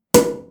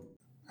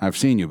I've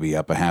seen you be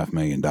up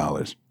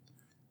 $500,000.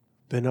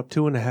 Been up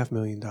 $2.5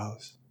 million.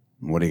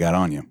 What do you got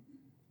on you?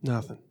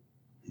 Nothing.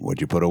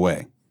 What'd you put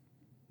away?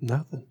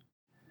 Nothing.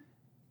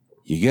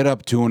 You get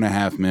up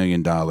 $2.5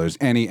 million.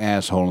 Any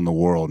asshole in the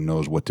world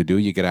knows what to do.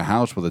 You get a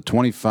house with a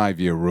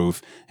 25-year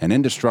roof, an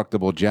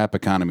indestructible Jap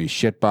economy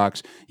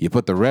shitbox. You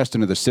put the rest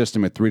into the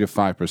system at 3 to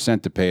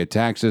 5% to pay your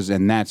taxes,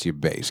 and that's your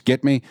base.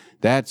 Get me?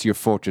 That's your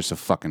fortress of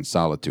fucking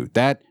solitude.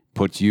 That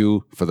puts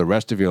you for the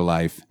rest of your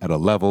life at a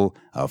level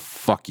of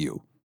fuck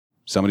you.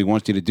 Somebody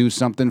wants you to do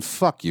something,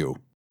 fuck you.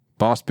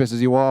 Boss pisses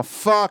you off,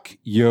 fuck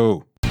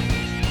you.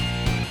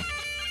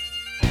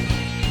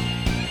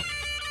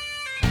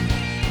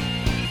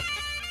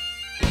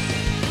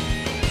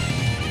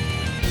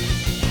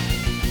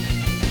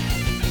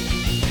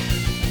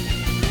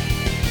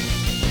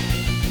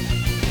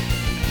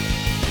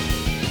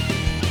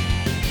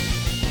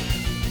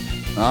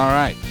 All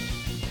right.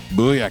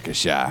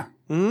 Booyakasha.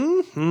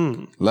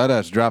 Mm-hmm. Let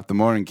us drop the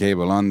morning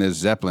cable on this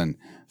Zeppelin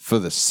for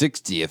the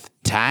 60th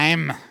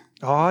time.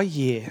 Oh,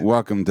 yeah.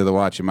 Welcome to the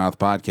Watch Your Mouth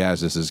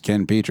podcast. This is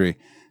Ken Petrie,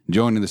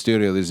 joined in the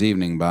studio this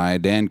evening by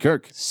Dan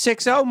Kirk,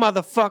 6-0,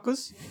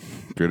 motherfuckers.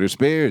 Critter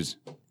Spears.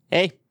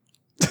 Hey.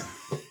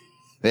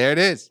 There it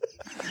is.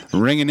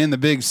 Ringing in the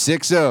big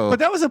 6-0. But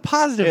that was a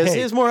positive.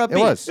 It was more upbeat. It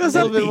was. It was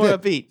a little bit more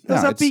upbeat. That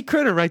was No, upbeat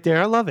critter right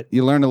there. I love it.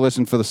 You learn to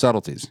listen for the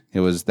subtleties. That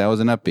was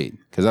an upbeat,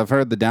 because I've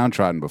heard the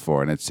downtrodden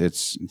before, and it's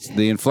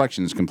the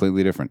inflection is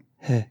completely different.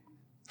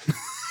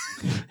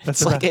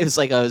 That's It was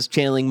like I was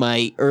channeling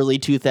my early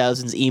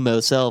 2000s emo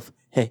self.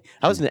 Hey,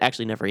 I was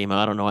actually never emo.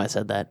 I don't know why I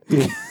said that.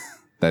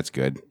 That's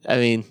good. I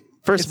mean,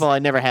 first of all, I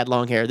never had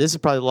long hair. This is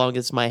probably the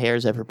longest my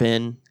hair's ever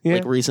been,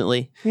 like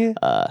recently. Yeah.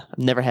 I've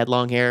never had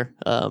long hair.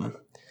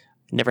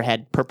 Never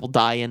had purple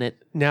dye in it.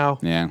 No.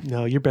 Yeah.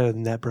 No, you're better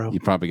than that, bro. You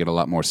probably get a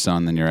lot more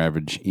sun than your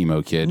average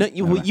emo kid. No,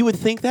 you would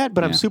think that,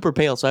 but I'm super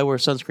pale, so I wear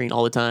sunscreen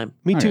all the time.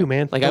 Me too, yeah.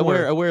 man. Like I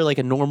wear like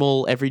a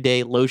normal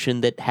everyday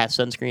lotion that has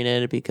sunscreen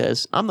in it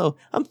because I'm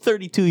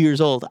 32 years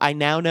old. I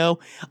now know,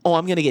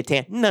 I'm gonna get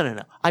tan. No.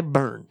 I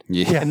burn.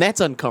 Yeah. And that's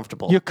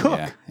uncomfortable. You cook.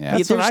 Yeah.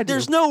 That's what I do.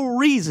 There's no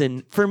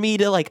reason for me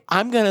to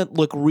I'm gonna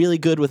look really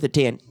good with a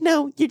tan.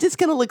 No, you're just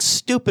gonna look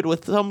stupid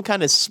with some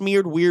kind of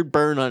smeared weird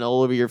burn on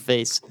all over your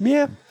face.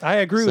 Yeah, I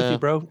agree with So- you,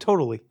 bro.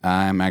 Totally.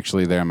 I'm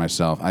actually there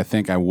myself. I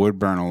think I would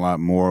burn a lot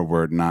more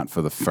were it not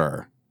for the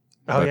fur.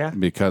 Oh, But yeah?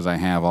 because I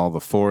have all the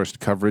forest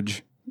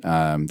coverage,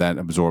 that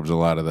absorbs a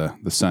lot of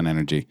the sun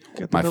energy.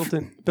 Got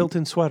the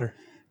built-in sweater.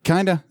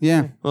 Kinda,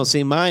 yeah. Well,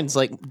 see, mine's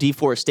like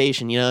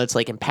deforestation. It's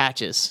like in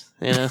patches.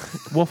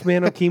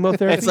 Wolfman on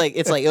chemotherapy?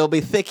 it's like it'll be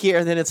thick here,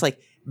 and then it's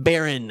like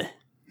barren.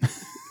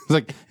 It's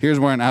like, here's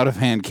where an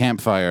out-of-hand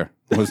campfire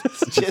was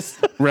Just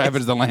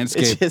ravaged the it's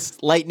landscape.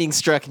 just lightning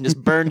struck and just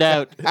burned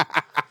out.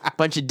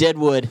 Bunch of dead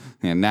wood.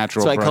 Yeah,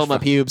 natural So I brush call my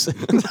fire. pubes.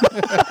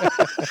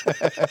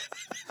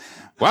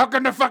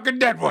 Welcome to fucking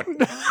Deadwood.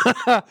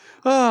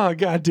 Oh,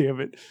 God damn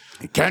it.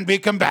 It can be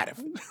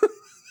combative.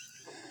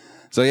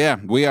 So yeah,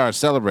 we are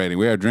celebrating.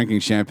 We are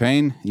drinking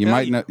champagne. You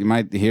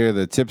might hear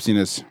the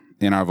tipsiness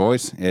in our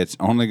voice. It's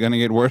only going to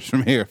get worse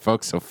from here,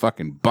 folks. So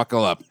fucking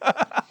buckle up.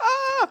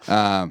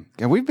 And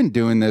we've been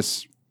doing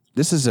this.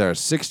 This is our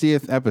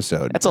 60th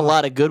episode. That's a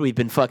lot of good we've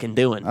been fucking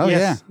doing. Oh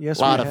yeah. Yes,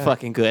 A lot we of have.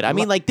 fucking good. I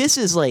mean, this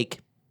is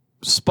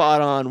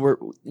spot on. We're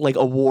like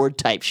award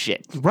type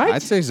shit. Right?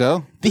 I'd say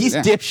so. These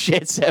Yeah.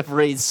 dipshits have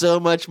raised so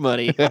much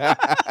money.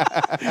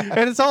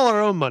 And it's all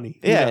our own money.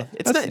 you know.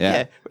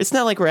 It's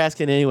not like we're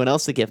asking anyone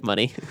else to give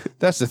money.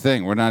 That's the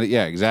thing. We're not.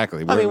 Yeah,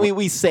 exactly. I We're- mean,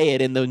 we say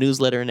it in the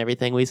newsletter and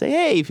everything. We say,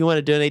 hey, if you want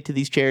to donate to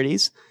these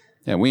charities,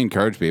 Yeah, we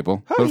encourage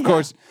people. But of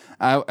course,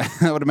 I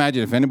would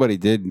imagine if anybody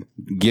did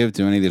give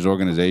to any of these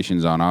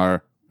organizations on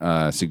our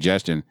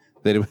suggestion,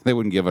 they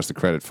wouldn't give us the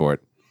credit for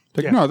it.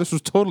 Like, Yeah. no, this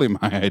was totally my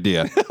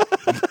idea.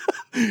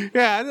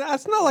 Yeah,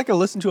 that's not like I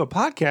listen to a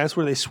podcast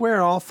where they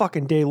swear all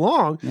fucking day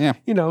long. Yeah.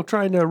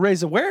 Trying to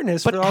raise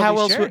awareness but for all how these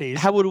else? charities.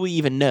 How would we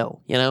even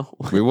know?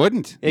 We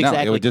wouldn't. Exactly.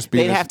 No, it would just be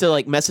They'd this- have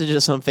to message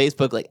us on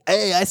Facebook, like,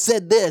 "Hey, I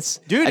said this.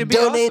 Dude, I it'd be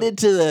donated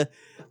to the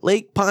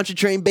Lake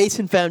Pontchartrain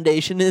Basin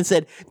Foundation and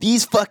said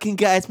these fucking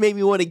guys made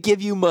me want to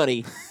give you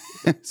money."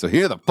 So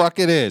here the fuck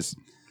it is.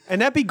 And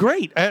that'd be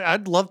great.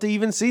 I'd love to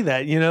even see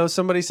that.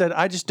 Somebody said,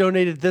 I just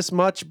donated this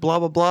much, blah,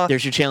 blah, blah.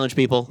 There's your challenge,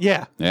 people.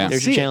 Yeah. Yeah. Let's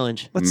There's see your it.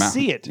 challenge. Let's Mou-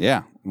 see it.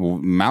 Yeah. Well,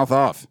 mouth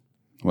off.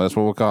 Well, that's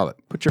what we'll call it.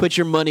 Put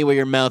your money where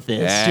your mouth is.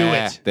 Yeah. Do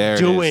it. There it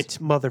Do is. it,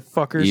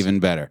 motherfuckers. Even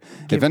better.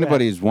 If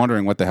anybody's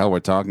wondering what the hell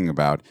we're talking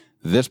about,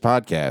 this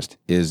podcast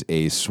is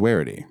a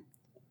swearity.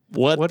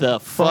 What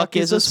the fuck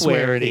is a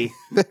swearity?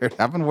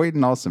 I've been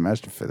waiting all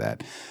semester for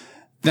that.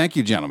 Thank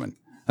you, gentlemen.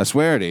 A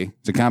swearity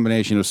is a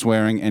combination of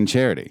swearing and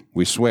charity.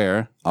 We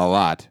swear a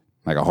lot,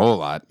 like a whole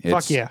lot.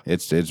 Fuck yeah.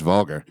 It's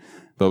vulgar,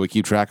 but we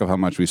keep track of how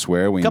much we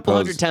swear. We A couple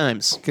impose- hundred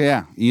times.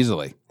 Yeah,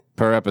 easily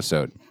per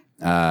episode.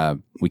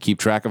 We keep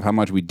track of how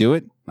much we do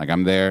it. Like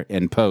I'm there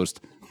in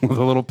post with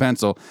a little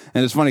pencil,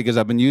 and it's funny because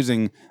I've been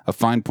using a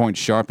fine point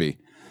Sharpie.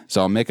 So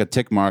I'll make a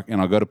tick mark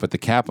and I'll go to put the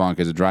cap on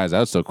because it dries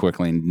out so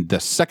quickly. And the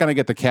second I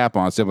get the cap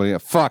on, somebody,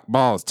 fuck,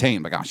 balls,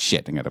 taint. Like, oh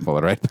shit, I got to pull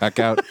it right back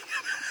out.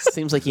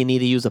 Seems like you need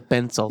to use a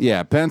pencil.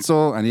 Yeah,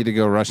 pencil. I need to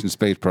go Russian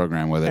space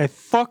program with A it.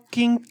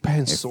 fucking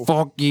pencil.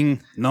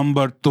 Fucking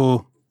number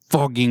 2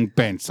 fucking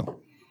pencil.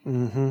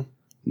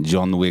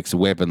 John Wick's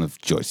weapon of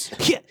choice.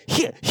 Yeah.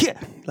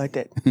 Like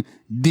that.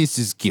 This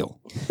is skill.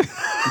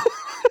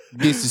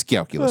 This is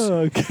calculus.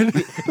 Okay.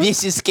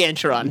 This is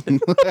Scantron.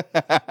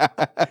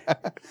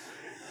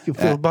 You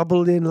feel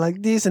bubbled in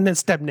like this and then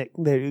stab neck.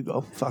 There you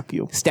go. Fuck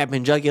you.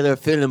 Stabbing jugular,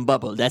 filling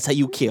bubble. That's how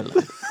you kill.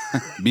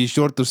 Be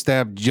sure to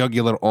stab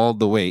jugular all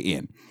the way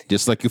in.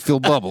 Just like you feel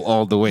bubble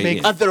all the way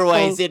in.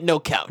 Otherwise, it no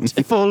count.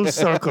 Full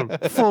circle.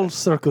 Full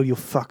circle, you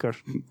fucker.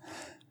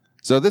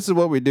 So this is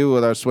what we do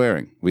with our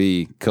swearing.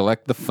 We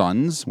collect the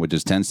funds, which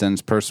is 10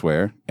 cents per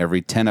swear,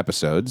 every 10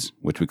 episodes,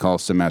 which we call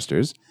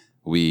semesters.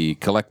 We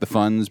collect the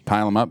funds,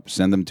 pile them up,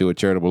 send them to a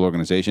charitable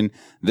organization.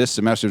 This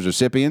semester's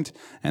recipient,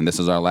 and this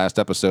is our last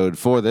episode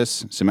for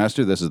this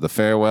semester. This is the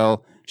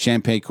farewell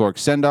champagne cork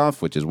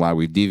send-off, which is why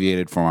we've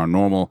deviated from our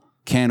normal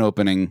can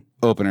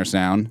opener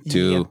sound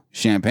to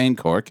champagne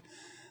cork.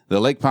 The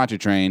Lake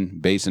Pontchartrain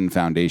Basin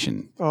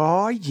Foundation.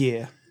 Oh,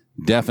 yeah.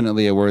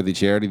 Definitely a worthy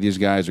charity. These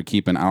guys are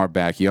keeping our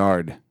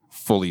backyard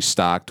fully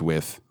stocked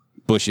with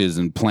bushes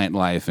and plant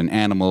life and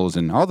animals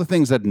and all the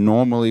things that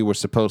normally were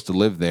supposed to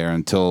live there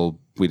until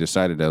we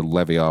decided to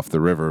levee off the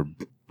river,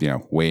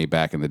 way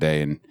back in the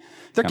day. And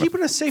They're kind of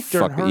keeping us safe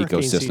during fuck the hurricane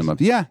ecosystem season.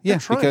 up. Yeah,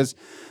 trying. because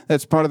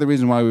that's part of the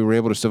reason why we were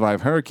able to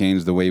survive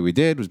hurricanes the way we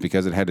did was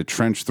because it had to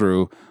trench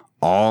through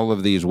all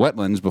of these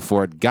wetlands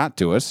before it got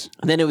to us.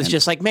 And then it was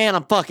just like, man,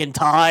 I'm fucking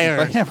tired.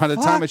 But yeah, by the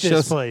time Fuck it this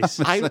shows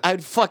place.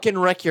 I'd fucking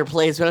wreck your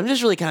place, but I'm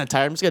just really kind of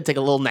tired. I'm just going to take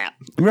a little nap.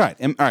 Right.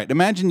 All right.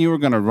 Imagine you were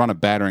going to run a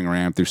battering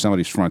ram through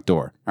somebody's front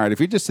door. All right. If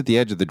you're just at the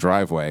edge of the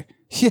driveway,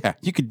 yeah,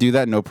 you could do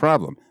that no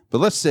problem. But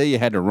let's say you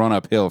had to run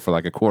uphill for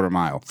like a quarter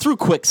mile Through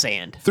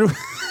quicksand. through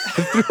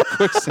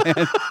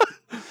quicksand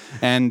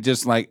and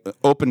just like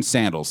open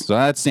sandals. So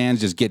that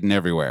sand's just getting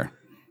everywhere.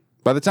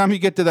 By the time you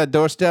get to that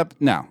doorstep,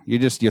 no,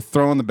 you're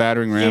throwing the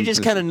battering ram. You're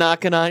just kind of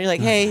knocking on. You're like,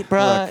 hey,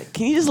 bro,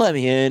 can you just let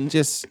me in?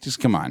 just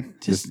come on.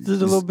 Just a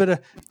little bit of,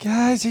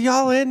 guys, are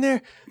y'all in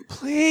there?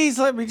 Please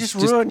let me just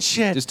ruin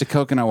shit. Just a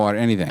coconut water,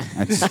 anything.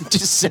 I'm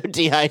just so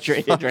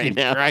dehydrated right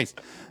now.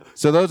 Christ.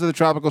 So those are the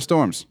tropical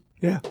storms.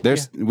 yeah.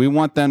 We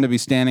want them to be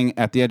standing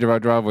at the edge of our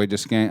driveway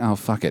just going, oh,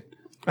 fuck it.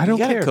 I don't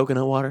You got care.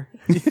 coconut water?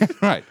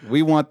 Right.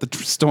 We want the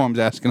storms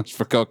asking us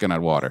for coconut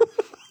water.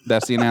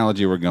 That's the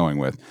analogy we're going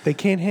with. They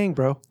can't hang,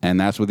 bro. And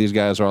that's what these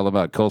guys are all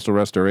about. Coastal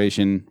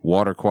restoration,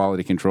 water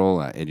quality control,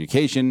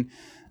 education.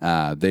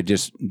 They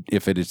just,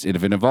 if it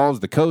involves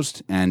the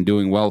coast and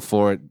doing well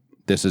for it,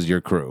 this is your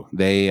crew.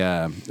 They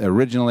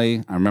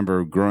originally, I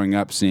remember growing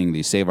up seeing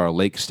the Save Our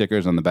Lake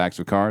stickers on the backs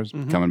of cars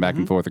coming back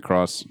and forth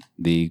across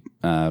the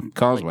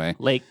causeway.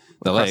 Lake.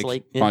 The Across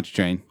lake, yeah.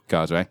 Pontchartrain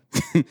Causeway.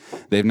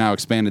 They've now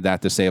expanded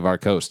that to Save Our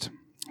Coast.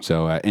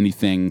 So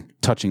anything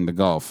touching the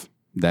Gulf,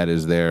 that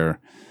is their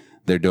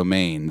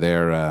domain,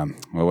 their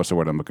what's the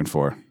word I'm looking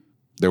for?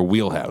 Their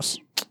wheelhouse.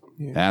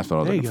 Yeah. That's what I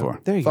was There you looking go.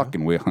 for. There you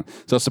Fucking wheel.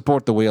 So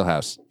support the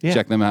wheelhouse. Yeah.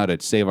 Check them out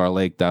at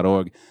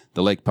saveourlake.org,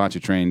 the Lake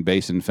Pontchartrain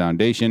Basin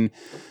Foundation.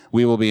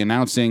 We will be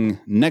announcing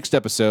next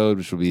episode,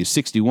 which will be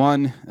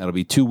 61. That'll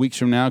be 2 weeks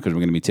from now because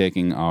we're going to be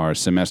taking our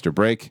semester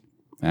break.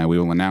 And we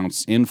will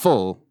announce in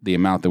full the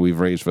amount that we've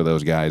raised for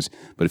those guys.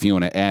 But if you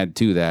want to add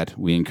to that,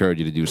 we encourage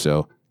you to do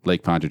so.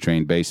 Lake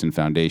Pontchartrain Basin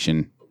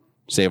Foundation,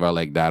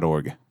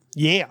 saveourlake.org.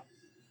 Yeah.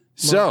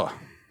 So,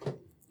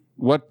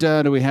 what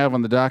do we have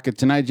on the docket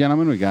tonight,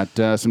 gentlemen? We got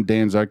some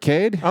Dan's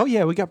Arcade. Oh,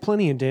 yeah, we got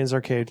plenty in Dan's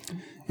Arcade.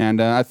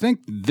 And I think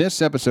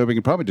this episode, we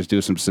can probably just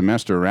do some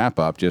semester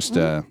wrap-up, just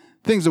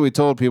things that we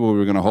told people we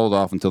were going to hold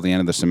off until the end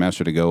of the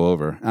semester to go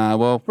over.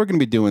 Well, we're going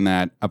to be doing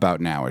that about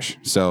nowish.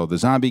 So the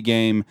zombie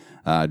game,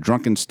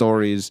 drunken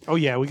stories. Oh,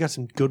 yeah, we got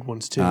some good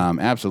ones, too.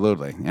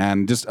 Absolutely.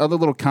 And just other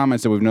little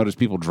comments that we've noticed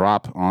people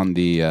drop on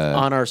the...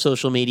 On our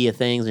social media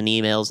things and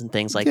emails and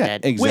things like Yeah,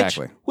 that.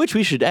 exactly. Which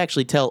we should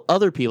actually tell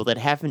other people that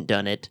haven't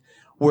done it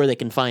where they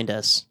can find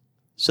us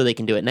so they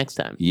can do it next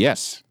time.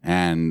 Yes.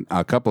 And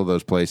a couple of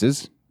those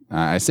places...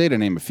 I say to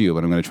name a few,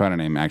 but I'm going to try to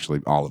name actually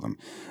all of them.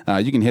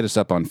 You can hit us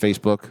up on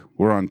Facebook.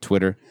 We're on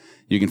Twitter.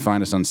 You can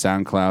find us on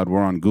SoundCloud.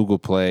 We're on Google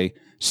Play,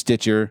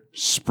 Stitcher,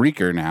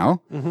 Spreaker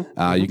now.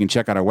 You can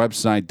check out our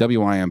website,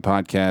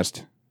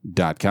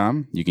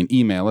 wimpodcast.com. You can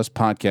email us,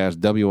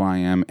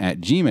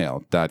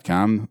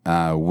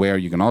 podcastwim@gmail.com, where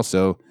you can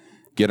also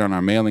get on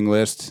our mailing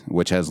list,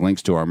 which has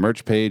links to our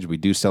merch page. We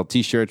do sell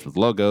T-shirts with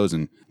logos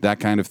and that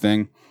kind of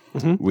thing.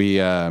 We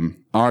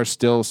are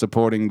still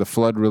supporting the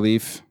flood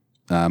relief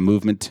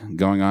movement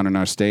going on in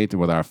our state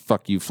with our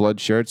Fuck You Flood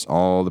shirts.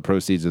 All the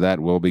proceeds of that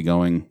will be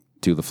going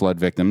to the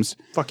flood victims.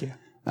 Fuck yeah.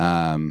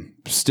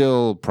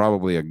 Still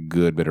probably a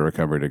good bit of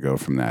recovery to go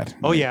from that.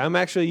 Oh yeah, I'm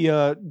actually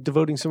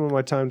devoting some of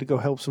my time to go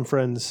help some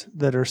friends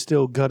that are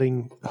still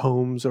gutting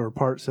homes or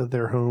parts of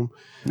their home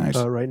Nice.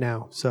 right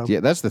now. So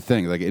Yeah, that's the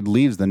thing. Like, it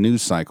leaves the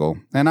news cycle,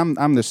 and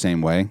I'm the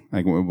same way.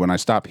 Like, when I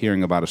stop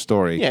hearing about a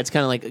story, Yeah, it's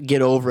kind of like a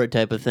get over it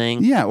type of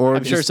thing. yeah, or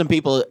I'm sure just- some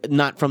people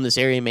not from this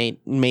area may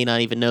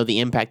not even know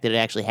the impact that it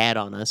actually had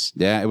on us.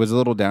 yeah, it was a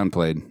little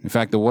downplayed. In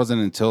fact, it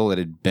wasn't until it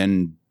had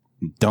been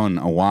done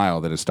a while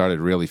that it started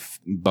really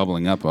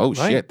bubbling up. Oh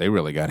Right. shit, they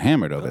really got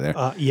hammered over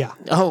there. yeah,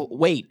 Oh,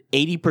 wait,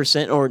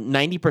 80% or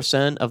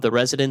 90% of the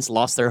residents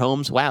lost their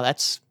homes. Wow,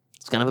 it's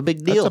kind of a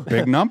big deal. That's a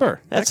big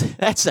number.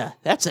 That's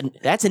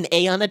an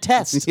A on a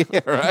test. Yeah,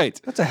 right.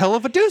 that's a hell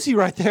of a doozy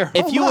right there.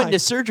 If Oh, you my. went to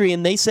surgery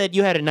and they said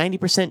you had a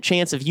 90%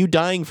 chance of you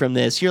dying from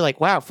this, you're like,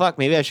 wow, fuck,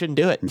 maybe I shouldn't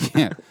do it.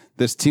 Yeah,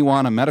 this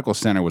Tijuana Medical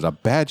Center was a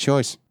bad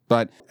choice.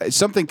 But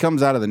something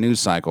comes out of the news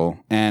cycle,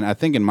 and I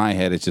think in my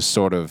head it's just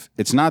sort of.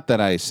 It's not that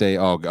I say,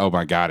 "Oh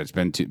my God, it's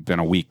been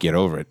a week, get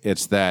over it."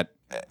 It's that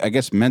I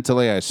guess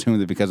mentally I assume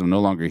that because I'm no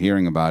longer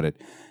hearing about it,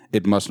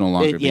 it must no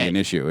longer be yeah. an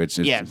issue. It's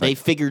Yeah, they like,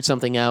 figured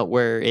something out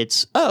where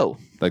it's,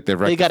 like they've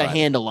they got a rectified it.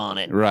 handle on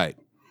it. Right.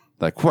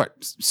 Like, what?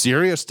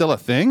 Syria's still a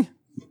thing?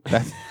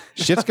 That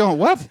shit's going,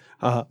 what?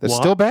 That's what?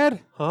 still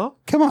bad? Huh?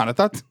 Come on.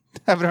 I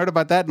haven't heard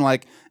about that in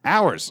like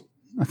hours.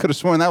 I could have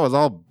sworn that was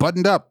all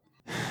buttoned up.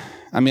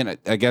 I mean,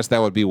 I guess that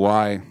would be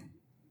why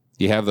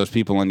you have those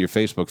people on your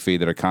Facebook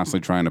feed that are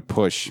constantly trying to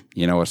push,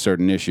 a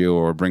certain issue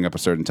or bring up a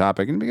certain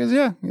topic. And because,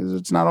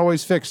 it's not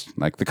always fixed.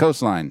 Like the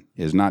coastline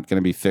is not going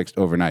to be fixed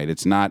overnight.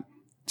 It's not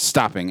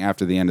stopping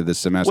after the end of this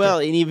semester. Well,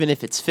 and even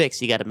if it's fixed,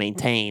 you got to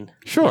maintain.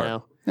 sure. You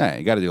know? Yeah,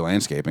 you got to do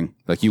landscaping.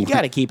 Like You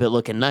got to keep it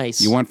looking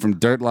nice. You went from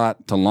dirt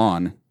lot to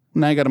lawn.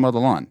 Now you got to mow the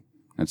lawn.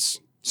 Let's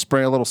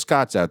spray a little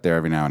Scotch out there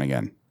every now and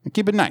again. And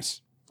keep it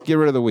nice. Get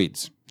rid of the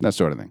weeds. That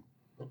sort of thing.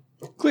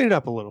 Clean it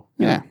up a little.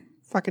 Yeah.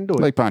 Fucking do it.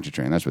 Like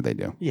Pontchartrain. That's what they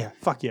do. yeah,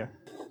 fuck yeah.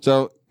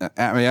 So,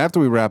 after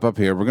we wrap up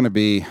here, we're going to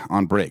be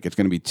on break. It's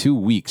going to be 2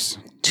 weeks.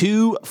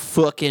 2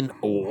 fucking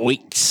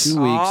weeks. 2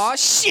 weeks. Oh,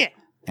 shit.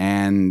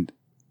 And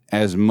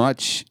as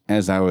much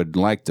as I would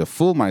like to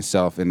fool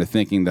myself into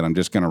thinking that I'm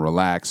just going to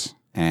relax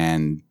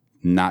and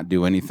not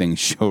do anything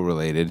show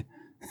related,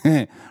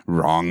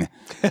 wrong.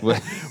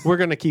 We're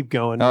gonna keep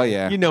going. Oh,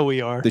 yeah. You know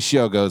we are. The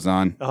show goes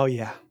on. Oh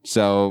yeah.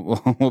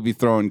 So we'll be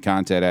throwing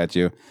content at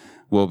you.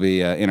 We'll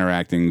be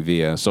interacting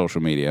via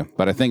social media.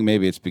 But I think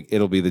maybe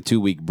it'll be the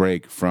 2-week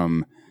break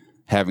from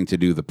having to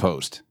do the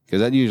post, because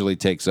that usually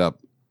takes up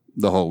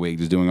the whole week,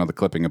 just doing all the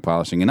clipping and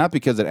polishing. And not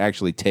because it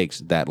actually takes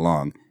that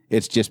long.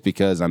 It's just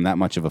because I'm that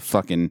much of a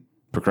fucking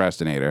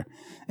procrastinator,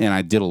 and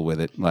I diddle with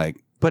it like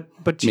But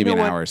you maybe know an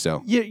what? hour or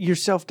so. You're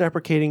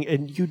self-deprecating,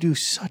 and you do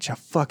such a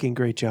fucking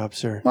great job,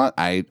 sir. Well,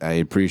 I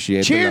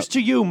appreciate Cheers the,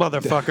 to you,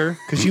 motherfucker,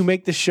 because you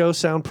make the show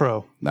sound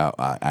pro. No,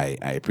 I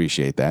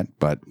appreciate that,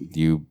 but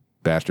you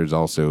bastards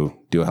also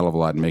do a hell of a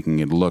lot in making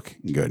it look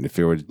good. If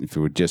it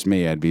were just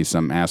me, I'd be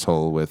some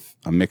asshole with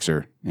a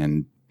mixer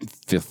and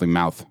filthy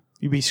mouth.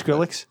 You be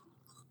Skrillex?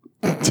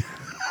 And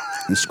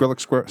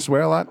Skrillex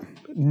swear a lot?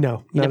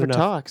 No, He not never enough.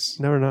 talks.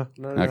 Never enough.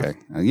 Not enough. Okay.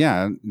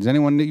 Yeah. Does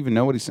anyone even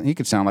know what he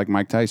could sound like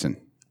Mike Tyson?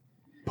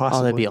 Possibly.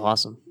 Oh, that'd be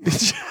awesome.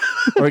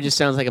 Or it just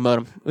sounds like a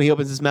modem when he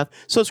opens his mouth.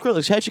 So,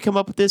 Skrillex, how'd you come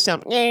up with this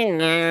sound?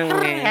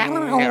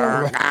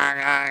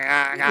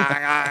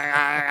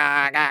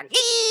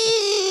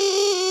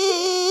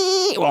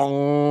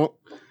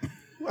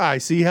 I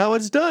see how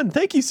it's done.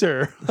 Thank you,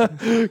 sir.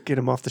 Get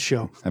him off the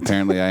show.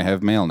 Apparently, I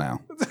have mail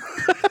now.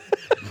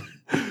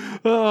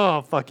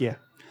 Oh, fuck yeah.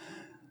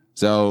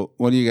 So,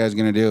 what are you guys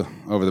going to do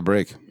over the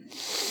break?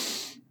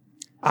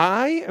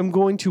 I am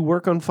going to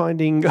work on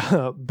finding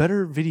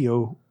better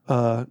video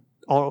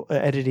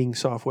editing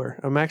software.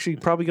 I'm actually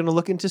probably going to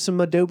look into some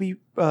Adobe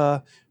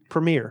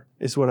Premiere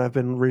is what I've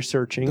been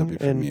researching. Adobe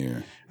And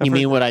Premiere. I've You heard-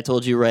 mean what I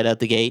told you right out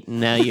the gate? And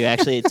now you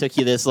actually, it took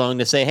you this long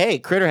to say, hey,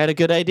 Critter had a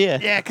good idea.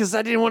 Yeah, because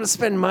I didn't want to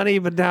spend money,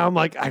 but now I'm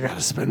like, I got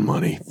to spend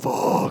money.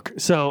 Fuck.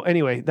 So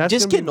anyway, that's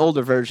Just gonna get be- an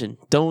older version.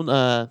 Don't,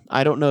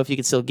 I don't know if you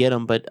can still get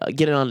them, but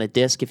get it on a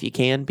disc if you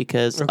can,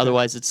 because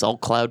otherwise it's all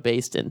cloud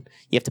based and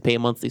you have to pay a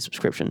monthly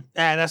subscription.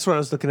 that's what I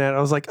was looking at.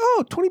 I was like,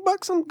 oh,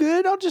 $20, I'm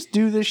good. I'll just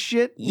do this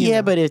shit. You Yeah,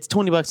 know. but it's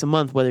 $20 a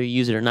month whether you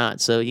use it or not.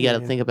 So you got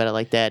to think about it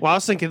like that. Well, I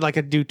was thinking like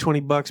I'd do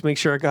 $20, make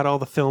sure I got all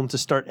the film to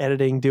start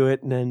editing, do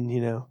it, and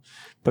then,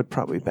 but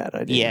probably a bad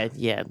idea.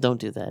 Yeah, don't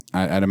do that.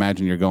 I'd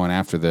imagine you're going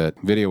after the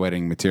video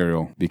editing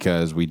material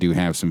because we do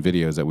have some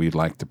videos that we'd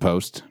like to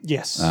post.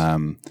 Yes.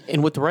 And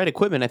with the right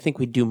equipment, I think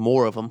we'd do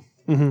more of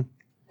them.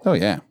 Oh,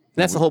 yeah.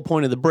 That's the whole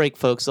point of the break,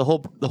 folks. The whole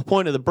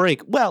point of the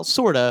break, well,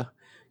 sorta,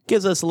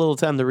 gives us a little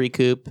time to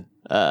recoup,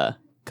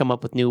 come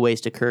up with new ways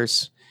to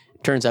curse.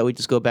 Turns out we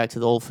just go back to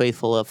the old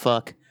faithful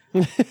fuck.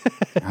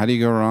 How do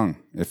you go wrong?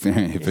 If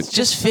it's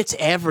Just fits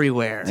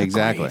everywhere.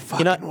 exactly.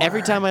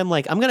 Every time I'm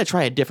like, I'm going to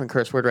try a different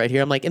curse word right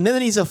here. I'm like, and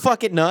then he's a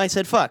fuck it. No, I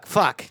said fuck.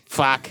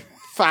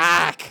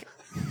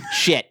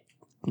 Shit.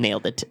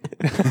 Nailed it.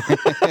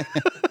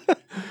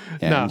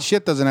 Yeah, and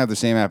shit doesn't have the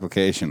same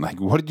application. Like,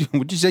 what'd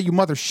you say, you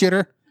mother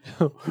shitter?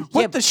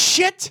 What the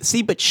shit?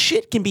 See, but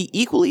shit can be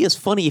equally as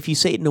funny if you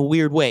say it in a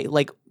weird way.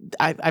 Like,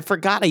 I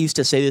forgot I used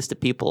to say this to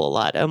people a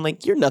lot. I'm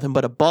like, you're nothing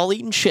but a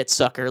ball-eating shit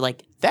sucker.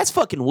 Like, that's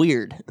fucking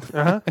weird.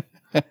 Uh-huh.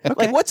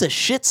 Like, what's a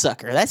shit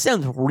sucker? That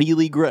sounds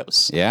really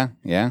gross. Yeah,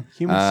 yeah.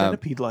 Human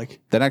centipede like.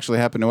 That actually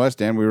happened to us,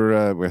 Dan. We were,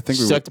 I think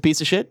we were. Sucked a piece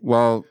of shit?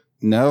 Well,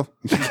 no.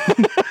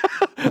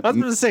 I was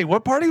going to say,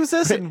 what party was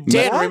this? And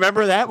Dan, what?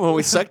 remember that when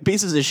we sucked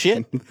pieces of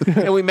shit?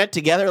 And we met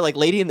together like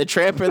Lady and the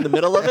Tramp in the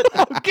middle of it?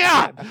 Oh,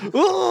 God.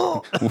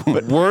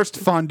 Ooh. Worst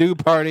fondue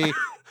party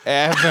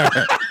ever.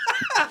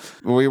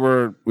 we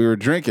were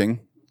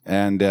drinking,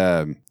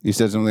 and he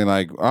said something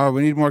like, "Oh,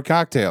 we need more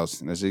cocktails."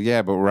 And I said,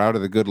 "Yeah, but we're out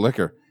of the good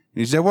liquor." And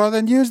he said, "Well,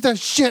 then use the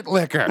shit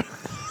liquor."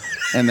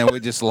 And then we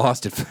just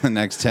lost it for the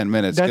next 10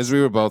 minutes because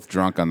we were both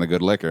drunk on the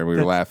good liquor. We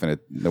were laughing at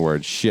the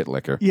word shit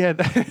liquor. Yeah,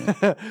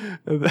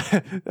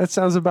 that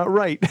sounds about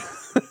right.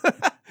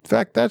 In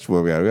fact, that's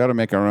what we ought to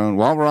make our own.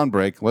 While we're on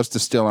break, let's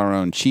distill our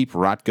own cheap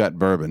rot gut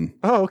bourbon.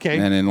 Oh, okay.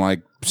 And in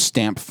like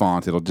stamp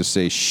font, it'll just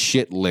say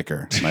shit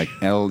liquor, like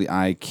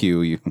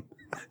LIQ.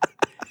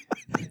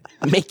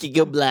 Make you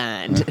go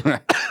blind.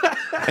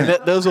 And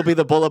those will be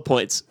the bullet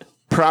points.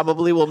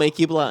 Probably will make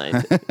you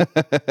blind.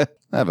 I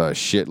have a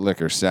shit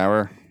liquor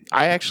sour.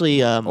 I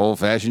actually, Old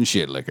fashioned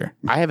shit liquor.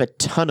 I have a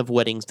ton of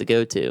weddings to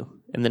go to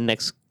in the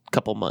next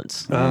couple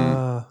months.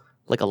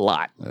 Like a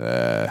lot.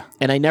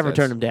 And I never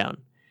turn them down.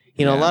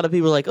 You know, a lot of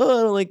people are like, oh,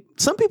 I don't like,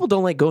 some people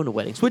don't like going to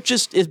weddings, which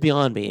just is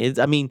beyond me.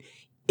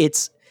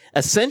 It's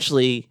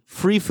essentially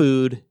free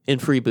food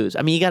and free booze.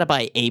 I mean, you got to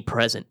buy a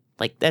present.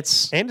 Like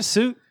that's, And a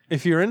suit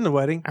if you're in the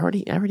wedding. I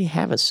already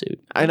have a suit.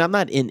 And I'm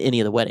not in any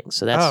of the weddings.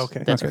 So that's,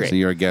 okay. that's Okay, great. so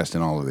you're a guest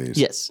in all of these.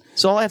 Yes.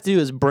 So all I have to do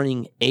is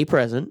bring a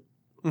present.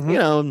 You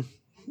know,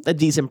 a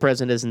decent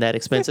present isn't that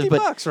expensive.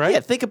 But $50, right? yeah,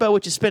 think about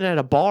what you spend at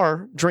a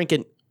bar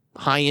drinking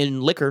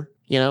high-end liquor,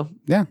 you know?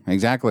 Yeah,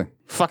 exactly.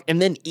 Fuck,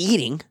 and then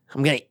eating.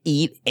 I'm going to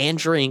eat and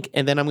drink,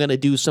 and then I'm going to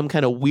do some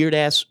kind of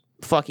weird-ass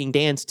fucking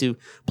dance to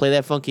play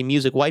that funky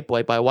music, White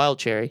Boy by Wild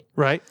Cherry.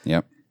 Right.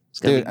 Yep. It's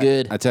going to be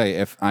good. I tell you,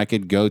 if I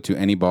could go to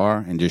any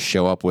bar and just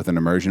show up with an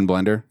immersion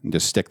blender and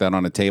just stick that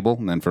on a table,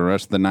 and then for the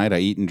rest of the night I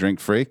eat and drink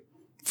free,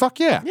 fuck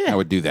yeah. I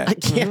would do that. I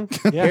can't.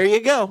 There you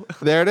go.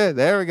 There it is.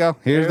 There we go.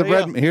 Here's There the we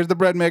bread. go. Here's the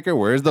bread maker.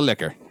 Where's the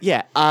liquor?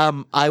 Yeah.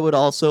 I would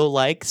also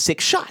like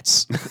 6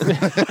 shots.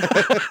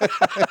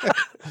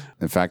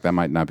 In fact, that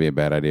might not be a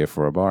bad idea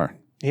for a bar.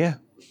 Yeah.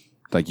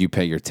 Like you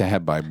pay your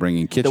tab by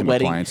bringing The kitchen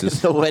wedding,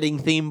 appliances. the wedding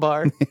theme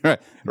bar, right.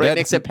 right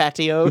next to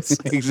patios,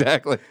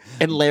 Exactly.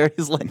 and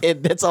Larry's.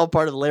 And that's all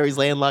part of Larry's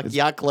Landlocked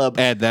Yacht Club.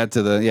 Add that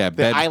to the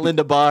bed Island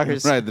of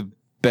bars. Right, the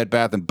Bed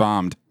Bath and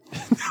Bombed.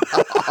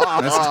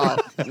 Oh,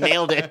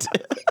 nailed it.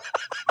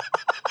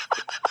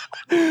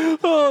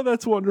 Oh,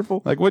 that's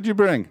wonderful. Like, what'd you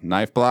bring?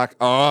 Knife block?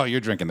 Oh, you're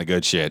drinking the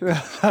good shit.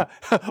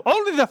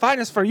 Only the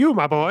finest for you,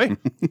 my boy.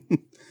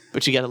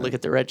 But you got to look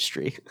at the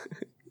registry.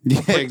 Yeah,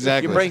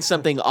 exactly. You bring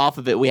something off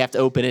of it, we have to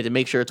open it to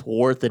make sure it's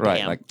worth the right,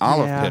 damn. like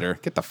olive Yeah. pitter.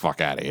 Get the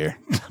fuck out of here.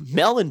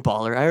 Melon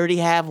baller. I already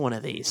have one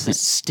of these. This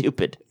is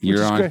stupid. You're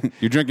is on. great.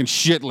 You're drinking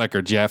shit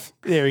liquor, Jeff.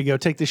 There you go.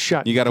 Take this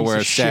shot. You got to piece wear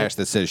of a sash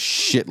that says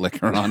shit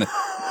liquor on it.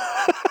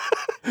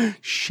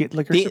 Shit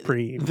liquor The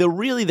supreme.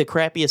 the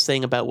crappiest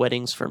thing about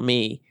weddings for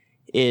me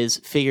is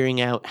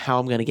figuring out how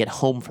I'm going to get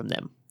home from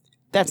them.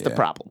 That's the Yeah.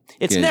 problem.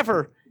 It's Yeah.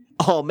 never,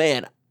 oh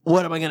man,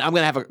 what am I going to, I'm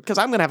going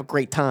to have a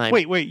great time.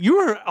 Wait. You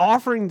are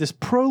offering this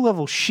pro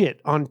level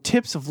shit on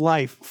tips of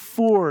life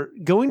for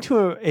going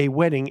to a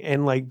wedding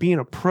and like being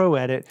a pro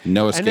at it.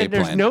 No And then escape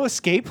there's plan. no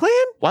escape plan?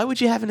 Why would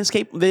you have an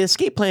escape? The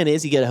escape plan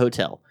is you get a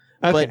hotel.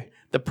 But Okay.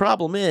 the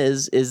problem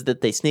is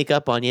that they sneak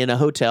up on you in a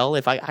hotel.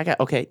 If I got,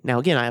 okay, now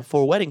again, I have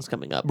 4 weddings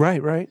coming up.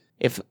 Right.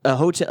 If a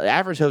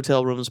average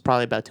hotel room is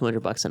probably about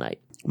 $200 a night.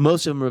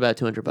 Most of them are about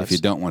 $200. If you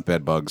don't want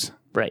bed bugs.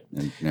 Right.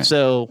 Yeah.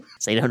 So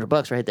it's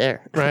 $800 right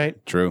there. Right.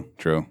 True.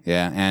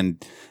 Yeah.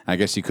 And I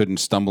guess you couldn't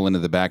stumble into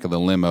the back of the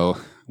limo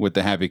with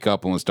the happy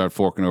couple and start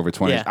forking over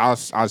 20. Yeah. I'll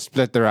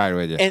split the ride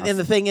with you. And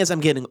the thing is, I'm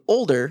getting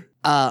older.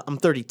 I'm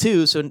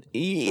 32, so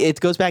it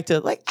goes back to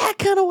like I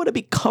kind of want to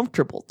be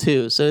comfortable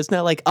too. So it's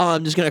not like, oh,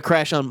 I'm just gonna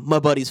crash on my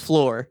buddy's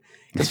floor.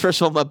 Because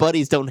first of all, my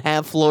buddies don't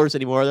have floors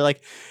anymore. They're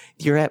like,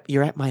 you're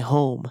at my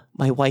home.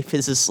 My wife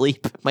is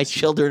asleep. My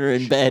children are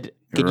in bed.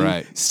 Can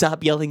Right. you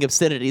stop yelling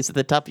obscenities at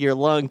the top of your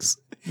lungs?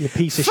 You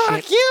piece of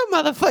Fuck shit. you,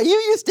 motherfucker! You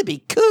used to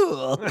be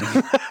cool.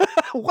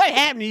 What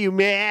happened to you,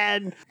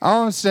 man?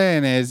 All I'm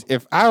saying is,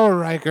 if I were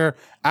Riker,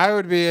 I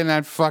would be in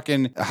that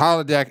fucking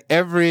holodeck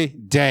every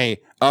day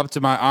up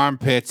to my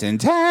armpits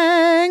and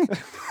tang.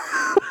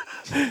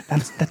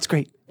 That's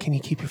great. Can you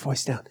keep your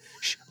voice down?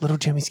 Shh, little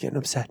Jimmy's getting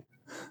upset.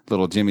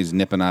 Little Jimmy's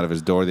nipping out of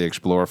his door the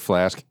Explorer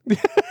flask.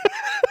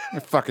 You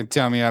fucking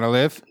tell me how to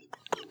live.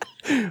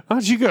 Why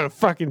don't you go to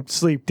fucking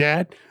sleep,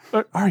 Dad?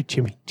 All right,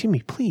 Jimmy,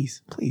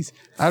 please.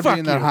 I'd Fuck be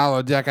in that you.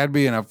 holodeck. I'd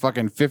be in a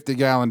fucking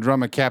 50-gallon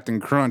drum of Captain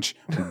Crunch.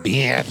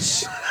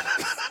 Bitch.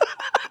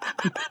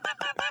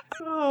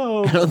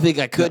 Oh, I don't think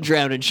I could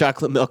drown in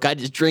chocolate milk. I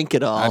just drink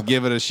it all. I'd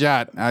give it a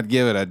shot. I'd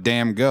give it a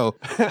damn go.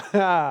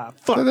 fuck.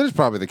 So that's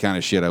probably the kind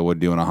of shit I would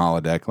do in a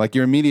holodeck. Like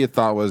your immediate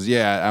thought was,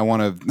 yeah, I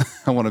want to,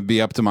 I want to be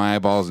up to my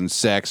eyeballs in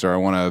sex, or I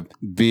want to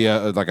be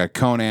like a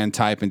Conan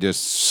type and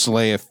just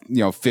slay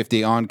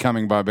 50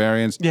 oncoming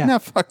barbarians. Yeah. No,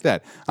 fuck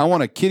that. I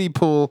want a kiddie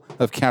pool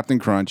of Captain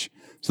Crunch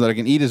so that I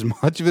can eat as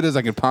much of it as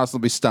I can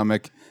possibly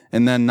stomach,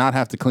 and then not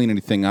have to clean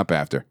anything up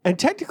after. And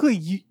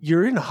technically,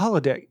 you're in a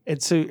holodeck,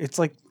 and so it's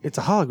like it's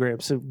a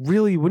hologram. So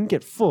really, you wouldn't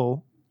get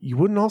full. You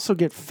wouldn't also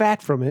get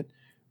fat from it,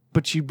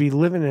 but you'd be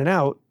living it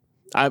out.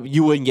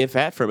 You wouldn't get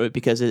fat from it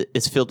because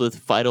it's filled with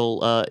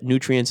vital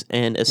nutrients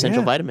and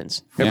essential Yeah.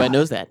 vitamins. Everybody Yeah.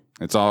 knows that.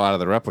 It's all out of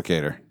the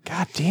replicator.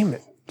 God damn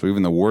it! So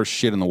even the worst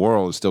shit in the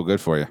world is still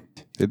good for you.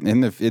 In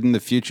the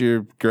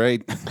future,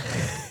 great.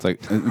 It's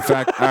like, in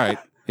fact, all right,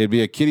 it'd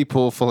be a kiddie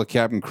pool full of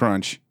Captain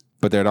Crunch,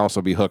 but there'd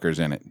also be hookers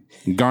in it,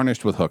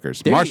 garnished with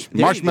hookers, There you go.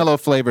 marshmallow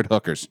flavored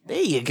hookers.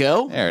 There you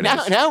go. There it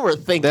now, is. now we're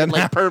thinking Then-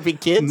 like pervy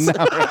kids.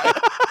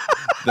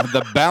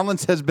 The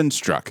balance has been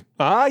struck.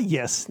 Ah,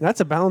 yes, that's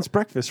a balanced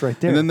breakfast right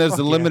there. And then there's Fuck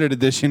the yeah. limited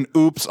edition.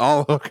 Oops,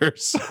 all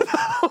hookers.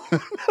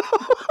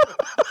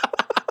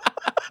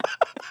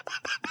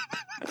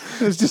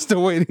 There's just a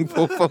waiting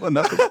pool full of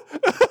nothing.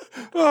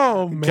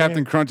 Oh man,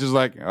 Captain Crunch is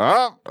like,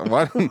 oh,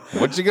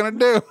 what you gonna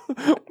do?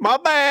 my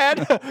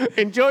bad.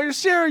 Enjoy your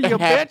cereal, you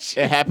bitch.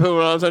 It happened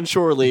when I was on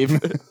shore leave.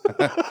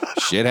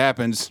 Shit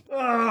happens.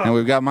 And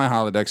we've got my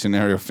holodeck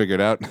scenario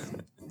figured out.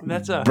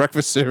 That's a.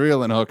 Breakfast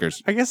cereal and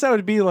hookers. I guess that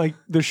would be like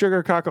the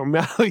Sugar Cock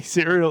O'Malley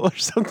cereal or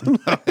something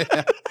like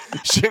that.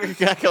 Sugar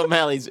Cock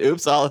O'Malley's.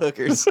 Oops, all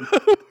hookers.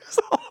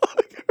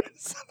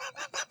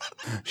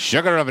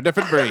 Sugar of a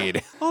different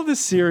breed. All this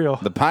cereal.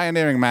 The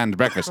pioneering man's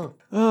breakfast.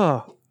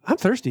 Oh, I'm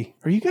thirsty.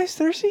 Are you guys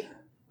thirsty?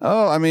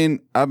 Oh, I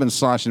mean, I've been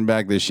sloshing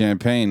back this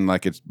champagne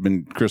like it's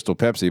been Crystal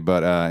Pepsi,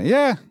 but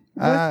yeah,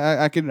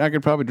 I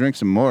could probably drink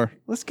some more.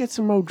 Let's get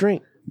some more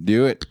drink.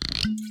 Do it.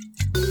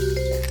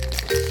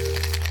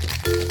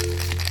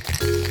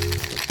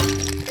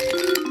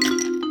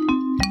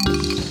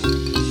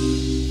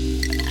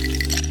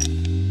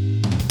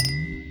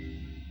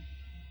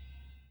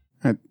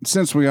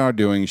 Since we are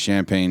doing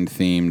champagne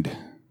themed,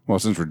 well,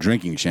 since we're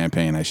drinking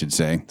champagne, I should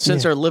say,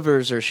 Since our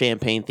livers are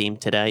champagne themed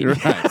today,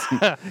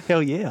 right?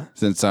 Hell yeah.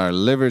 Since our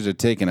livers are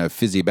taking a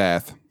fizzy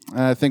bath,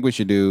 I think we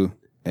should do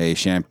a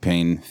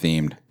champagne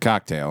themed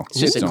cocktail. it's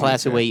just a Something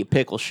classic like way you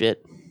pickle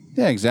shit.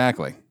 that. Yeah,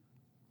 exactly.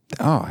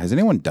 Oh, has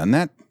anyone done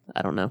that?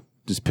 I don't know.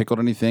 Just pickled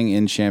anything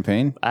in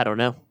champagne? I don't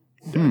know.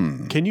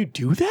 Can you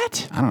do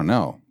that? I don't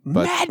know.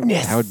 But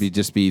Madness. that would be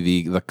just be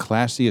the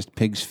classiest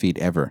pig's feet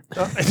ever.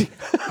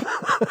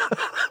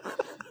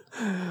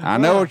 I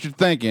know what you're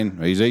thinking.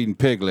 He's eating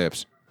pig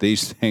lips.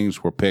 These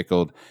things were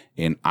pickled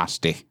in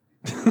Asti.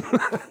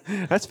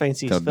 That's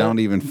fancy So as fuck. don't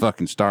even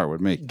fucking start with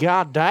me.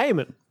 God damn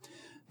it.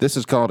 This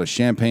is called a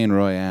Champagne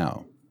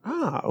Royale.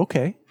 Ah,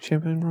 okay.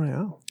 Champagne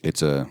Royale.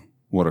 It's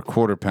what a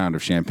quarter pound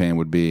of champagne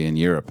would be in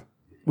Europe.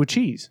 With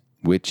cheese.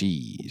 With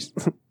cheese.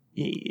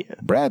 Yeah.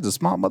 Brad's a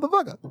smart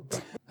motherfucker. All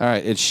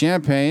right, it's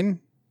champagne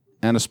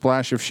and a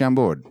splash of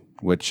Chambord,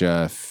 which,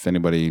 if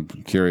anybody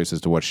curious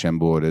as to what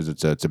Chambord is,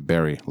 it's a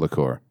berry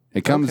liqueur.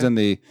 It comes in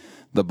the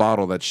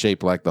bottle that's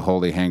shaped like the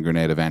holy hand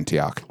grenade of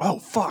Antioch. Oh,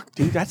 fuck,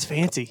 dude. That's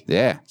fancy.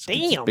 Yeah. It's a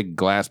Damn. big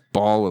glass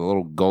ball with a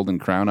little golden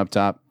crown up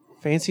top.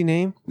 Fancy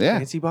name. Yeah.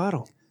 Fancy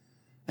bottle.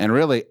 And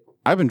really,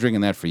 I've been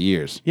drinking that for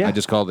years. Yeah. I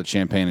just called it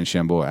champagne and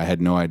Chambord. I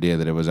had no idea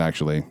that it was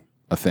actually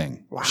a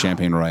thing.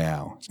 Champagne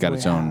Royale. It's got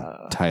its own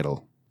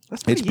title.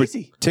 That's pretty It's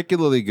easy.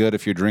 particularly good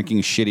if you're drinking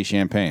shitty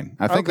champagne.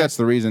 I think that's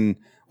the reason.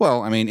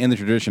 Well, I mean, in the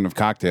tradition of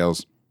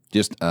cocktails,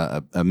 just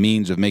a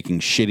means of making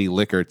shitty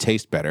liquor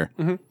taste better.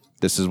 Mm-hmm.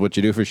 This is what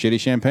you do for shitty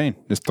champagne.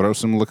 Just throw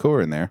some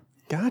liqueur in there,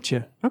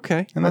 Gotcha.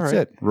 Okay. and that's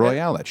it.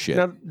 Royale that shit.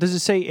 Now, does it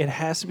say it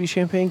has to be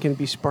champagne? Can it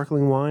be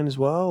sparkling wine as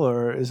well?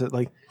 Or is it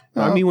like,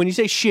 I mean, when you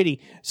say shitty,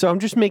 so I'm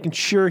just making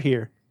sure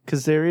here,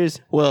 because there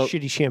is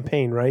shitty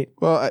champagne, right?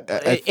 Well,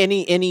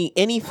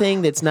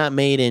 Anything that's not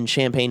made in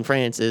Champagne,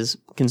 France is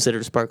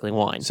considered sparkling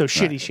wine. So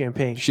shitty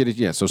champagne. shitty.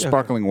 Yeah. So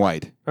sparkling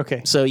white.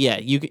 Okay. So yeah,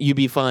 you'd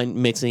be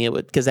fine mixing it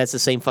with, because that's the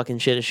same fucking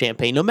shit as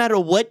champagne. No matter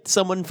what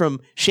someone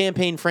from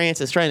Champagne,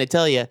 France is trying to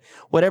tell you,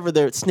 whatever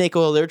their snake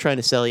oil they're trying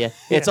to sell you,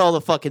 it's all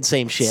the fucking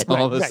same shit.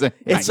 All the right. same.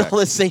 It's all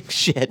the same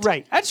shit.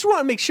 Right. I just want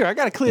to make sure. I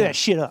got to clear that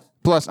shit up.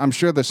 Plus, I'm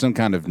sure there's some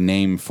kind of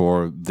name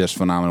for this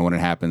phenomenon when it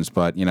happens,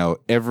 but,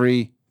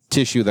 every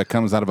tissue that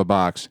comes out of a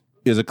box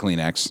is a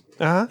Kleenex.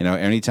 Uh-huh.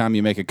 Anytime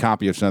you make a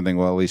copy of something,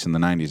 well, at least in the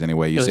 90s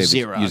anyway, you It say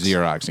was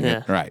you're Xeroxing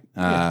it. Right.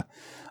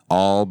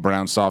 All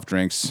brown soft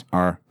drinks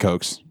are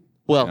Cokes.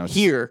 Well,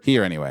 Here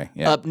anyway.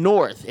 Yeah. up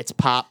north, it's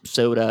pop,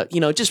 soda,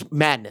 just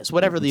madness,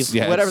 whatever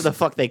the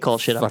fuck they call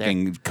shit up there.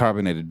 Fucking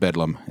carbonated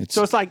bedlam.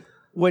 So it's like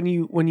when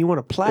you want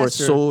to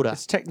plaster, soda.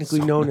 it's technically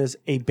known as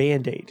a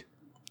Band-Aid.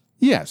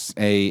 Yes,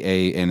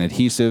 an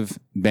adhesive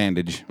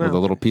bandage with a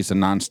little piece of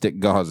nonstick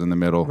gauze in the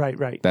middle.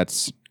 Right.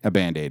 That's a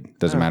Band-Aid.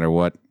 Doesn't matter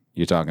what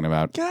you're talking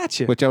about.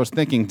 Gotcha. Which I was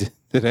thinking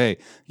today,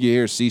 you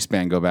hear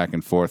C-SPAN go back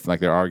and forth like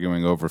they're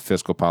arguing over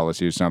fiscal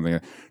policy or something.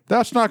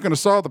 That's not going to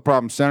solve the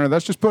problem, Senator.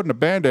 That's just putting a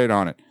Band-Aid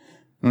on it.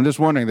 I'm just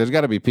wondering, there's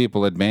got to be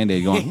people at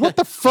Band-Aid going, what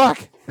the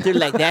fuck? They're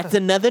like, that's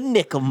another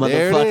nickel, motherfucker.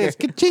 There it is.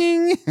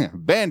 Ka-ching.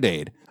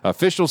 Band-Aid,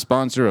 official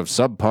sponsor of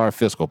subpar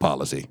fiscal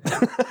policy.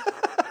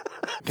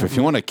 If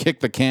you want to kick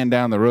the can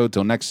down the road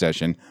till next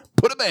session,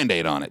 put a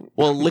Band-Aid on it.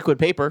 Well, liquid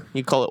paper,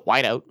 you call it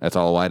whiteout. That's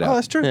all white Oh, out.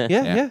 that's true.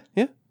 Yeah.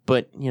 Yeah.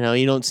 But, you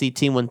don't see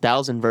Team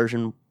 1000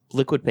 version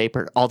liquid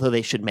paper, although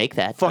they should make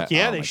that. Fuck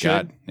yeah, Oh, they my should.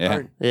 God.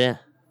 Yeah. Yeah.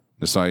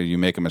 Just so you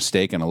make a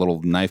mistake and a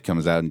little knife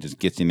comes out and just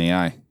gets you in the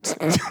eye.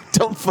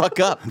 Don't fuck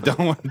up.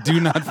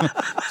 Do not.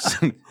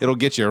 It'll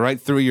get you right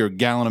through your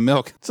gallon of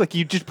milk. It's like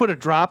you just put a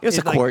drop. It was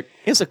a quart.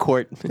 It was a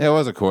quart. It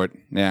was a quart.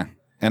 Yeah.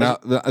 And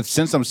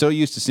since I'm so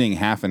used to seeing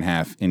half and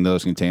half in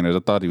those containers, I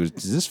thought is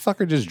this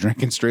fucker just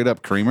drinking straight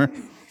up creamer?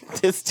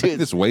 This dude,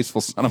 This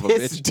wasteful son of a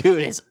this bitch. dude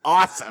is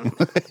awesome.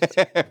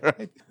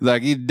 Right?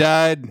 Like he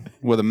died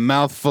with a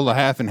mouthful of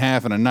half and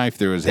half and a knife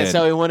through his That's head.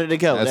 how he wanted to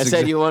go. That's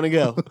That's how you want to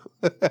go.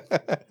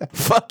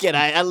 Fuck it.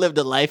 I lived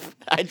a life.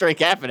 I drank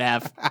half and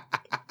half.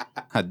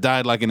 I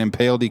died like an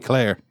impaled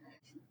eclair.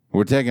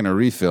 We're taking a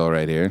refill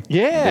right here.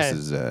 Yeah.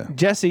 This is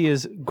Jesse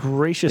is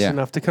gracious Yeah.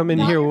 enough to come in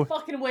Not here. your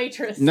fucking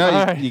waitress. No,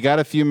 All right. you got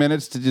a few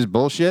minutes to just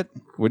bullshit?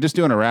 We're just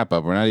doing a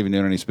wrap-up. We're not even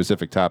doing any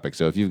specific topics.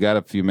 So if you've got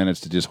a few minutes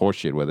to just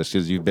horseshit with us,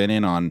 because you've been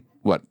in on,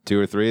 what, 2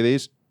 or 3 of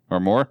these?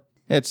 Or more?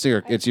 It's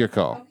your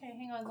call. Okay,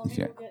 hang on. Let me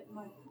Yeah. go get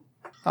my...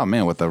 Oh,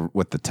 man, with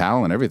the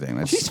towel and everything.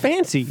 That's She's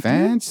fancy.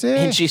 fancy.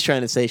 And she's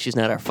trying to say she's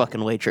not our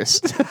fucking waitress.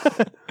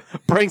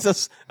 Brings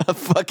us a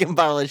fucking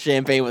bottle of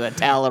champagne with a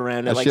towel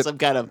around it like should- some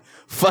kind of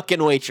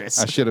fucking waitress.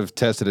 I should have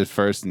tested it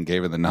first and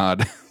gave her the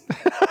nod.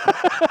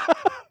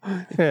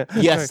 Yeah.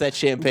 Yes, that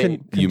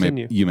champagne.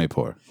 Continue. You may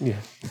pour. Yeah.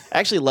 I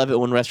actually love it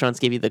when restaurants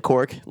give you the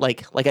cork.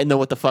 Like I know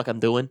what the fuck I'm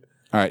doing.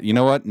 All right, you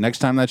know what? Next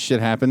time that shit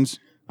happens,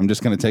 I'm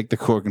just going to take the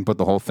cork and put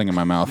the whole thing in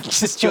my mouth.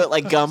 Just chew it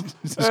like gum.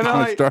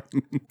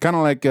 Kind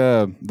of like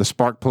the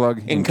spark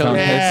plug In Coneheads.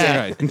 Yeah.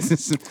 Right.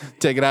 Just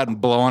take it out and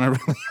blow on it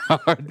really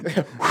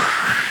hard.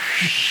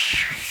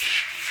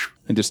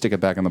 And just stick it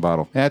back in the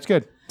bottle. Yeah, it's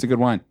good. It's a good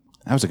wine.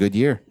 That was a good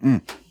year.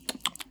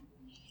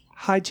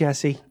 Hi,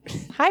 Jesse.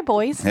 Hi,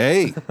 boys.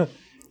 Hey,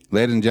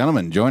 ladies and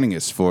gentlemen, joining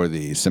us for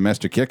the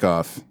semester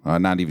kickoff,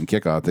 not even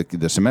kickoff,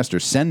 the semester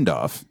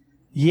send-off,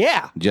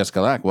 Yeah.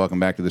 Jessica Lack, welcome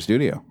back to the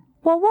studio.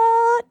 Well,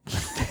 what?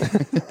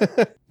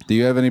 Do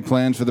you have any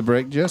plans for the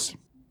break, Jess?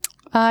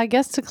 I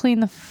guess to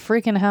clean the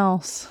freaking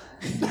house.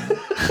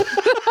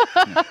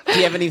 Do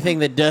you have anything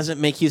that doesn't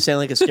make you sound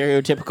like a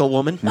stereotypical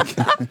woman?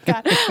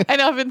 God, I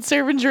know I've been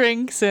serving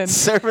drinks and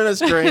Serving us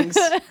drinks.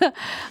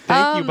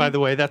 Thank you, by the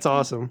way. That's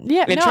awesome.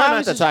 yeah. And no, try I not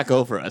was to just, talk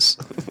over us.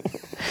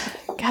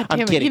 God I'm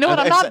damn it! kidding. You know what?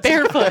 I'm not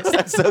barefoot.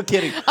 I'm so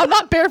kidding. I'm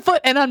not barefoot,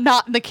 and I'm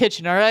not in the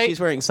kitchen. All right. She's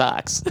wearing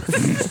socks.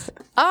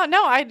 Oh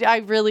no,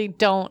 I really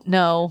don't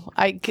know.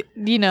 I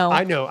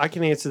know. I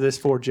can answer this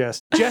for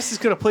Jess. Jess is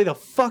going to play the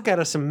fuck out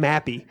of some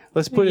Mappy.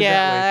 Let's put it that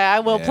Yeah, I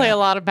will play Yeah. a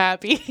lot of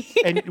Mappy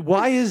way. And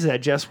why is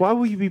that, Jess? Why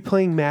will you be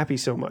playing Mappy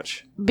so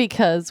much?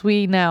 because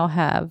we now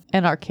have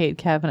an arcade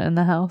cabinet in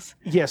the house.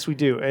 Yes, we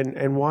do.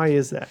 And why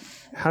is that?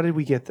 How did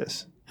we get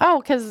this? Oh,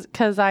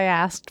 because I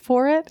asked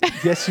for it.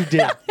 Yes, you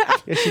did.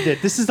 Yes, you did.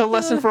 This is a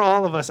lesson for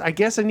all of us. I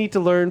guess I need to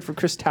learn from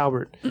Chris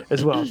Talbert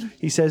as well.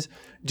 He says,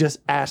 just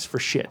ask for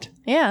shit.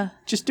 Yeah.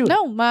 Just do it.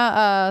 No,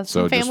 my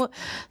So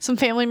some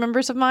family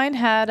members of mine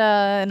had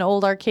an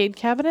old arcade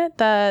cabinet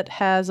that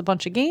has a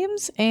bunch of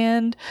games,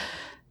 and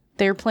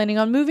they're planning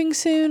on moving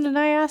soon. And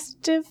I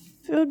asked if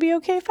it would be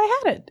okay if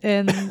I had it,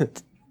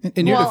 and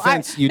In your Well,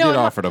 defense, you no, did no.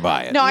 offer to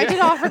buy it. no, I did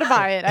offer to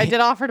buy it. I did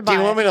offer to buy Do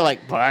you it. want me to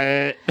like buy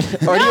it,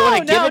 or do you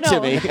want to give it to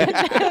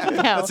me?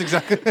 No. That's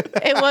exactly.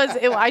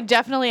 I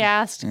definitely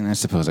asked And I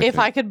suppose if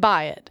I could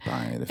buy it.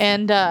 buy it. If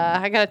And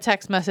I got a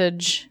text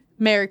message,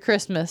 Merry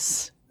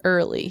Christmas,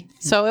 early.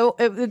 So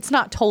it's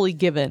not totally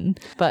given,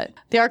 but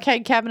the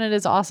arcade cabinet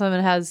is awesome.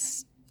 It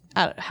has,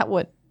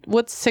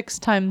 what's 6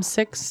 times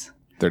 6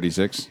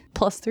 36,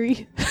 plus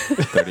 3?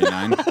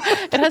 39.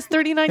 It has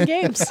 39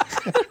 games.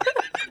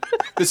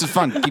 This is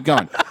fun. Keep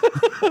going.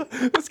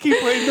 Let's keep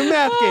playing the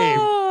math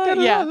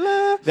game.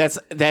 Yeah.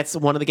 That's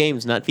one of the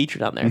games not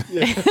featured on there.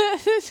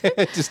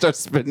 Just start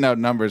spitting out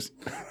numbers.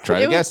 Try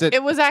to It was- guess it.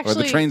 it was Or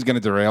actually- the train's going to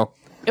derail.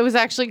 It was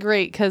actually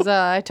great because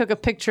I took a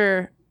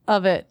picture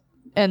of it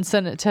and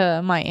sent it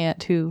to my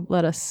aunt who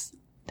let us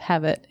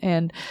have it,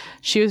 and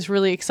she was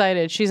really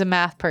excited. She's a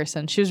math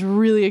person. She was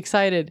really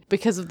excited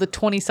because of the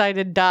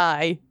 20-sided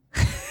die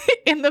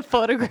in the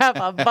photograph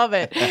above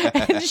it.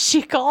 And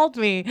she called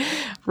me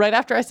right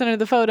after I sent her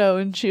the photo,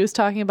 and she was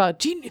talking about,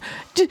 do you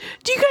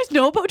guys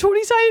know about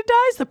 20-sided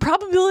dies? The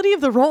probability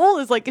of the roll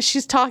is like,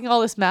 she's talking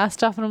all this math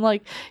stuff, and I'm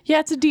like, yeah,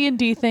 it's a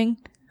D&D thing.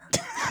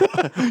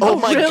 Oh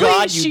my really?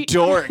 god, you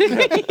dork!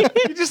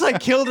 You just like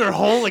killed her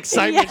whole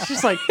excitement. Yeah.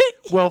 She's like,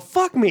 Well,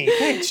 fuck me.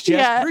 Thanks,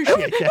 Jess. Appreciate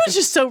it that. was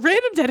just so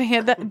random.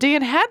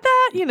 Dan had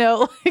that, like,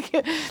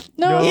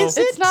 no,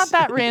 it's not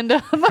that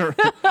random.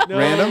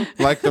 Random,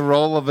 like the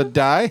roll of a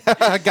die.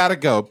 I gotta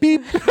go.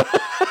 Beep.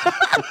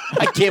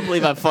 I can't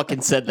believe I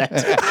fucking said that.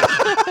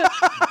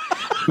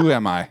 Who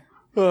am I?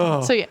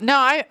 So yeah,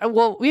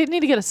 no, we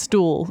need to get a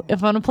stool if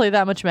I'm gonna play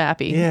that much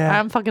Mappy. Yeah.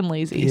 I'm fucking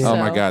lazy. Yeah. So. Oh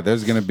my God,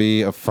 there's gonna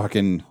be a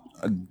fucking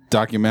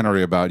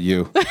documentary about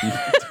you.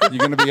 You're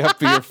gonna be up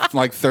for your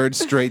like third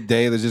straight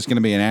day. There's just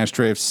gonna be an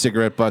ashtray of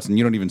cigarette butts, and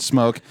you don't even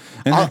smoke.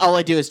 And All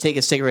I do is take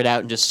a cigarette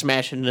out and just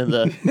smash it into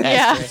the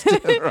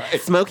ashtray.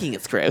 right. Smoking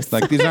is gross.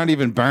 Like these aren't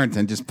even burnt,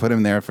 and just put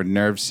them there for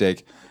nerve's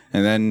sake.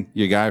 And then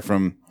your guy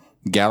from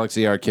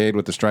Galaxy Arcade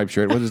with the striped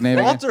shirt. What's his name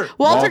again?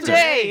 Walter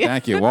Day.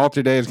 Thank you.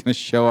 Walter Day is going to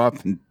show up.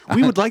 And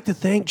We would like to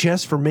thank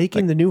Jess for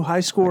making the new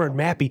high score on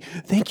Mappy.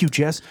 Thank you,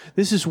 Jess.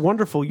 This is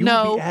wonderful. You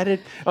will be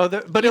added. Oh,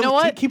 but You know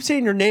what? Keep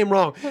saying your name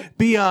wrong.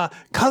 Be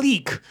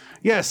Khalik.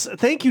 Yes.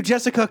 Thank you,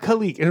 Jessica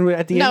Khalik. And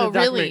at the end of the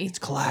documentary, really. it's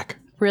Kalak.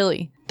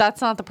 Really,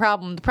 that's not the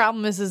problem. The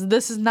problem is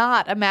this is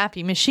not a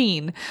Mappy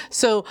machine.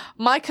 So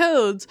my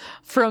codes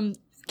from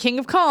King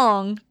of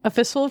Kong, A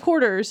Fistful of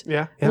Quarters,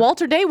 Yeah.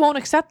 Walter Day won't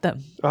accept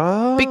them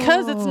Oh.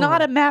 because it's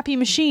not a Mappy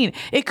machine.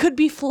 It could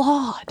be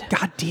flawed.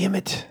 God damn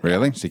it.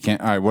 really? So you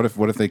can't. All right. What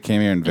if they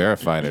came here and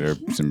verified it or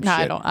some No,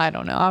 shit? I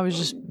don't know. I was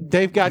just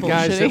They've got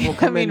guys that Bullshitting. will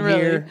come I mean, in really.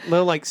 here,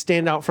 they'll like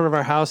stand out in front of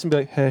our house and be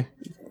like, hey,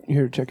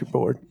 here, check your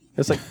board.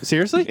 It's like,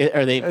 seriously?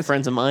 Are they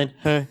friends of mine?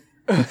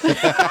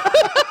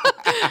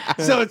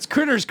 So it's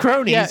Critters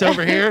Cronies Yeah.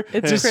 over here.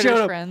 It's just Critters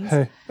showed up. friends.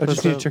 Hey, I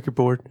just need to check your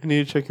board. I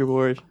need to check your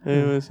board. I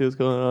want to see what's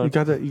going on.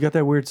 You got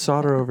that weird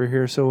solder over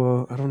here,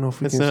 so I don't know if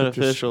we It's can not accept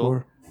your official.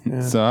 score.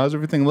 Yeah. So how's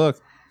everything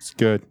look? It's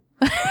good.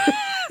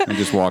 And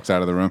just walks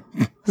out of the room.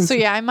 so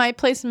yeah. I might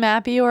play some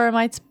Mappy or I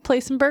might play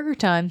some Burger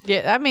Time.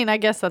 Yeah, I mean, I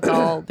guess that's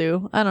all I'll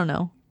do. I don't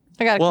know.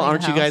 I got. Well,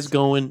 aren't you guys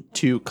going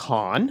to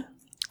con?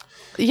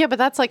 Yeah, but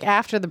that's like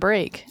after the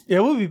break.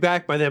 Yeah, we'll be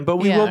back by then, but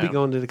we Yeah. will be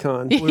going to the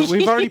con.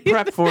 We've already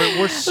prepped for it.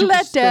 We're super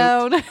Let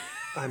stoked. down.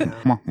 I know.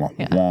 Wah, wah,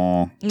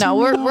 wah. No,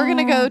 we're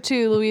gonna go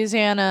to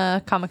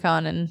Louisiana Comic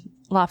Con in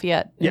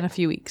Lafayette in a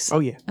few weeks. Oh,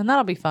 yeah. And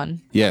that'll be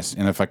fun. Yes,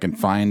 and if I can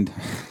find,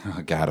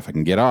 oh God, if I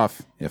can get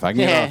off, If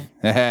Yeah.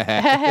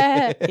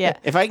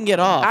 If I can get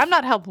off. I'm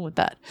not helping with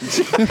that.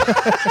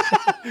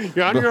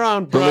 You're on your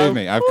own, bro. Believe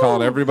me, I've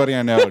called everybody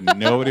I know.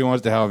 Nobody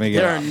wants to help me get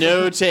there are off.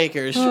 no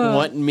takers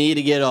wanting me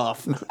to get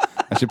off.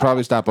 I should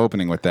probably stop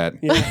opening with that.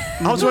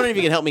 I was wondering if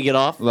you could help me get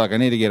off. Look, I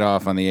need to get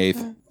off on the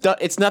 8th.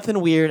 It's nothing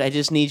weird. I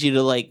just need you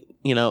to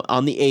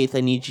on the 8th,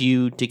 I need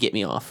you to get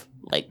me off.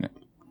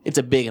 It's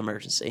a big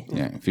emergency.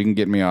 Yeah, if you can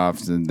get me off,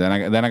 then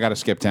I got to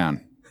skip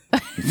town.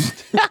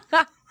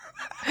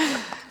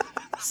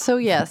 So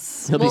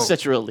yes, It'll be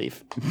such a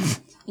relief.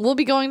 we'll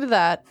be going to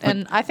that,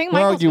 and I think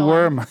Well, Michael's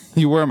going.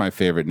 you were my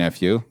favorite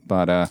nephew,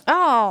 but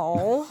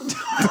Oh.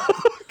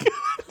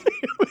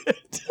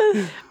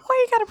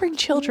 Why you gotta bring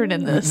children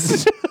in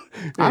this?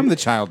 I'm the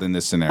child in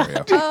this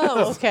scenario.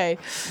 Oh, okay.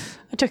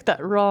 I took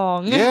that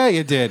wrong. Yeah,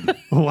 you did.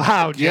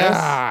 Wow, Jess.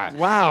 Yeah.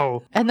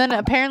 Wow. And then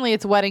apparently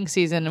it's wedding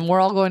season, and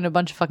we're all going to a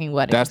bunch of fucking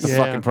weddings. That's the Yeah.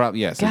 fucking problem.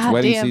 Yes, it's Goddamn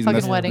wedding season. fucking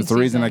That's, wedding that's the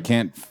reason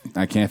season.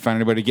 I can't find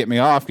anybody to get me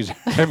off because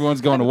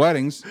everyone's going to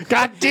weddings.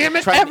 God damn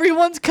it.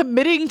 Everyone's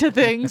committing to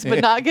things,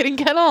 but not getting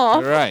Ken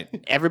off. Right.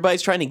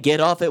 Everybody's trying to get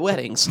off at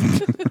weddings.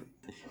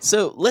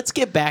 So let's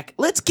get back.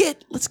 Let's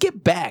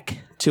get back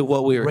to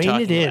what we were Rein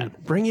talking it in.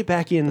 about. Bring it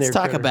back in Let's there.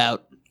 talk Critter.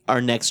 about our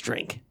next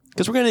drink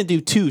because we're going to do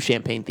 2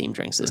 champagne themed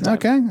drinks this time.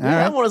 Okay, all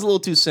That right. one is a little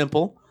too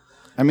simple.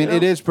 I mean,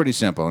 it is pretty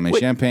simple. I mean,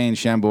 champagne,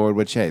 Chambord,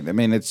 which, hey, I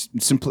mean, it's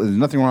simple. There's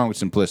nothing wrong with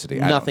simplicity.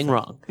 I don't Nothing think.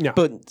 wrong. No.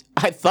 But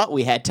I thought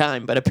we had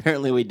time, but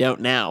apparently we don't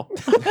now.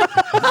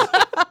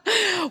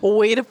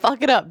 Way to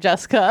fuck it up,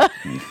 Jessica.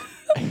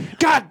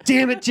 God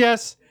damn it,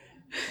 Jess.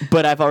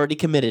 But I've already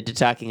committed to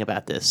talking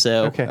about this.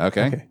 So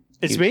Okay.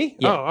 It's me?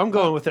 Yeah. Oh, I'm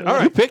going with it. All you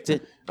right. picked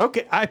it.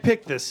 Okay, I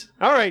picked this.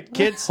 All right,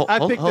 kids. I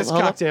picked this hold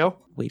on. cocktail.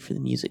 Wait for the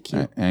music cue.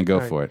 All right, and go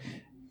for it.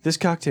 This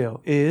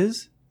cocktail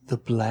is the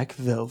Black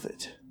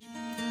Velvet.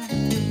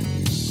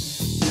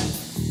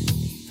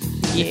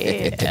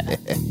 Yeah.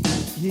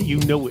 Yeah, you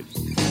know it.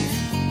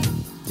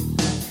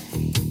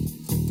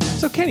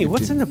 So, Kenny,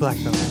 what's in the Black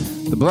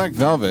Velvet? The Black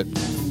Velvet,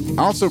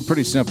 also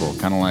pretty simple,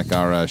 kind of like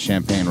our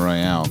Champagne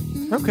Royale.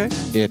 Okay.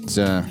 It's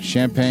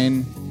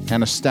champagne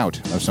and a stout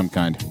of some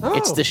kind. Oh,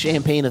 It's the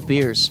champagne of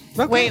beers.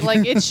 okay. Wait,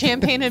 like it's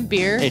champagne and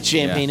beer? It's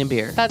champagne and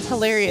beer. That's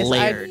hilarious.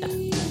 Layered.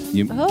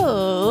 You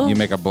Oh. you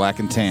make a black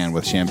and tan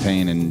with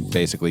champagne and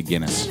basically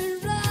Guinness.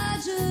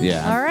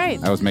 Yeah. All right.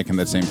 I was making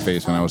that same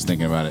face when I was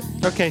thinking about it.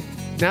 Okay.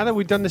 Now that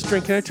we've done this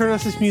drink, can I turn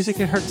off this music?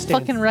 It hurts Stan.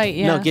 Fucking right,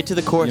 yeah. No, get to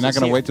the chorus. You're not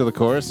going to Here. wait till the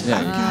chorus?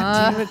 Yeah.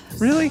 God damn it.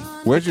 Really?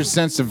 Where's your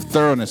sense of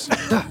thoroughness?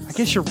 I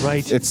guess you're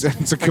right. It's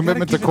a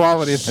commitment to keep it-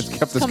 quality that's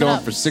kept us coming going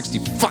up. for 60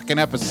 fucking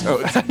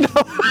episodes.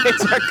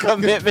 It's our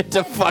commitment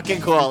to fucking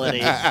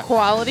quality.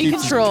 Quality Keeps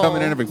us control.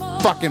 coming in every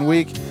fucking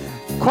week.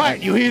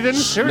 Quiet, you heathen.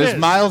 There it Miss is.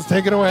 Miles,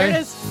 take it away. There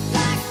it is.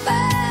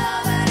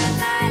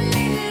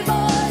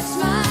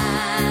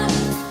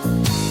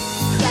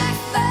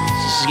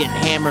 She's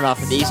getting hammered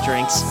off of these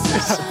drinks.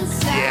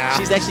 Yeah.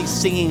 She's actually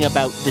singing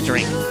about the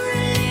drink.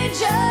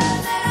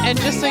 And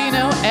just so you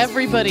know,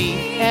 everybody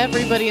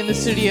in the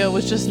studio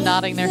was just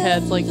nodding their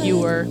heads like you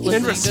were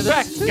listening In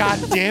respect, to this. God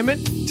damn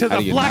it, to How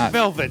do the you Black not?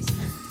 Velvet.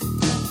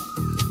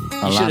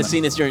 You should have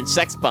seen us during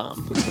Sex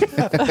Bomb.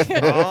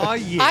 Oh,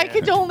 yeah. I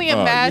could only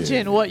yeah.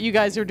 imagine what you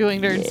guys were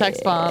doing during Sex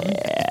Bomb. All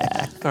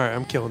right,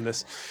 I'm killing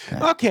this.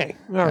 Okay.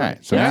 All All right.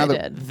 right. So Yeah, now I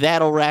that did.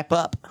 That'll wrap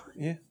up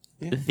Yeah.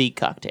 the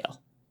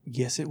cocktail.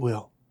 Yes, it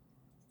will.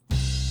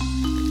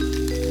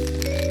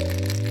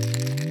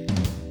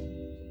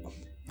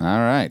 all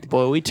right.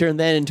 Boy, we turned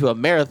that into a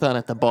marathon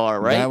at the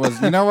bar, right? That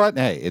was. You know what?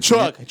 Hey, it's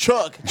Chug. It's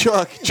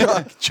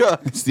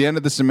the end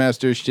of the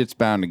semester. Shit's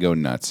bound to go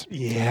nuts.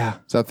 Yeah.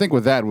 So I think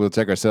with that, we'll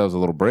take ourselves a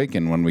little break,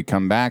 and when we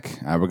come back,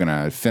 we're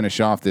gonna finish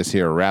off this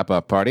here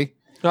wrap-up party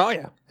Oh,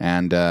 yeah.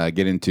 and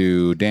get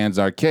into Dan's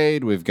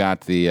Arcade. We've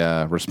got the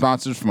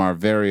responses from our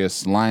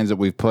various lines that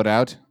we've put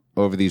out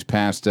over these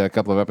past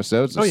couple of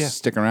episodes. So Oh, yeah.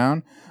 stick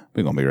around.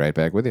 We're gonna be right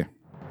back with you.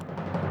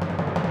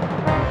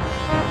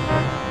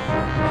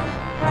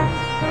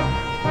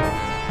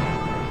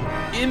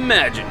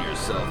 Imagine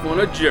yourself on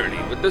a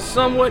journey with the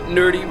Somewhat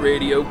Nerdy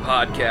Radio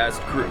podcast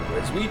crew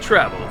as we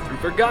travel through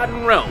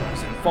forgotten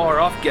realms and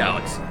far-off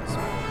galaxies.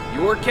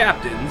 Your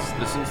captains,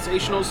 the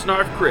sensational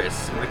Snarf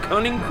Chris and the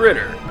cunning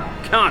Critter,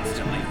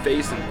 constantly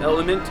face an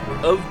element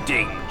of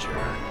danger.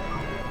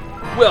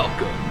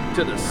 Welcome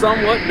to the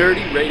Somewhat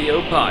Nerdy Radio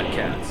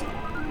podcast,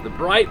 the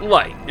bright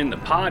light in the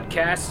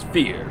podcast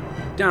sphere.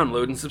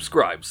 Download and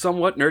subscribe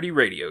Somewhat Nerdy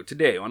Radio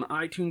today on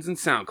iTunes and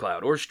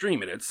SoundCloud, or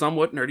stream it at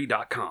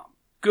somewhatnerdy.com.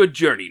 Good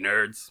journey,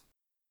 nerds.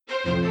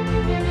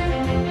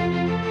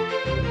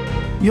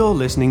 You're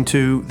listening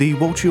to the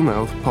Watch Your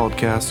Mouth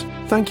podcast.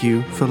 Thank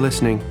you for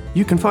listening.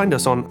 You can find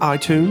us on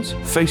iTunes,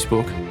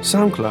 Facebook,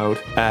 SoundCloud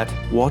at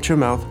Watch Your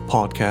Mouth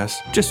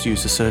Podcast. Just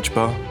use the search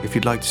bar. If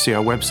you'd like to see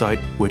our website,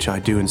 which I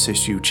do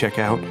insist you check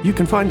out, you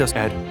can find us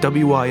at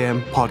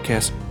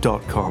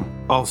wympodcast.com.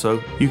 Also,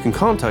 you can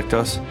contact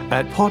us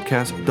at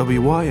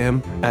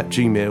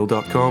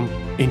podcastwym@gmail.com.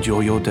 Enjoy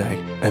your day,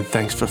 and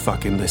thanks for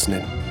fucking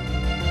listening.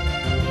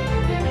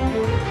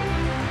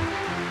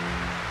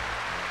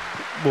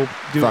 We'll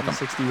do Fuck it in 'em.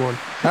 61.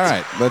 All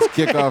right, let's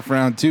kick off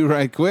round 2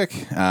 right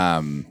quick.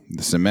 The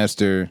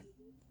semester,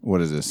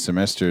 what is this?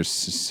 Semester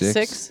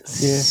 6?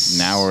 Yeah.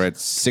 Now we're at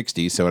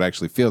 60, so it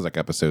actually feels like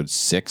episode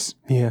 6.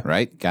 Yeah.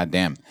 Right?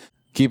 Goddamn.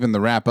 Keeping the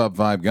wrap-up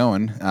vibe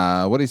going.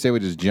 What do you say we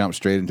just jump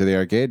straight into the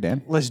arcade,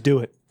 Dan? Let's do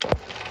it.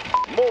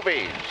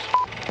 Movies,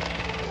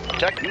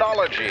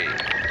 technology,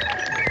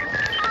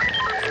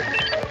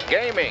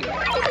 gaming.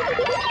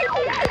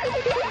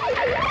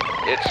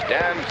 It's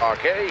Dan's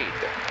Arcade.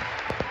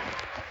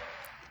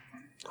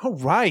 All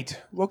right.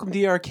 Welcome to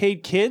the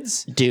arcade,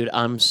 kids. Dude,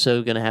 I'm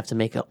so going to have to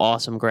make an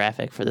awesome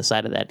graphic for the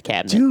side of that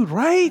cabinet. Dude,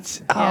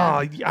 right? Oh,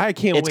 I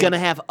can't It's wait. going to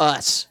have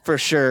us, for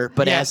sure,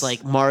 but Yes. as,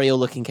 like,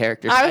 Mario-looking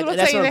characters. I was going to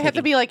That's say what they I'm have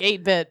to thinking. be like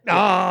 8-bit.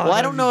 Well,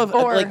 I don't know if,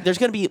 Or- like, there's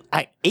going to be...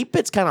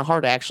 8-bit's kind of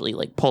hard to actually,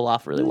 like, pull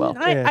off really well.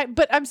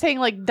 But I'm saying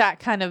like that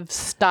kind of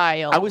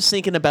style. I was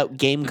thinking about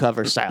game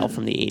cover style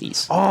from the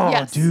 80s. Oh,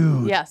 yes.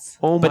 dude. Yes.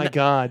 Oh, my But-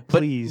 God.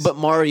 Please. But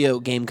Mario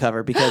game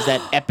cover, because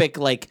that epic,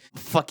 like,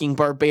 fucking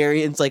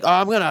barbarian's like,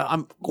 oh,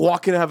 I'm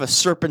walking out of a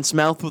serpent's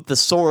mouth with the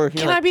sword.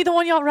 Can I be the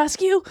one y'all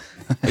rescue?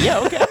 Yeah,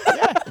 okay.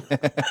 Yeah.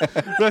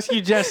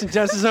 Rescue Jess, and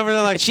Jess is over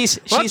there like, She's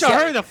why don't you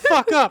got- hurry the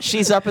fuck up?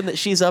 She's up in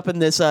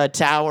this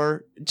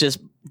tower, just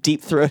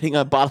deep throating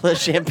a bottle of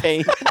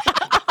champagne.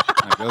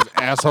 Like, those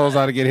assholes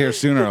ought to get here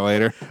sooner or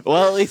later.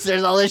 Well, at least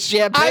there's all this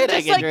champagne I'm I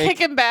just can like drink.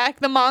 kicking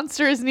back. The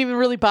monster isn't even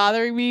really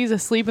bothering me. He's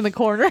asleep in the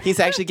corner. He's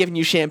actually giving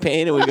you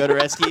champagne, and we go to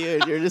rescue you,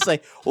 and you're just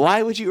like,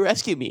 why would you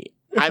rescue me?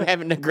 I'm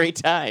having a great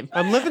time.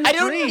 I'm living the I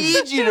don't dream.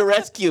 need you to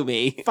rescue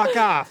me. Fuck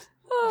off.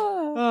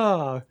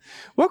 Oh.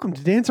 Welcome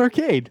to Dance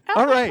Arcade.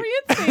 All right.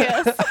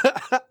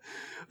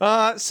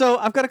 So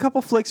I've got a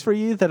couple flicks for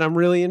you that I'm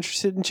really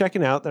interested in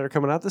checking out that are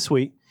coming out this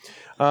week.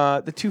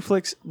 The two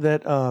flicks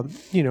that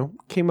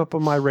came up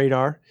on my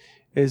radar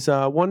is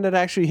one that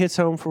actually hits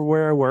home for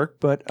where I work,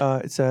 but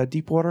it's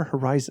Deepwater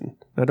Horizon.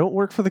 I don't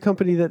work for the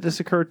company that this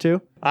occurred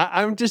to.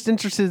 I'm just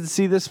interested to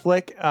see this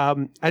flick. I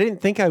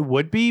didn't think I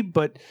would be,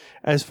 but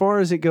as far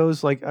as it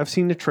goes, like I've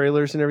seen the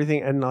trailers and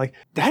everything, and like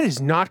that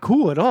is not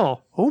cool at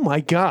all. Oh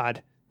my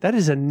God. That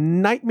is a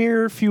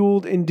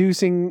nightmare-fueled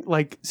inducing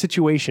like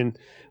situation.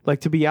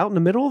 Like to be out in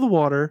the middle of the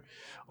water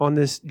on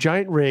this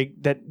giant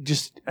rig that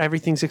just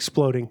everything's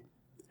exploding.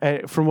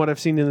 From what I've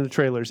seen in the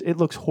trailers, it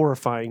looks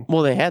horrifying.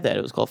 Well, they had that.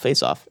 It was called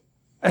Face Off.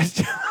 I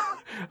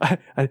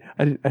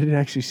didn't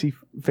actually see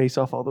Face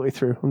Off all the way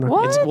through. I'm not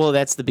What? Well,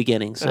 that's the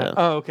beginning. So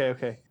oh,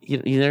 okay.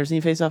 you never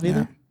seen Face Off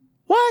either?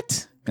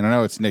 What? And I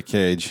know it's Nick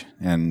Cage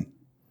and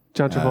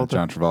John Travolta.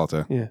 John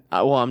Travolta. Yeah,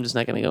 Well, I'm just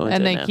not going to go into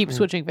And it they now. keep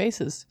switching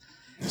faces.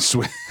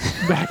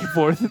 back and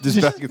forth. Just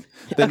back,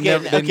 they, Okay,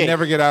 never, they okay.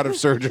 never get out of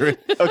surgery.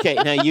 Okay,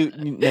 now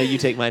you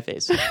take my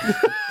face. All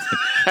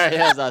right,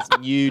 that was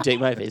awesome. You take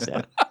my face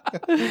down.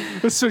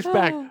 Let's switch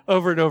back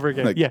over and over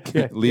again. Like,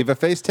 yeah. Leave a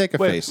face, take a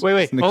face.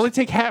 Wait. Only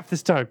take half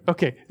this time.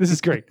 Okay, this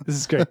is great.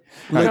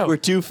 Like we're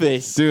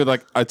Two-Face. Dude,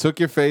 like I took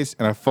your face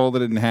and I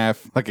folded it in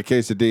half like a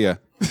quesadilla.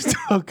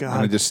 Oh, And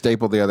I God. just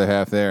stapled the other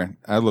half there.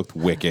 I looked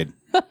wicked.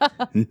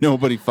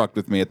 Nobody fucked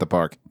with me at the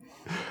park.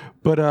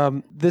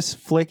 But this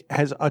flick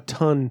has a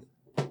ton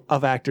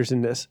of actors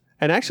in this.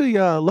 And actually,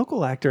 a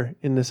local actor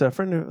in this,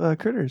 friend of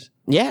Critters.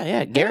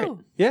 Yeah, Garrett.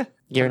 Yeah.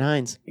 Garrett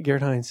Hines.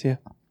 Garrett Hines, yeah.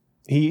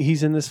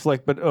 He's in this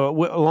flick. But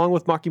along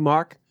with Marky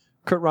Mark,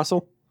 Kurt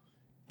Russell,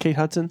 Kate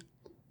Hudson,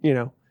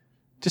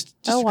 just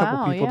a couple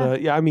wow, people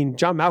yeah. I mean,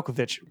 John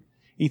Malkovich.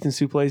 Ethan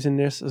Suplee's in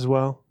this as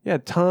well. Yeah,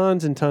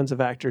 tons and tons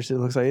of actors. It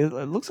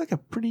looks like a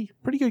pretty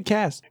good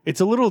cast. It's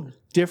a little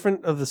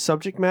different of the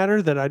subject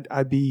matter that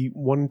I'd be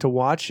wanting to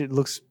watch. It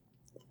looks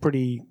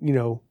pretty,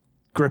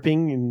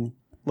 gripping and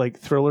like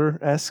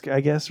thriller-esque,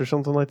 I guess, or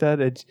something like that.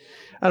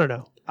 I don't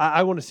know.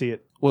 I want to see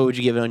it. What would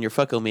you give it on your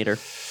fuckometer?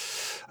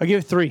 I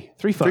give it $3.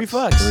 $3.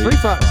 $3.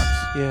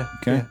 $3. Yeah.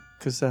 Okay.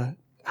 Because I'm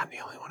the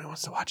only one who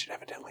wants to watch it,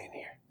 evidently, in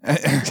here.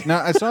 No,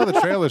 I saw the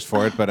trailers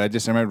for it, but I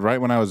just remember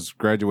right when I was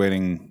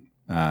graduating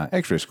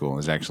X-ray school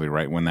is actually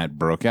right when that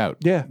broke out.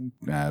 Yeah.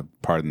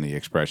 Pardon the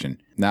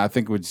expression. Now, I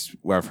think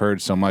I've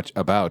heard so much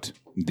about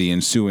the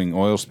ensuing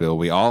oil spill.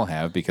 We all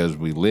have because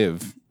we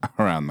live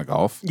around the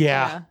Gulf.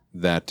 Yeah.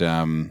 That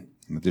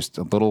just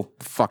a little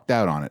fucked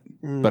out on it.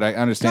 But I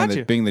understand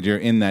Gotcha. that being that you're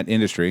in that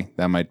industry,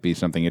 that might be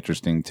something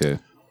interesting to.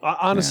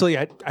 Honestly,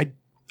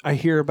 I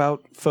hear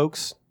about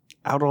folks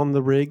out on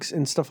the rigs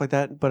and stuff like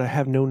that, but I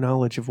have no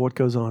knowledge of what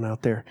goes on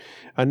out there.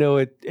 I know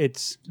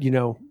it's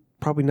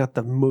probably not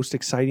the most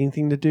exciting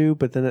thing to do,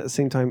 but then at the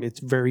same time, it's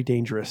very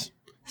dangerous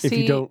if you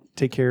See- don't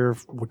take care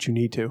of what you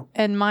need to.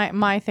 And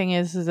my thing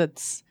is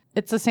it's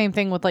the same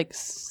thing with like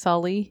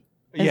Sully.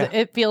 Yeah.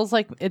 It feels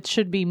like it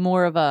should be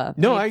more of a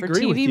No, I for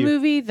agree with TV you.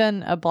 movie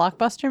than a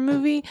blockbuster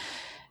movie.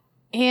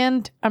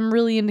 And I'm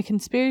really into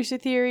conspiracy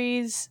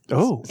theories.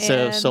 Oh. So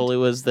And- Sully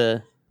was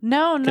the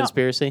No.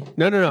 conspiracy?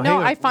 No. No, hang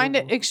on. I find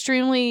it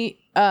extremely.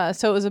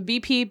 So it was a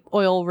BP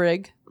oil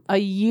rig a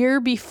year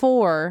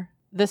before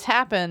this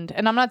happened,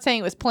 and I'm not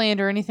saying it was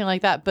planned or anything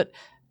like that, but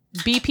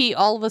BP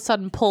all of a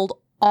sudden pulled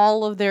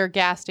all of their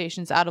gas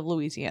stations out of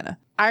Louisiana.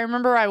 I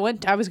remember I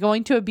was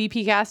going to a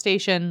BP gas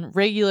station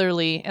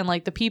regularly, and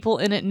like the people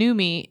in it knew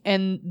me,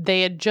 and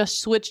they had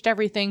just switched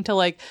everything to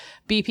like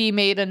BP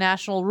made a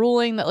national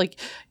ruling that like,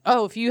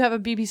 oh, if you have a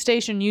BP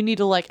station, you need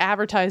to like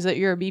advertise that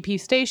you're a BP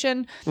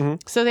station.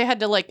 So they had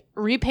to like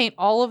repaint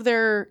all of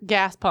their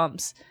gas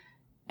pumps.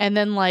 And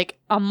then like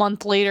a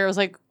month later, I was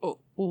like,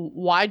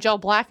 why'd y'all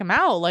black them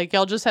out? Like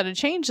y'all just had to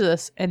change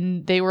this.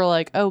 And they were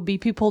like, oh,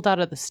 BP pulled out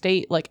of the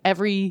state. Like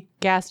every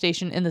gas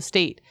station in the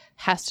state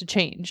has to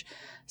change.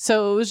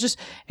 So it was just,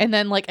 and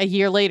then like a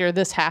year later,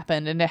 this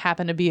happened, and it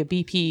happened to be a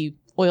BP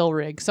oil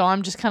rig. So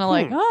I'm just kind of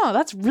like, oh,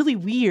 that's really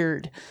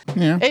weird.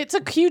 Yeah. It's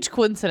a huge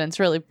coincidence,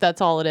 really. That's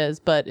all it is.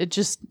 But it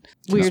just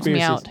weirds me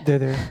out. They're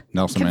there.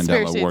 Nelson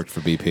Conspiracies. Mandela worked for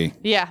BP.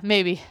 Yeah,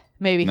 maybe.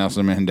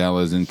 Nelson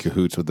Mandela is in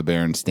cahoots with the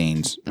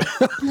Berensteins.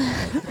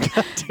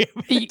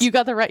 You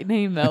got the right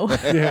name, though.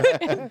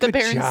 The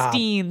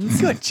Berensteins.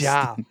 Good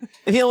job.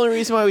 The only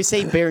reason why we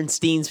say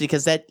Berensteins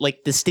because that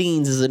like the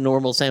Steens is a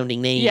normal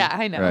sounding name. Yeah,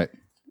 I know. Right.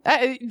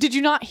 Did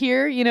you not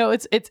hear?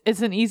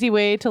 It's an easy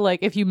way to like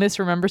if you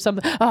misremember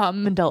something.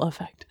 Mandela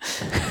effect.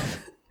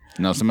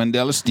 Nelson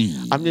Mandela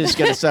Steve. I'm just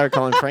gonna start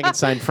calling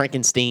Frankenstein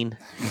Frankenstein.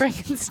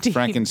 Frankenstein.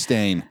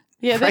 Frankenstein.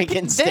 Yeah,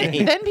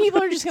 Frankenstein. Then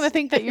people are just gonna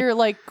think that you're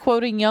like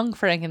quoting young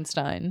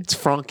Frankenstein. It's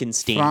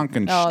Frankenstein.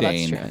 Oh,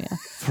 that's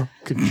true.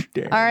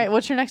 Yeah. All right,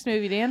 what's your next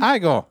movie, Dan? I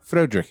go,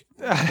 Frederick.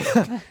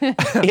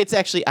 It's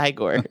actually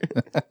Igor,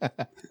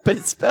 but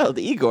it's spelled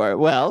Igor.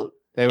 Well,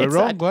 They were it's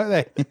wrong, not-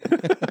 weren't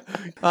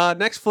they?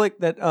 Next flick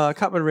that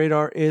caught my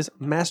radar is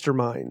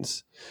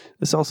Masterminds.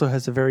 This also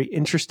has a very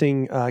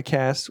interesting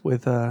cast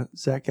with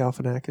Zach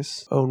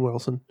Galifianakis, Owen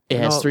Wilson. It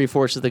has Oh,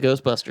 3/4 of the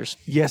Ghostbusters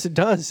Yes, it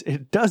does.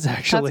 It does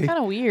actually. That's kind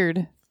of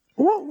weird.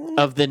 Well,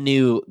 of the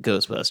new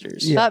Ghostbusters.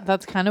 Yeah.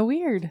 That's kind of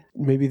weird.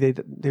 maybe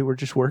they were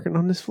just working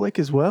on this flick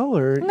as well,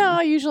 or No,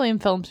 usually in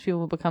films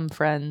people become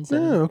friends.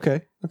 And, Oh,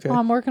 okay. oh,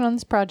 I'm working on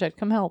this project.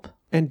 Come help.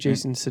 And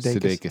Jason Sudeikis.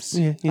 Sudeikis.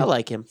 Yeah, yeah. I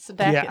like him.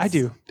 Yeah, I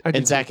do.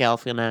 And Zach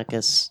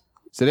Galifianakis.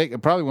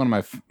 Sudeikis, probably one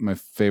of my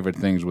favorite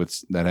things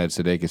that had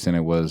Sudeikis in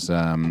it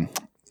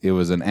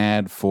was an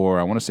ad for,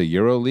 I want to say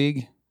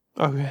EuroLeague,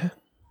 Okay.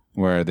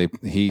 where they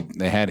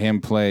had him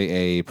play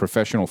a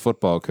professional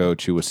football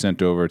coach who was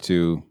sent over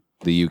to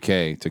the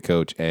UK to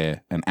coach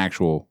an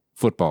actual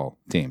football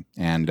team,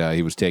 and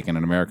he was taking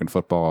an American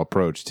football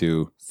approach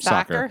to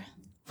soccer.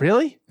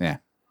 Really? Yeah,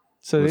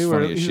 So It was they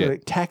were, funny as shit.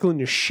 like tackling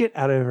the shit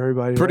out of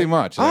everybody. pretty right?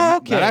 much. Oh,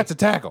 Like, okay. now that's a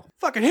tackle.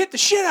 Fucking hit the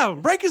shit out of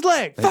him. Break his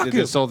leg. Fuck him.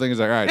 This whole thing is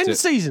like, all right, End the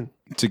season.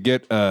 to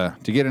get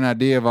an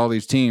idea of all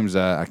these teams,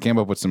 I came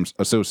up with some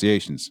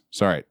associations.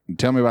 Sorry,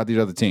 tell me about these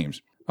other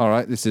teams. All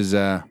right, this is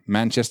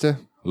Manchester.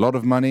 A lot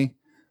of money.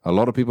 A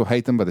lot of people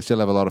hate them, but they still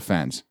have a lot of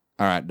fans.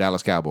 All right,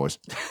 Dallas Cowboys.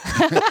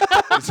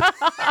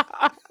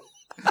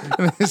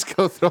 and just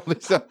go through all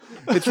this stuff.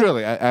 It's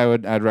really,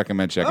 I'd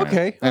recommend checking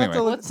Okay. it out. Anyway,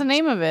 What's the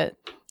name of it?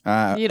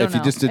 You don't if you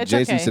know. just did It's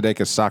Jason okay.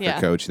 Sudeikis soccer Yeah.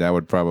 coach, that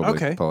would probably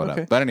Okay, pull it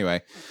okay. up. But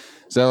anyway,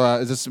 so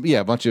is this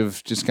a bunch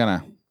of just kind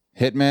of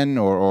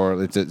hitmen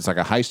or it's like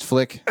a heist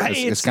flick?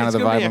 It's kind of the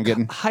gonna be vibe a I'm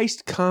getting.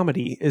 Heist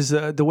comedy is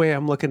the way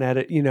I'm looking at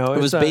it. You know,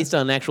 It was based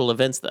on actual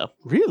events, though.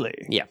 Really?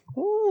 Yeah.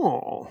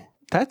 Oh,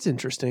 that's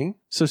interesting.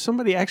 So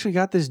somebody actually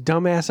got this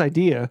dumbass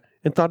idea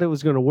and thought it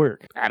was going to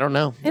work. I don't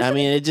know. I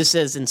mean, it just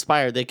says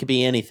inspired. It could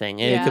be anything.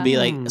 It Yeah. could be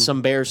like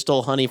some bear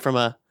stole honey from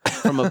a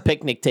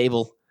picnic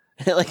table.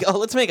 Like, oh,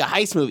 let's make a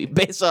heist movie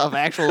based off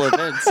actual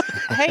events.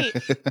 Hey,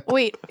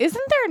 wait,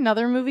 isn't there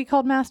another movie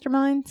called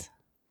Masterminds?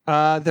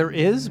 There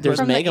is, There's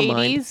but From the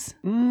Megamind. 80s?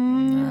 No,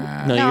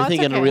 No, you're it's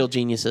thinking okay. of Real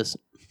Geniuses.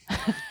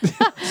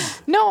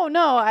 No,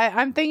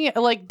 I'm thinking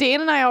like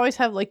Dan and I always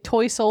have like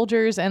toy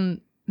soldiers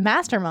and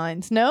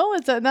masterminds. No,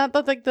 is that not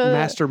like the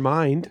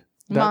Mastermind.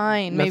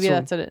 mine? Maybe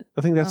that's it.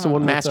 I think that's the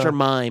one. Master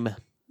Mime.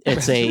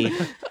 It's a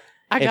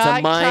A It's a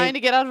guy mime- trying to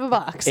get out of a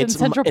box in it's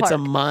Central it's Park. a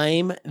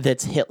mime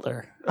that's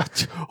Hitler.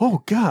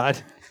 Oh God,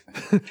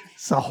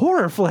 it's a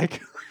horror flick.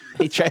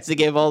 He tries to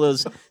give all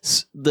those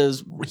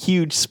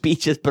huge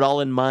speeches, but all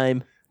in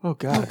mime. Oh Oh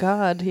God,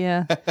 God,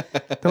 yeah.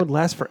 that would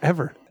last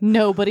forever.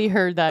 Nobody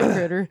heard that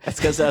critter. That's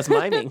because I was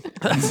miming.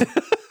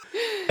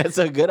 That's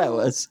how good I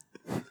was.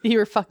 You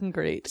were fucking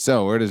great.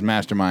 So where does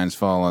Masterminds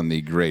fall on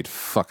the great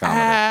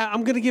fuckometer?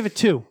 I'm gonna give it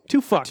 2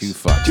 fucks. 2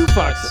 fucks. 2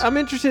 fucks. I'm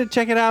interested to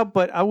check it out,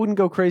 but I wouldn't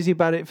go crazy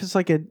about it. If it's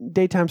like a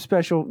daytime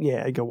special,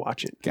 yeah, I'd go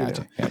watch it. you know.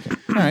 Gotcha.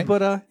 All right.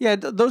 But yeah,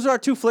 those are our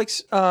 2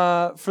 flicks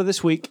for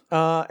this week,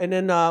 and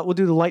then we'll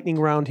do the lightning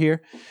round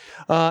here.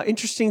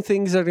 Interesting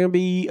things that are going to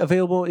be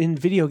available in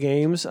video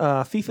games.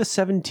 FIFA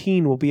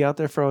 17 will be out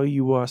there for all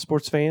you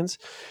sports fans,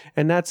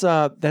 and that's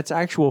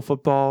actual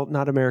football,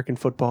 not American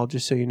football.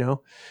 Just so you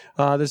know,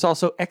 there's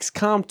also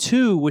XCOM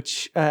 2,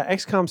 which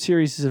XCOM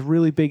series is a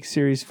really big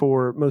series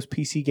for most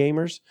PC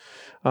gamers.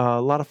 A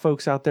lot of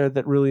folks out there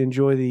that really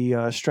enjoy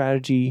the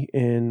strategy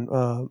and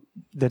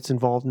that's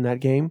involved in that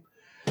game.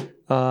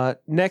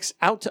 Next,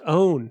 Out to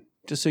Own.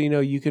 Just so you know,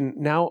 you can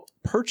now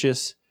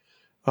purchase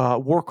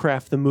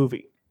Warcraft the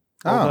movie.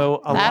 Although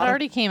a That lot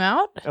already came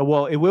out?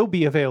 well, it will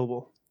be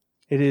available.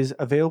 It is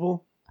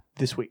available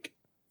this week.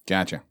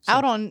 Gotcha.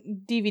 Out on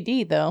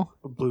DVD though.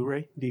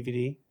 Blu-ray,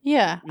 DVD.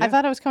 Yeah, I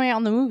thought it was coming out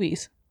in the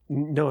movies.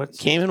 No, it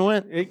Came and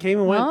went. came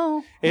and went.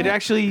 Oh. It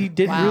actually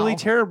did Wow. really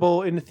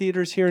terrible in the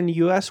theaters here in the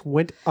U.S.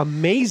 Went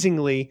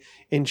amazingly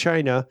in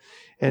China,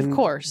 and Of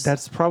course.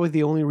 that's probably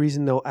the only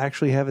reason they'll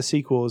actually have a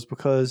sequel is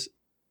because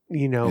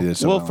It is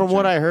so Well, well from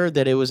what done. I heard,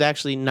 that it was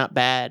actually not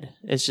bad.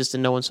 It's just that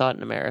no one saw it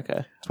in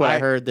America. That's what I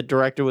heard. The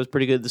director was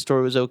pretty good. The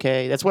story was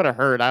okay. That's what I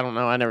heard. I don't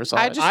know. I never saw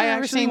I it. just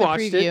remember actually seeing the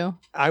watched it. preview.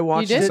 I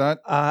watched did? it. Saw it?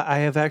 I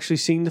have actually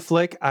seen the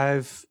flick.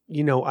 I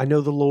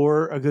know the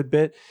lore a good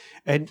bit,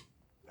 and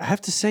I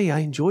have to say I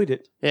enjoyed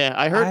it. Yeah,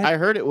 I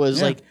heard it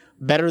was like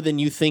better than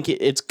you think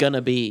it's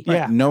gonna be.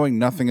 Yeah. Knowing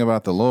nothing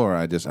about the lore,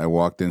 I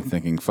walked in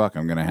thinking, "Fuck,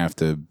 I'm gonna have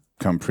to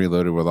come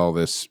preloaded with all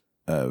this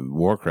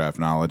Warcraft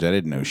knowledge." I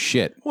didn't know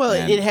shit. Well,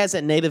 And it has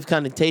that native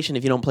connotation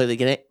if you don't play the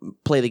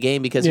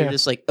game because Yeah. you're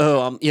just like,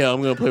 oh, I'm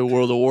gonna play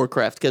World of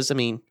Warcraft because I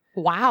mean,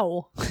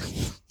 Wow.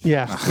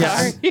 Yeah,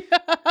 yeah.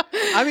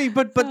 I mean,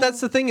 but that's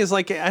the thing is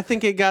like I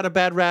think it got a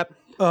bad rap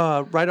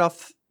right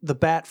off the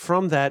bat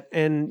from that,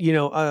 and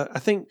I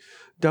think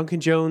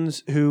Duncan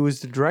Jones, who was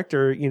the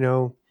director,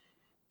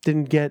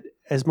 didn't get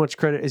as much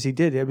credit as he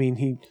did. I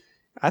mean,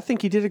 I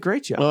think he did a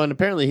great job. well, and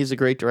apparently he's a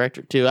great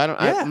director too.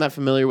 I'm not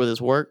familiar with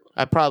his work.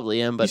 I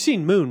probably am, but You've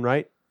seen Moon,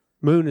 right?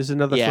 Moon is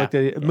another Yeah.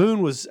 flick that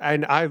Moon was,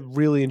 and I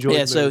really enjoyed. yeah.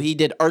 Moon. So he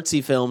did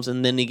artsy films,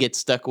 and then he gets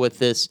stuck with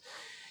this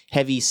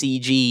heavy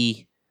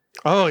CG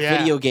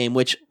video game,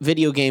 which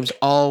video games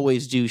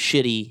always do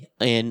shitty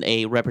in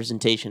a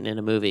representation in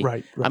a movie.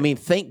 Right. I mean,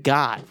 thank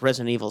God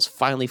Resident Evil's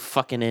finally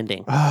fucking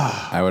ending.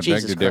 I would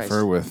Jesus beg to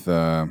differ with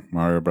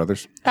Mario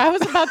Brothers. I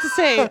was about to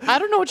say, I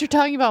don't know what you're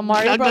talking about.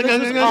 Mario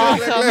Brothers was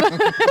awesome.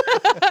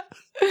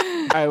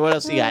 All right, what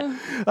else you got?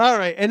 All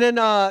right, and then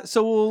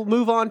so we'll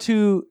move on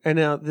to, and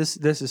now this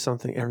is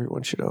something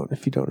everyone should own.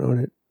 If you don't own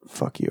it,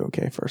 fuck you.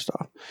 Okay, first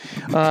off,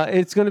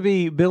 it's going to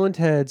be Bill and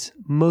Ted's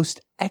Most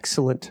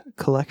Excellent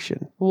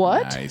Collection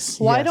What? Nice.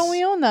 Why Yes. don't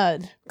we own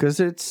that? because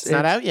it's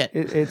Not out yet.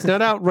 It's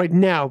not out right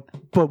now,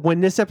 but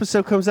when this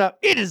episode comes out,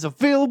 it is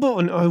available,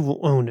 and I will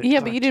own it. Yeah,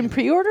 but you didn't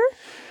pre-order?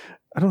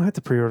 I don't have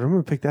to pre-order. I'm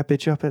going to pick that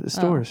bitch up at the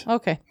stores. Oh,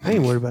 okay. I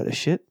ain't worried about this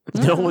shit.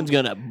 No one's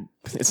gonna.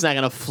 It's not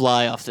gonna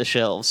fly off the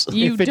shelves.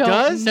 You If it don't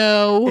does,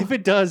 know. If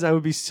it does, I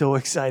would be so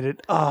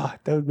excited. That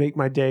would make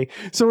my day.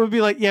 Someone would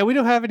be like, "Yeah, we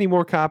don't have any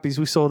more copies.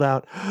 We sold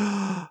out."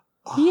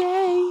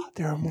 Yay.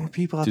 There are more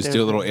people out Just there.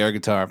 do a little air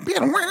guitar.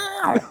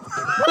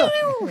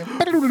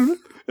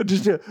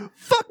 Just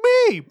fuck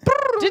me.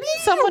 Didn't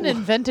someone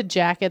invent a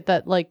jacket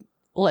that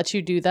lets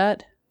you do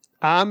that?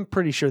 I'm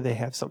pretty sure they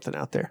have something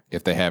out there.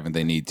 If they haven't,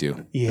 they need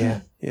to.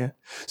 Yeah.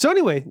 So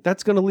anyway,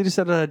 that's going to lead us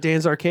at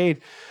Dan's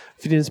Arcade.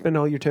 If you didn't spend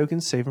all your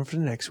tokens, save them for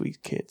the next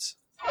week, kids.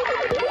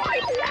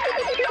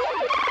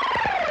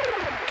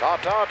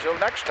 Ta-ta till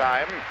next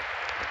time.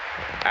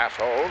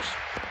 assholes.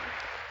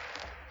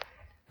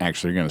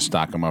 Actually, you're going to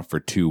stock them up for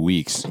 2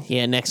 weeks.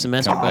 Yeah, next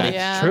semester. Come on. back.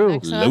 Yeah, True.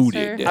 next semester.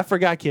 Loaded. I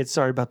forgot, kids.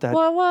 Sorry about that.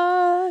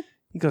 What?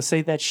 You gonna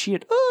say that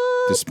shit?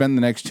 To spend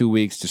the next 2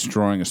 weeks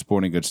destroying a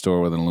sporting goods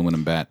store with an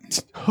aluminum bat.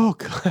 Oh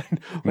God!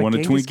 Like Want a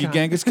Genghis Twinkie Khan.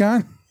 Genghis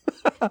Khan?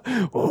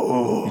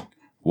 Oh.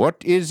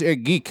 What is a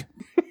geek?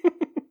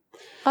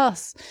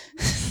 Us.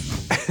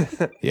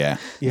 Yeah.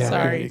 Yeah,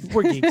 Sorry.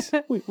 we're geeks.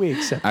 We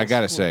accept. I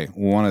got to say,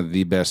 one of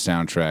the best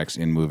soundtracks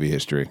in movie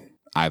history.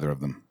 Either of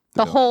them.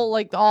 The whole,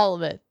 like, all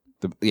of it.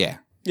 Yeah.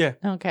 Yeah.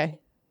 Okay.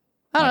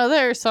 I don't know.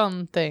 There's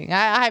something.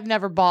 I've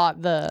never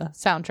bought the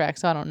soundtrack,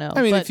 so I don't know.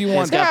 I mean, But if you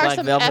want- It's got there are Black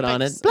some Velvet epic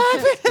on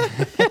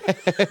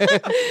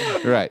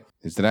it. Right.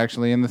 Is it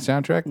actually in the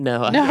soundtrack?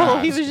 No. No,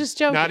 he was just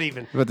joking. Not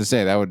even. I was about to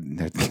say, that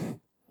would...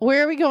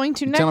 Where are we going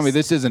to next? telling me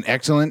this isn't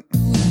excellent?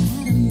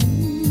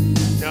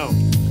 No.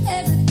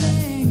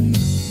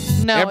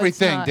 No, it's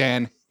Everything, not.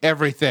 Dan.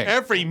 Everything.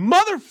 Every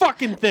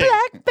motherfucking thing.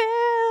 Black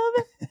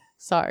Velvet.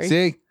 Sorry.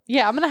 See?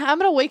 Yeah, I'm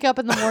gonna wake up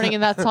in the morning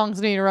and that song's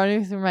gonna be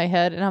running through my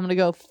head, and I'm gonna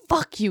go,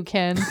 "Fuck you,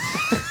 Ken."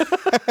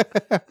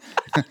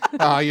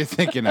 Oh, you're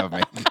thinking of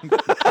me.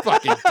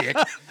 Fucking dick.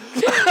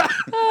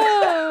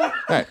 All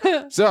right.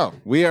 So,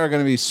 we are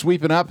going to be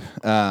sweeping up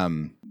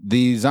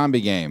the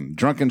zombie game,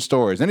 Drunken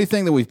Stories,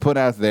 anything that we've put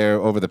out there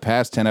over the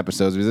past 10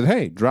 episodes. We said,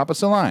 hey, drop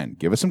us a line,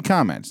 give us some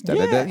comments. You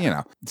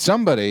know,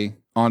 somebody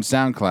on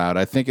SoundCloud,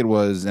 I think it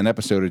was an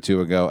episode or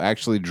two ago,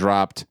 actually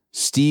dropped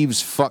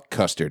Steve's fuck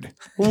custard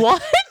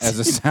What? as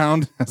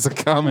a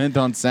comment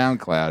on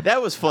SoundCloud.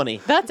 That was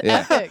funny. That's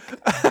Yeah. epic.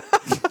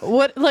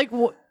 What? Like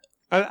what?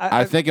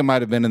 I think it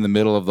might have been in the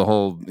middle of the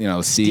whole,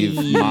 Steve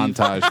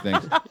montage thing.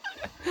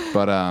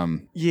 But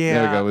Yeah.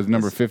 there we go. It was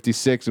number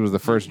 56. It was the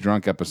first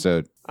drunk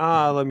episode.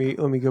 Let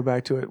me go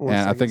back to it. One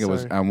And I second, think it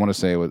was, sorry. I want to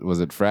say,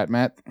 was it Frat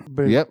Matt?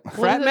 But- Yep.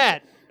 Frat is it?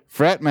 Matt.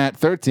 Frat Matt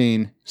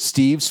 13,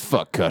 Steve's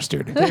fuck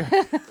custard.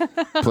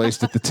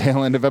 Placed at the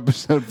tail end of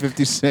episode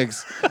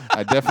 56.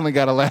 I definitely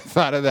got a laugh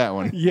out of that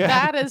one. Yeah.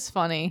 That is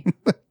funny.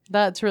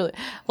 That's really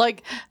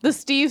like the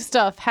Steve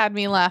stuff had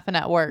me laughing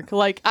at work.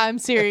 Like, I'm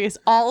serious.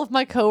 All of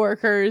my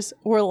coworkers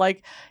were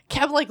like,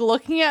 kept like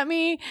looking at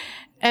me.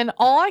 And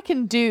all I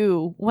can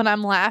do when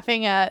I'm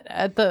laughing at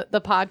the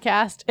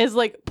podcast is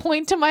like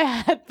point to my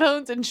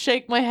headphones and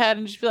shake my head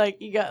and just be like,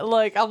 you got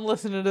like, I'm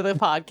listening to the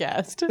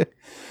podcast.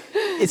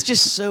 It's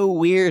just so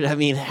weird. I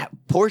mean,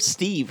 poor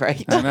Steve,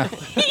 right?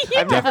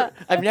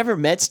 I've never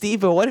met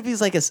Steve, but what if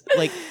he's like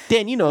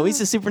Dan? You know, he's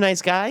a super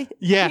nice guy.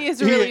 Yeah. He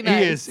is really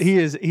nice. He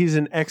is. He's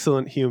an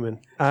excellent human.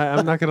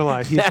 I'm not gonna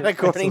lie. He's Not an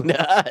according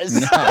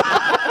excellent- to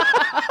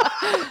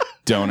us.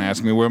 Don't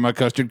ask me where my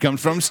custard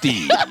comes from,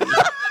 Steve.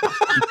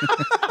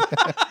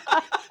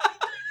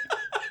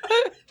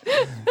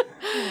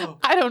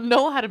 I don't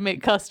know how to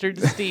make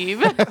custard,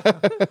 Steve.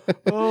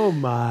 Oh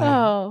my.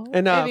 Oh,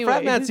 And Frat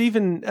anyways. Matt's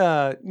even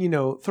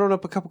thrown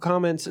up a couple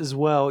comments as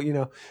well.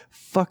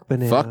 Fuck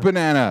banana. Fuck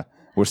banana.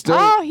 We're still.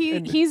 Oh,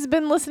 he's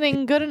been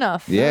listening good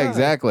enough. Yeah,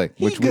 exactly.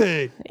 He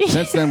good.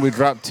 Since then, we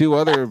dropped 2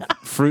 other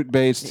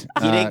fruit-based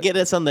He didn't get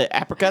us on the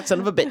apricot, son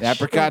of a bitch.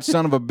 apricot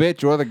son of a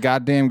bitch or the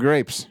goddamn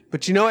grapes.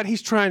 But you know what?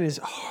 He's trying as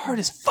hard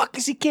as fuck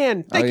as he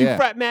can. Thank you, yeah.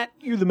 Frat Matt.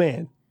 You're the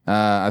man.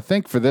 I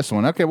think for this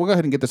one, okay, we'll go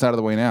ahead and get this out of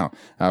the way now.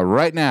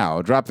 Right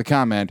now, drop the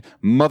comment,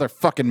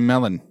 motherfucking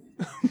melon,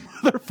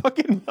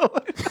 Motherfucking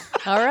melon.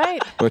 All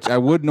right. which I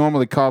would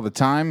normally call the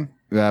time,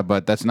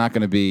 but that's not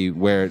going to be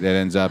where it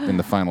ends up in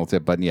the final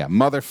tip. But yeah,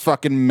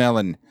 motherfucking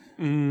melon.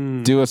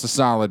 Do us a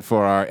solid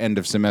for our end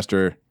of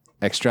semester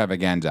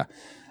extravaganza.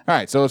 All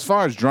right, so as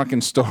far as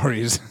drunken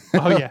stories,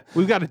 Oh yeah,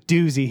 we've got a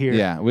doozy here.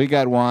 yeah, we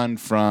got one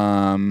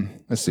from,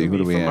 let's see, who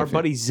do we From have? our here?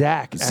 buddy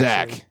Zach.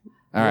 Zach. actually.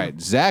 All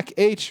right. Zach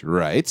H.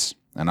 writes,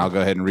 and I'll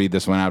go ahead and read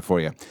this one out for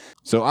you.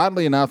 So,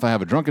 oddly enough, I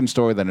have a drunken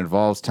story that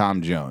involves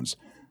Tom Jones.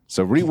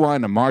 So,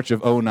 rewind to March of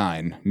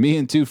 2009. Me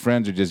and 2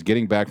 friends are just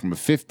getting back from a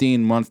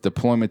 15-month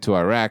deployment to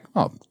Iraq.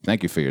 Oh,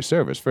 thank you for your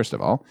service, first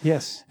of all.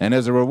 Yes. And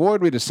as a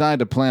reward, we decide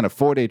to plan a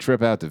 4-day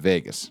trip out to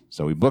Vegas.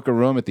 So, we book a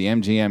room at the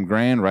MGM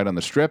Grand right on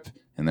the Strip,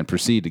 and then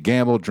proceed to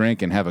gamble,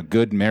 drink, and have a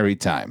good, merry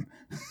time.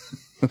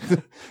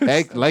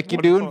 Hey, like you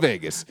do in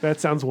Vegas.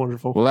 That sounds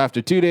wonderful. Well,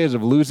 after 2 days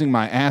of losing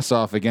my ass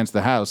off against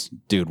the house,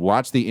 dude,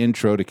 watch the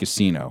intro to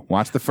Casino.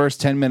 Watch the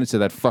first 10 minutes of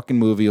that fucking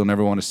movie. You'll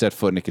never want to set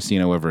foot in a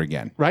casino ever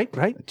again. Right.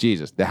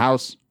 Jesus, the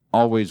house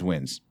always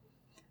wins.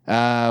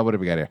 What do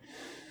we got here?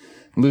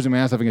 Losing my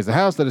ass off against the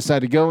house, I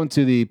decided to go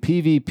into the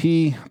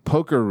PvP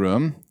poker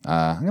room.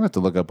 I'm going to have to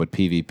look up what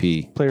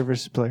PvP Player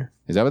versus player.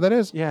 is. That what that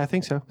is? Yeah, I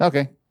think so.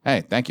 Okay.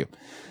 Hey, thank you.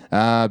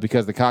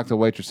 Because the cocktail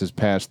waitresses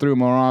pass through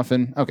more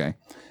often. Okay.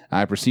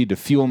 I proceed to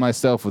fuel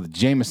myself with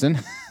Jameson,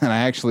 and I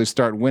actually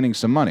start winning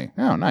some money.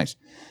 Oh, nice.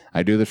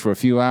 I do this for a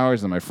few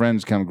hours, and my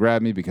friends come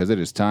grab me because it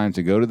is time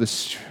to go to the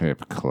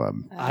strip club.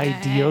 Ay,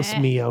 Dios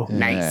mío.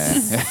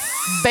 Nice.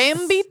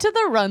 Bambi to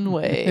the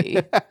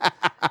runway.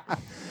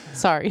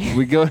 Sorry.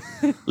 We go.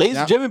 Ladies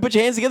and gentlemen, put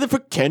your hands together for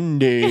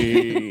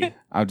Kendi.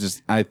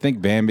 I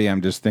think Bambi,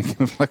 I'm just thinking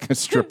of like a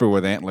stripper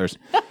with antlers.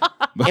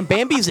 And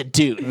Bambi's a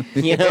dude,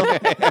 you know?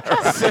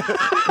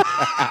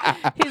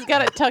 He's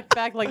got it tucked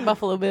back like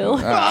Buffalo Bill.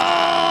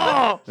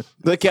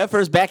 Look out for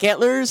his back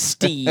antlers,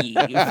 Steve.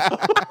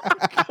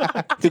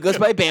 Who goes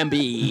by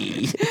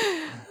Bambi.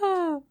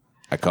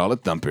 I call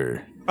it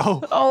Thumper.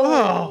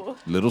 Oh.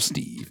 Little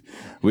Steve.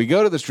 We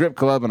go to the strip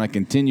club and I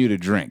continue to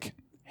drink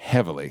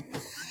heavily.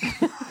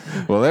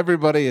 Well,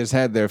 everybody has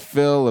had their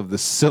fill of the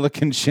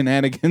silicon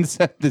shenanigans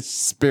at the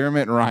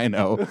Spearmint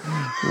Rhino.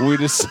 We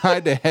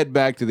decide to head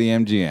back to the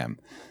MGM.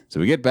 So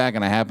we get back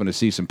and I happen to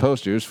see some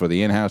posters for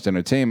the in-house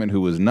entertainment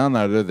who was none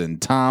other than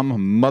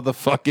Tom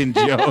motherfucking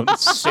Jones.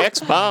 Sex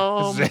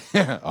bomb.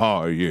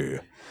 Oh, yeah.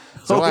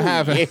 So I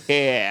have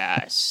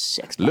Yeah,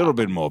 sex a little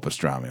bit more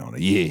pastrami on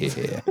it.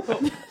 Yeah.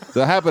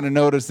 So I happen to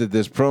notice that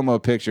this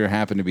promo picture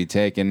happened to be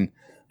taken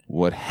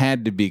what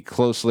had to be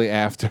closely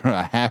after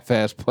a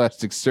half-assed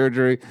plastic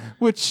surgery,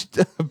 which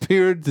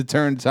appeared to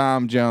turn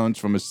Tom Jones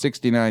from a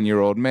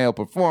 69-year-old male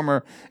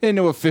performer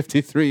into a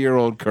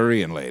 53-year-old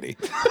Korean lady.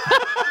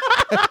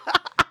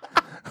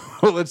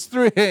 Well, it's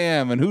 3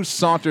 a.m., and who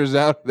saunters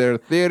out their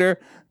theater?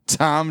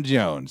 Tom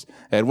Jones.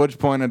 At which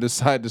point I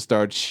decide to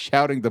start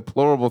shouting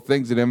deplorable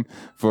things at him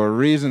for a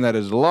reason that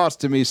is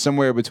lost to me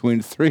somewhere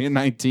between 3 and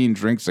 19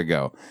 drinks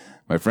ago.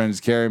 My friends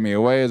carry me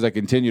away as I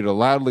continue to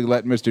loudly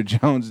let Mr.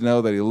 Jones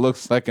know that he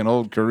looks like an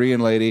old Korean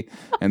lady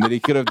and that he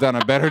could have done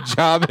a better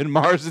job in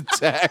Mars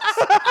Attacks.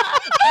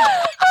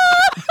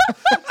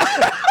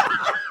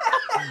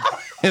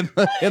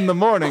 In the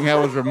morning, I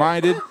was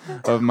reminded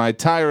of my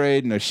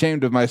tirade and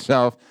ashamed of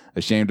myself,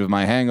 ashamed of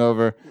my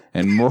hangover,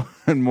 and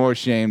more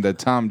shame that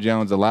Tom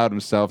Jones allowed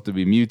himself to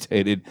be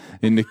mutated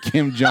into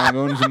Kim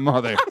Jong-un's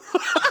mother.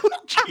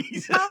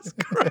 Jesus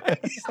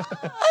Christ.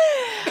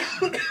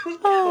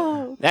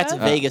 Oh, That's a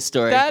Vegas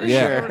story that for is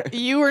sure.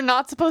 You were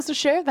not supposed to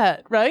share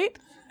that, right?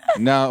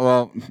 No,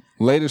 well,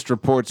 latest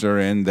reports are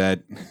in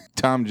that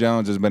Tom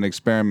Jones has been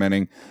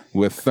experimenting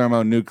with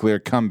thermonuclear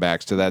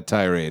comebacks to that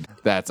tirade.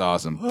 That's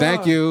awesome.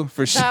 Thank you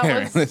for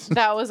sharing this.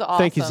 That was awesome.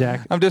 Thank you,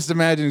 Zach. I'm just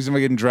imagining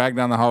somebody getting dragged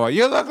down the hallway.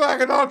 You look like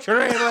an old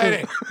Korean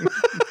lady.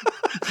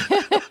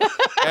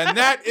 And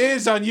that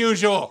is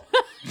unusual.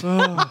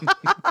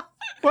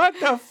 What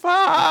the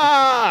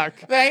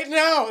fuck? They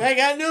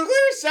got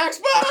nuclear sex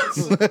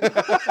bombs.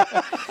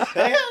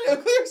 They got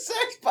nuclear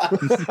sex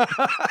bombs.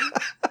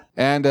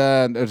 And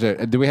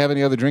do we have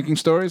any other drinking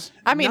stories?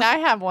 I mean, I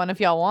have one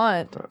if y'all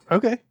want.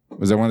 Okay.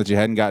 Was there one that you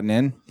hadn't gotten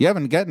in? You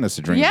haven't gotten us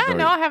a drinking Yeah, story.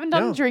 no, I haven't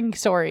done a drinking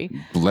story.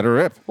 Let her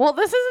rip. Well,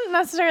 this isn't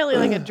necessarily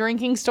like a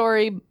drinking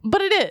story,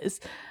 but it is.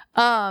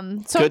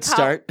 So Good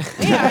start.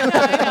 Yeah,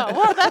 I know.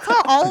 Well, that's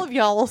how all of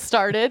y'all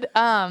started.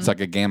 It's like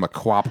a game of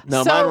quap.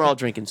 No, So- mine were all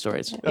drinking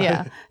stories.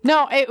 Yeah.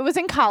 No, it was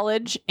in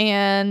college,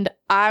 and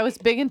I was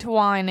big into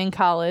wine in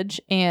college,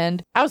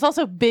 and I was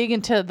also big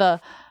into the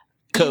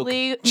Coke.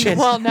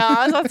 well, no,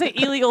 I was about to say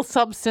illegal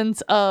substance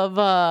of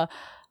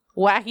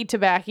wacky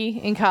tobacco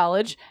in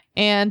college,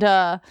 and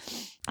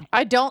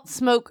I don't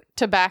smoke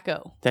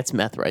tobacco. That's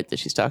meth, right? That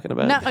she's talking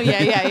about. No,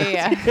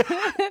 yeah.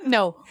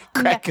 No,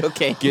 Crack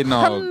cocaine. Getting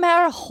all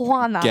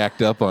marijuana.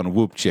 gacked up on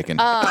Whoop Chicken.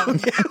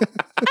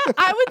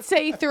 I would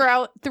say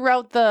throughout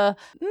the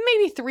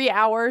maybe 3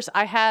 hours,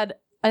 I had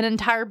an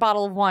entire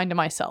bottle of wine to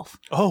myself.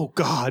 Oh,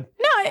 God.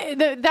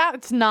 No,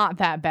 that's not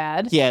that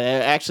bad. Yeah,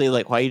 actually,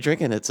 like, why are you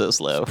drinking it so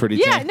slow? Pretty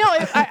Yeah, tame. no,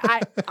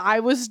 I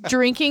was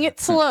drinking it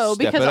slow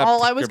Step because it up,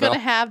 all I was Tinkerbell. going to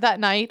have that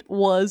night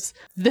was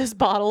this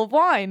bottle of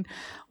wine.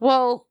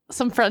 Well,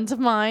 some friends of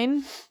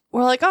mine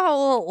were like,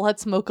 oh, well,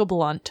 let's smoke a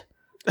blunt.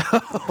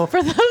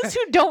 For those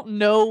who don't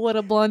know what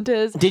a blunt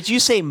is, Did you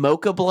say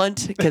mocha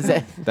blunt? Because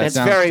that's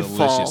sounds very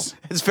delicious. fall.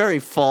 It's very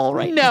fall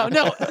right now.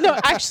 no.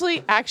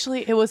 Actually,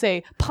 it was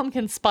a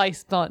pumpkin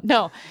spice blunt.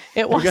 No,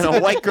 it We're wasn't. going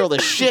to white girl the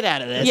shit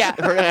out of this. Yeah.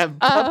 We're going to have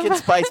pumpkin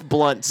spice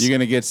blunts. You're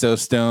going to get so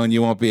stoned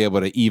you won't be able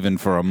to even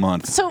for a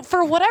month. So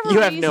for whatever You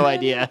have reason, no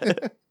idea.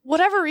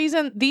 whatever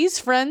reason, these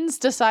friends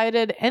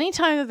decided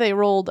anytime that they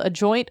rolled a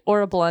joint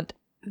or a blunt,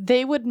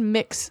 they would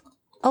mix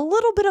a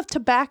little bit of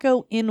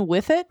tobacco in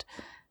with it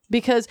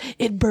because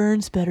it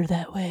burns better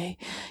that way.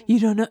 You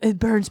don't know, it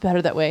burns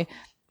better that way.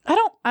 I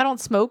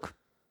don't smoke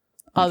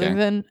other Okay.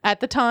 than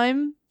at the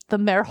time the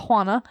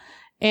marijuana.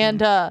 And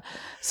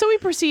so we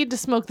proceed to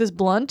smoke this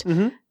blunt,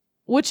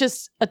 which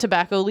is a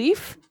tobacco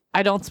leaf.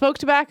 I don't smoke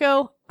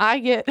tobacco. I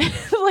get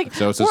like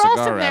So it's a we're all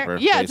cigar sitting there- wrapper,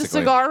 Yeah, it's a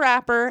basically. cigar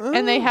wrapper,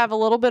 and they have a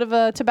little bit of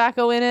a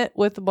tobacco in it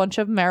with a bunch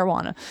of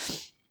marijuana.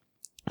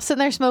 Sitting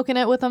there smoking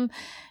it with them,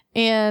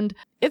 and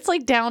it's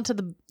like down to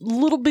the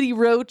little bitty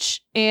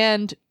roach,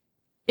 and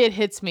it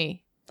hits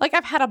me. Like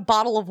I've had a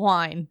bottle of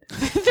wine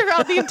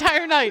throughout the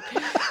entire night.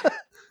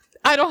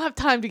 I don't have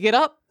time to get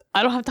up.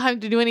 I don't have time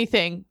to do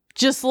anything.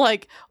 Just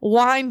like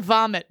wine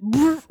vomit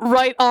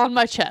right on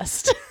my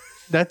chest.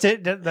 That's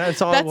it?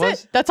 That's all it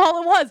was? That's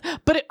all it was.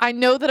 But I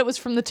know that it was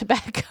from the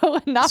tobacco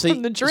and not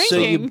from the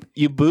drinking. So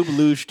you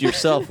boob-looshed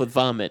yourself with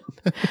vomit.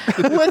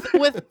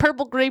 with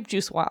purple grape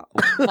juice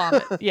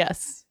vomit.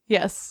 Yes.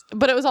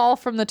 But it was all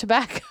from the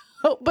tobacco.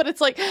 But it's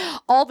like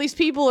all these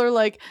people are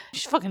like,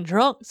 she's fucking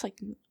drunk. It's like,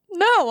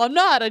 no, I'm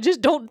not. I just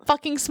don't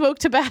fucking smoke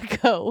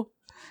tobacco.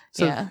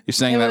 So yeah. You're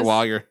saying It that was-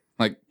 while you're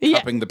Like Yeah,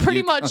 cupping the pretty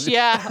puke. much.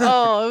 Yeah.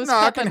 Oh, it was No,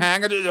 I fucking. can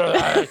hang it.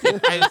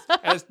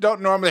 I just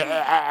don't normally.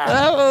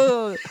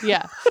 Oh,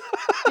 yeah.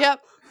 Yep.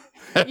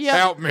 Yep.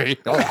 Help me.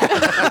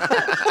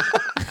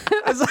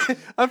 It's like,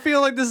 I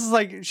feel like this is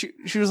like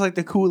she was like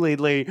the Kool-Aid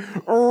lady.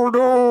 Oh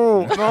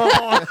no!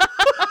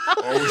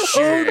 Oh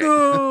shit.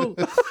 Oh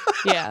no!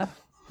 Yeah.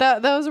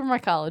 Those were my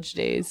college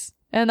days.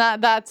 And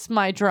that's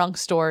my drunk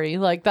story.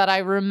 Like that I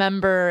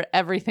remember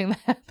everything that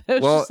happened. It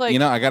was Well, just like,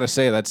 I got to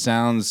say, that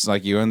sounds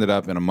like you ended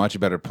up in a much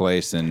better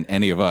place than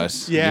any of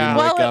us. You Yeah. didn't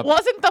well, wake it up,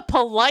 wasn't the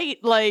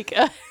polite, like,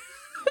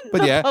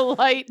 but yeah,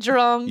 polite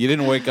drunk. you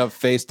didn't wake up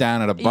face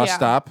down at a bus Yeah.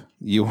 stop.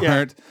 You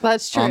weren't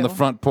That's true. on the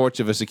front porch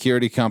of a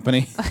security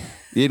company.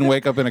 You didn't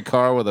wake up in a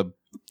car with a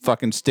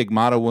fucking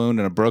stigmata wound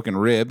and a broken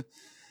rib.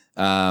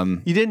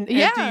 You didn't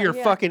Yeah, empty your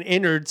yeah. fucking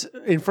innards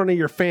in front of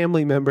your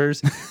family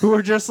members who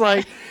were just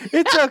like,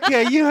 "It's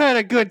okay, you had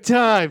a good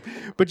time,"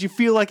 but you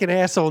feel like an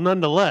asshole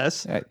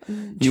nonetheless.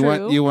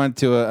 You went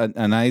to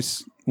a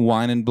nice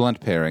wine and blunt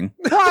pairing.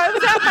 Well, I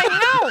was at my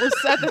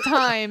house at the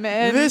time,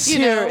 and This you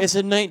here know, is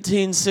a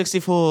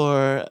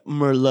 1964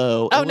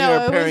 Merlot. Oh, and no, we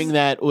it are pairing was-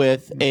 that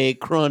with a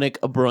chronic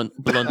blunt.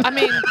 I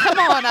mean, come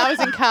on, I was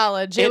in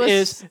college. It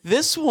was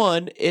This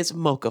one is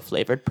mocha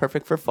flavored,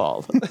 perfect for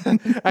fall.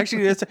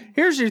 Actually,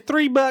 here's your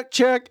 $3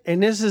 check,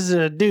 and this is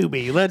a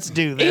doobie. Let's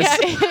do this.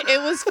 Yeah,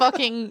 it was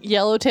fucking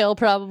Yellowtail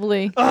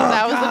probably.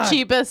 that was God. the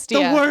cheapest. The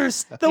yeah.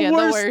 worst, the Yeah,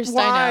 worst I know.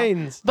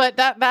 wines. But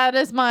that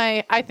is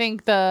my, I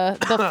think the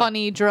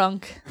funny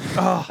drunk.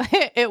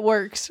 It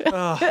works.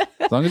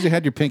 As long as you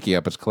had your pinky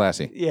up, it's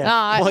classy.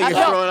 Yeah. While you're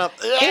no, throwing up.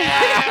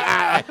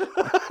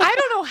 I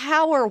don't know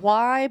how or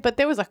why, but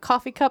there was a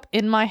coffee cup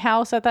in my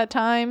house at that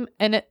time,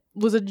 and it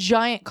was a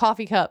giant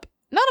coffee cup.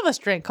 None of us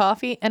drank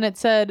coffee, and it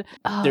said,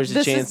 There's a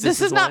 "This chance is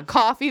this is not wine."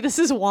 coffee. This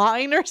is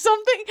wine or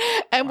something."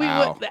 And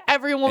Wow.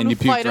 everyone And you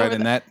would fight puked right over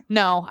in that. that?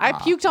 No, I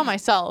puked on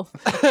myself,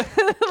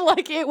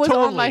 like it was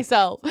Totally. on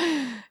myself.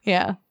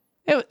 Yeah,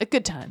 it was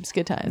good times.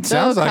 Good times.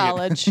 Sounds like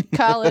it.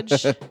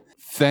 college.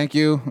 Thank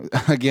you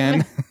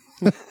again.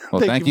 Well,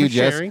 thank you you, for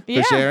Jess, sharing. for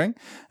Yeah. sharing.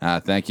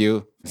 Thank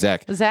you,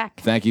 Zach. Zach.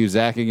 Thank you,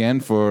 Zach, again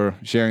for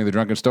sharing the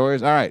drunken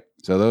stories. All right,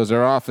 so those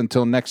are off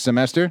until next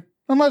semester,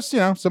 unless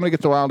somebody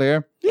gets a wild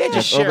hair. Yeah,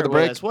 just over share the it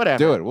break. with us, whatever.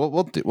 Do it.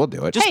 We'll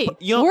do it. Just Hey,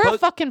 you know, we're a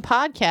post- fucking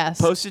podcast.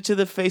 Post it to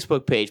the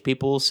Facebook page.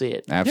 People will see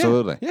it.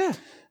 Absolutely. Yeah.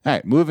 All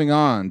right, moving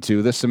on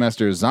to this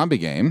semester's zombie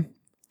game.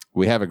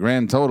 We have a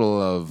grand total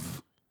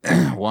of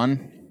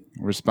 1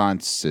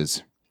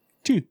 responses.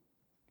 2.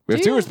 We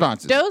have 2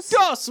 responses.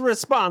 Dos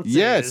responses.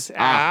 Yes.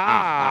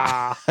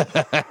 Ah.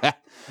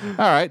 All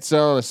right,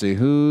 so let's see.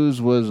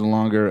 Whose was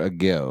longer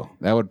ago?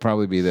 That would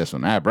probably be this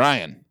one.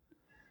 Brian.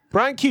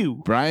 Brian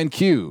Q. Brian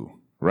Q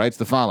writes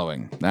the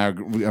following. Now,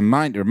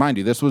 remind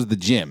you, this was the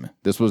gym.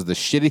 This was the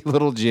shitty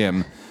little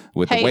gym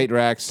with the Hey, weight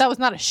racks. That was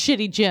not a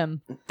shitty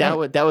gym. That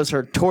was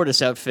her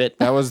tortoise outfit.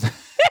 That was.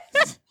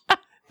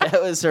 That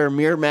was her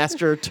Mirror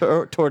Master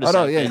tortoise Oh no,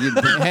 outfit.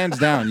 yeah, hands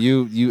down.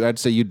 You, I'd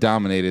say you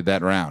dominated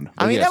that round.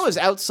 I mean, Yes. that was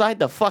outside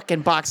the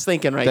fucking box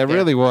thinking right That there.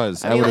 really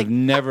was. I mean, would like- have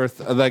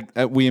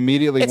never we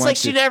immediately. It's went like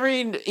she to, never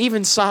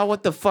even saw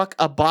what the fuck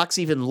a box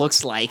even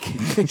looks like.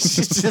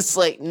 She's just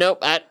like, nope,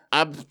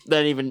 I'm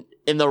not even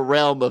in the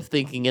realm of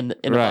thinking in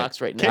a Right. box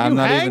right now. I'm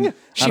not hang? even.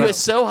 She was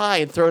so high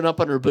and thrown up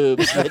on her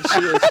boobs that she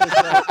was just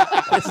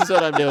like, this is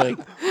what I'm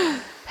doing.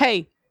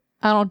 Hey,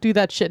 I don't do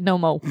that shit no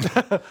more.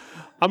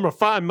 I'm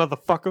refined,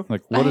 motherfucker.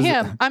 like, what is I it?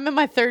 am. I'm in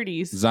my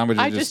 30s. Zombies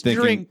are I just just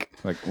thinking, drink.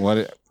 like,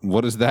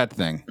 what is that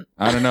thing?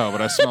 I don't know,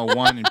 but I smell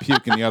wine and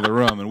puke in the other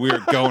room, and we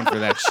were going for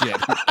that shit.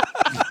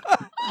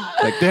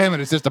 Like, damn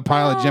it, it's just a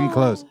pile of gym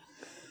clothes.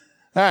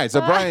 All right,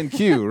 so Brian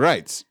Q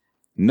writes,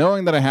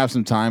 knowing that I have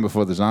some time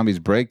before the zombies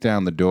break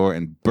down the door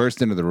and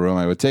burst into the room,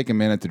 I would take a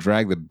minute to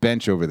drag the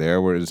bench over there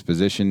where it is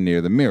positioned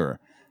near the mirror.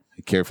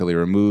 I carefully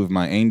remove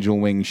my angel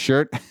wing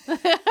shirt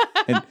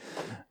and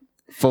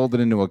fold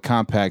it into a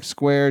compact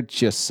square,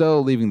 just so,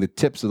 leaving the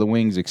tips of the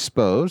wings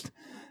exposed.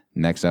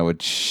 Next, I would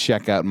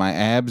check out my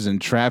abs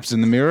and traps in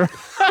the mirror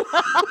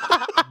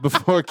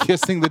before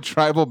kissing the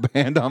tribal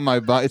band on my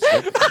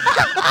bicep,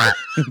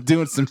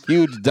 doing some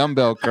huge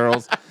dumbbell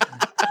curls,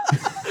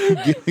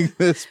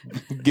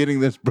 getting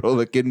this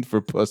brolic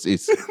for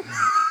pussies.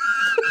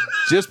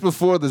 Just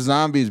before the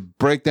zombies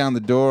break down the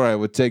door, I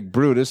would take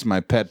Brutus, my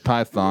pet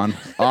python,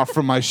 off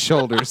from my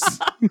shoulders.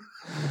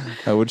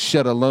 I would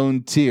shed a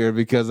lone tear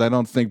because I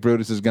don't think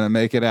Brutus is going to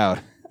make it out.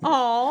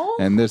 Oh.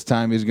 And this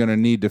time he's going to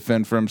need to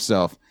fend for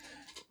himself.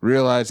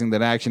 Realizing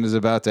that action is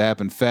about to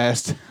happen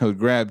fast, I would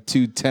grab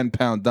 2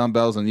 10-pound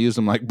dumbbells and use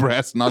them like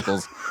brass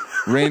knuckles,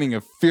 raining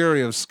a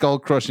fury of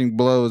skull-crushing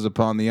blows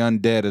upon the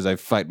undead as I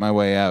fight my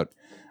way out.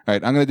 All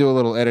right, I'm going to do a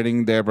little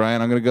editing there,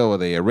 Brian. I'm going to go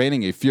with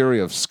raining a fury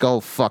of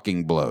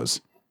skull-fucking blows.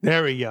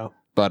 There we go.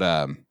 But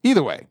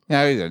either way,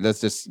 I'm going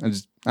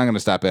to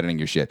stop editing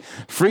your shit.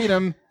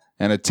 Freedom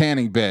and a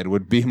tanning bed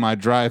would be my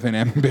drive and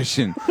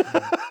ambition.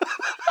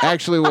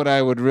 Actually, what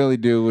I would really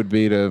do would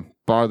be to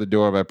bar the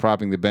door by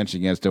propping the bench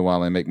against it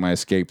while I make my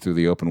escape through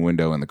the open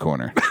window in the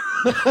corner.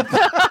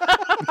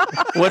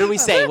 What do we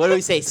say? What do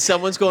we say?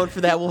 Someone's going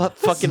for that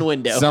fucking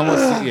window.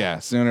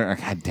 Sooner.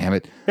 God damn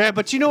it. Yeah,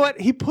 but you know what?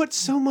 He put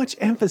so much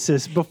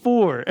emphasis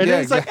before. And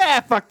Yeah, then it's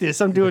like, fuck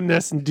this. I'm doing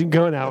this and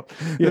going out.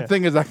 Yeah. The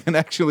thing is, I can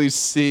actually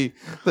see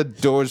the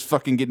doors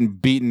fucking getting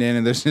beaten in,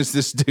 and there's just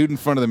this dude in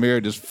front of the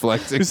mirror just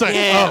flexing. It's like,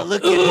 Yeah,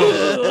 look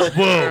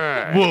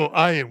at whoa,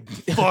 I am.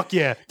 Fuck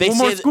yeah. They One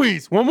more say that-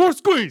 squeeze. One more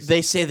squeeze.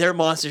 They say they're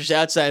monsters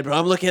outside, but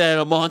I'm looking at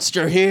a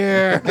monster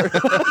here.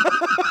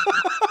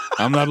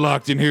 I'm not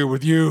locked in here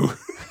with you.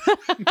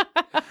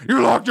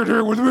 You're locked in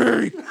here with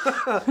me.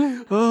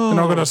 And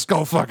I'm gonna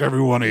skull fuck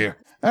every one of you.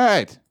 All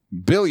right,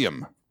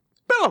 Billiam.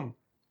 Bill him.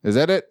 Is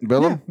that it,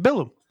 Billiam? Yeah,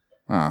 bill him.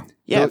 Oh.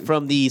 Yeah,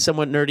 from the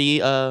Somewhat Nerdy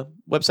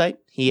website.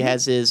 He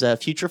has his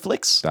Future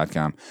Flicks.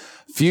 .com.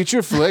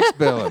 Future Flicks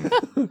Billiam.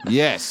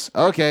 Yes.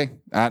 Okay.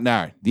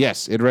 Now,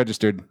 yes, it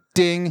registered.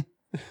 Ding.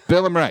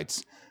 Billiam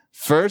writes.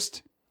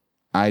 First,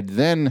 I'd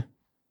then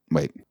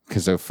wait,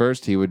 because so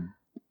first he would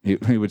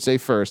say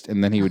first,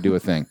 and then he would do a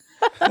thing.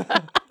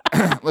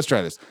 Let's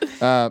try this.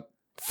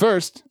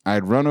 First,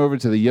 I'd run over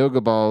to the yoga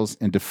balls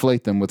and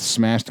deflate them with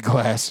smashed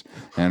glass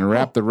and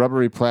wrap the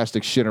rubbery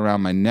plastic shit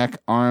around my neck,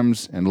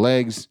 arms, and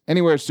legs,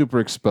 anywhere super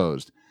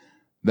exposed.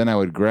 Then I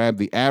would grab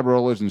the ab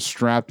rollers and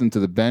strap them to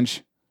the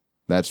bench.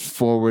 That's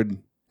forward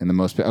in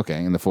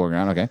the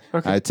foreground. Okay.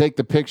 I'd take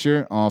the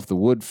picture off the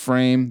wood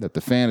frame that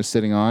the fan is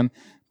sitting on,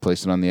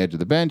 place it on the edge of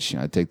the bench.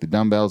 I'd take the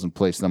dumbbells and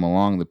place them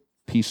along the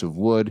piece of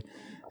wood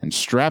and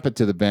strap it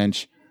to the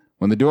bench.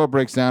 When the door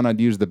breaks down, I'd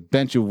use the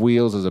bench of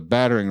wheels as a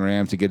battering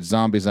ram to get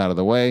zombies out of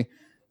the way.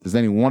 Does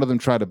any one of them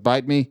try to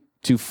bite me?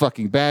 Too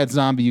fucking bad,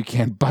 zombie. You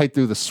can't bite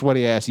through the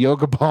sweaty-ass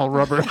yoga ball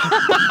rubber.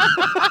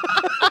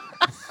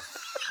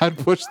 I'd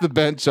push the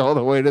bench all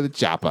the way to the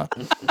chopper.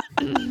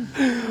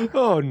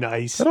 Oh,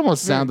 nice. That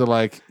almost sounded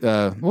like,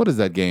 what is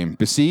that game?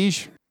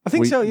 Besiege? I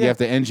think so, You yeah. have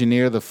to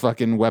engineer the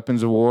fucking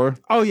weapons of war.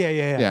 Oh, yeah.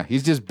 Yeah,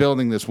 he's just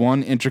building this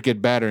one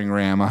intricate battering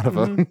ram out of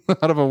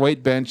a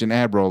weight bench and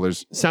ab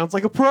rollers. Sounds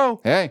like a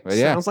pro. Hey, but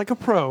yeah. Sounds like a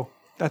pro.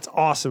 That's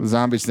awesome. The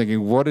zombie's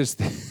thinking, what is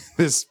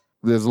this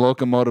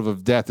locomotive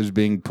of death is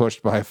being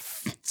pushed by a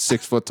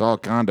 6 foot tall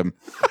condom.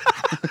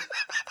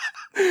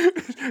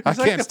 I He's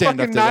like can't the stand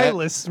up fucking to that.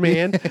 nihilist,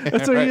 man.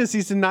 That's what he is.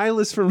 He's a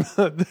nihilist from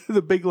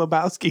the Big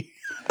Lebowski.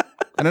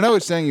 And I know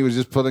he's saying he was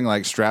just putting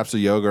like straps of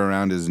yoga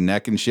around his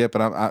neck and shit,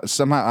 but I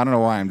somehow, I don't know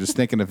why, I'm just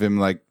thinking of him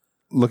like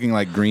looking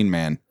like Green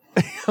Man.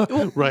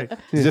 Right.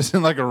 He's just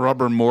in like a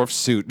rubber morph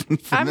suit.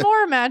 I'm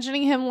more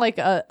imagining him like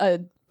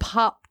a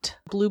popped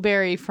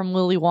blueberry from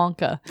Willy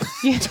Wonka.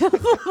 You know,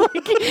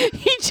 like,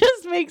 he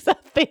just makes a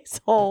face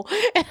hole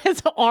and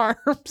his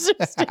arms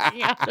are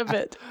sticking out of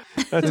it.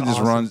 That's He just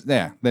awesome. runs.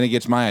 Yeah. Then he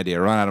gets my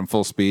idea. Run at him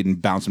full speed and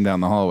bounce him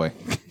down the hallway.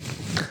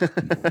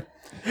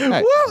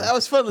 Hey. Woo, that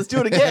was fun. Let's do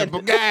it again.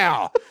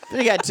 Gal.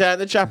 We got time.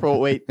 The chopper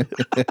won't wait.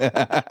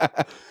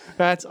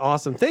 That's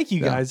awesome. Thank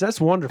you, guys. That's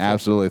wonderful.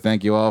 Absolutely.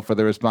 Thank you all for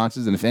the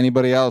responses. And if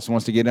anybody else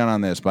wants to get in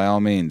on this, by all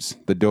means,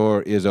 the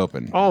door is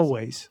open.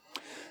 Always.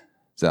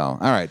 So, all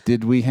right.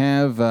 Did we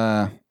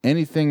have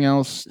anything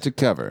else to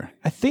cover?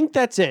 I think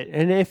that's it.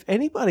 And if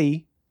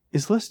anybody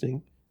is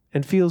listening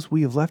and feels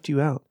we have left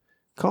you out,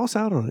 call us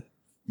out on it.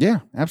 Yeah,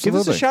 Give absolutely.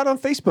 us a shout on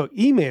Facebook,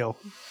 email,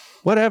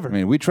 whatever. I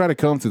mean, we try to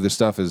comb through this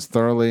stuff as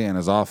thoroughly and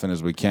as often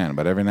as we can,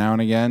 but every now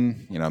and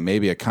again,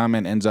 maybe a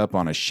comment ends up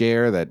on a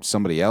share that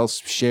somebody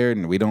else shared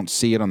and we don't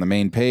see it on the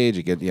main page.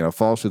 It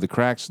falls through the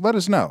cracks. Let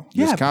us know.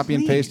 Yeah, Just copy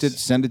and paste it, please.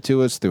 send it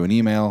to us through an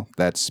email.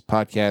 That's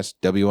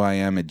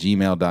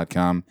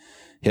podcastwim@gmail.com.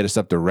 Hit us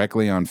up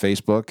directly on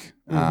Facebook.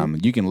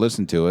 You can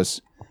listen to us,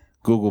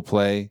 Google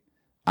Play,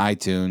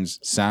 iTunes,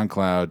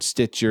 SoundCloud,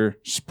 Stitcher,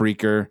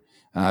 Spreaker.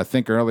 I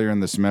think earlier in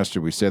the semester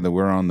we said that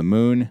we're on the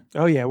moon.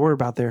 Oh, yeah, we're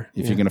about there.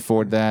 If you can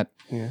afford that,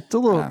 Yeah. It's a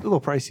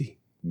little pricey.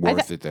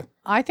 worth it.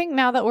 I think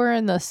now that we're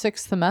in the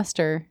 6th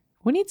semester,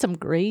 we need some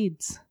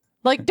grades.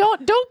 Like,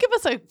 don't give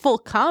us a full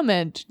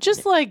comment.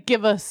 Just like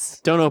give us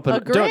Don't open a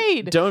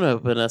grade. Don't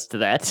open us to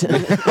that.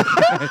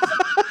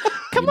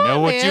 Come You know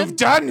on, what man. you've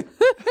done?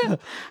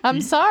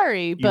 I'm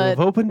sorry, You but have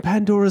opened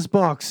Pandora's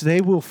box. They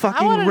will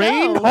fucking wanna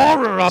rain know.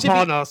 horror Should be-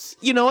 upon us.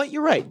 You know what?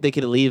 You're right. They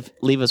could leave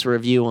us a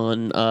review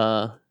on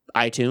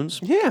iTunes.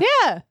 Yeah.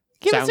 yeah,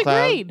 give us a SoundCloud.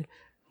 grade.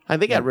 I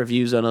think they got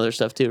reviews on other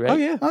stuff too, right? Oh,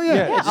 yeah. Oh, yeah.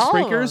 Yeah, It's all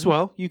of Spreaker as them.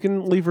 well. You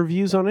can leave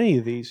reviews on any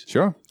of these.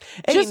 Sure.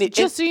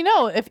 Just so you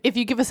know, if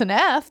you give us an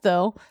F,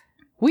 though,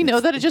 we know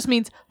that it just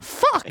means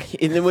fuck.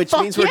 and then which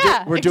Fuck means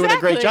yeah, we're doing a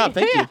great job.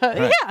 exactly. Thank you.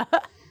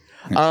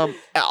 Yeah, yeah.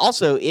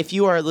 Also, if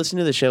you are listening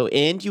to the show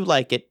and you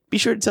like it, be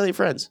sure to tell your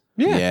friends.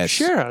 Yeah. Yes.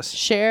 Share us.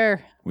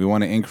 Share. We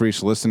want to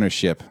increase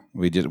listenership.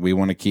 We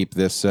want to keep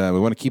this. We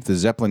want to keep the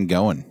Zeppelin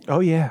going. Oh,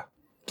 yeah.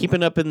 Keep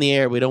it up in the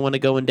air. We don't want it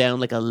going down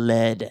like a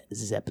lead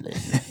Zeppelin.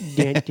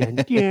 Dun, dun,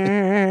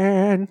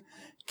 dun.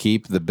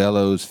 Keep the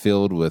bellows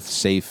filled with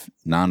safe,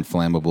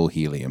 non-flammable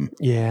helium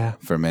Yeah.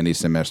 for many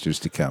semesters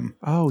to come.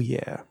 Oh,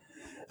 yeah.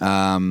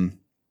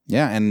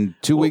 Yeah, and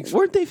 2 weeks.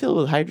 Weren't they filled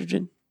with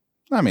hydrogen?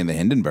 I mean, the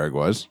Hindenburg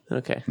was.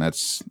 Okay.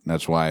 That's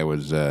why it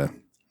was.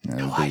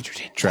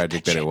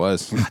 Tragic that it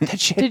was.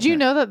 Did you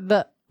know that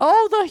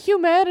the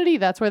humanity?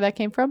 That's where that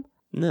came from.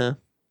 No.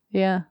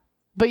 Yeah.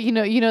 But you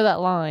know that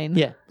line.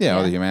 Yeah. Yeah,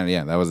 all the humanity.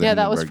 Yeah, that was the Yeah,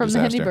 that was Hindenburg from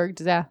disaster. the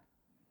Hindenburg. Yeah.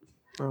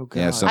 Oh god.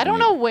 Yeah, I something don't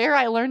know where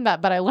I learned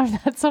that, but I learned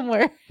that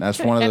somewhere. That's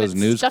one of and those it's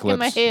news stuck clips. in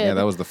my head. Yeah,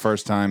 that was the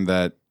first time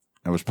that.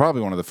 It was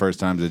probably one of the first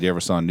times that you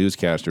ever saw a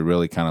newscaster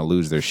really kind of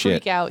lose their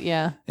shit. Freak out,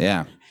 yeah.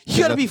 Yeah. You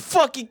gotta be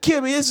fucking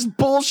kidding me. This is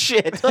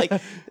bullshit. Like,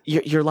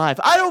 you're live.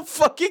 I don't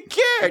fucking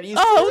care. Do you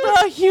see Oh,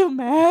 the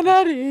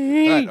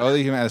humanity. Right.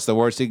 Oh, that's the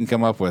worst he can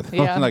come up with.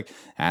 Yeah. Like,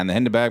 and the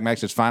Hindenburg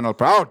makes its final.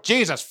 Oh,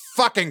 Jesus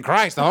fucking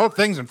Christ! The whole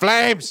thing's in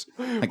flames.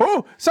 Like,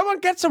 Oh, someone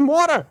get some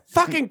water.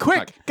 Fucking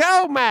quick.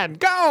 Go, man. I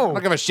Go.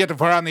 don't give a shit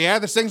if we're on the air.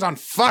 This thing's on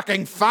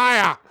fucking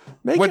fire.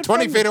 Make We're it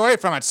 20 fun. feet away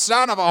from it.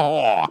 Son of a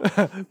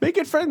whore. Make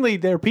it friendly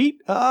there, Pete.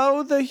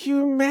 Oh, the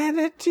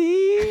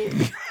humanity.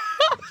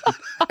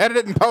 Edit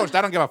it in post.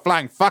 I don't give a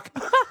flying fuck.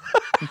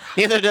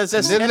 Neither does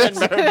this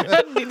Hindenburg.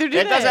 Neither do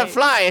It doesn't they.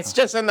 fly. It's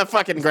just in the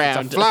fucking It's a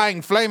ground.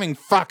 flying, flaming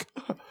fuck.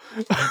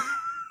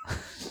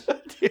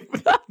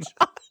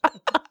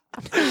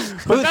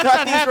 Who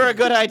thought these were a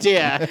good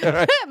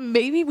idea?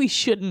 Maybe we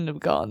shouldn't have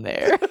gone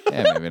there.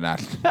 Yeah, maybe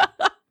not.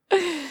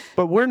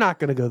 But we're not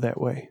going to go that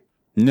way.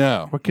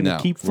 No, We're gonna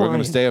keep We're going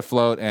flying. to stay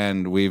afloat,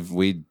 and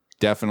we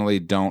definitely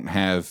don't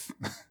have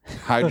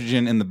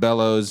hydrogen in the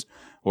bellows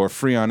or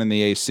freon in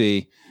the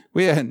AC.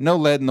 We had no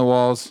lead in the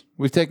walls.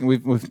 We've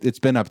it's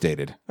been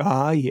updated.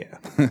 Ah, yeah.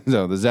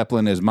 So the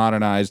Zeppelin is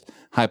modernized,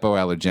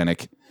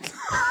 hypoallergenic,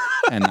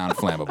 and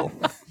non-flammable.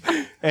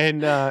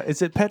 And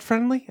is it pet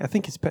friendly? I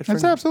think it's pet It's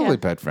friendly. absolutely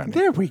pet friendly.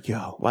 There we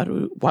go.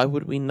 Why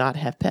would we not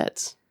have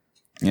pets?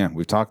 Yeah,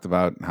 we've talked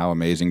about how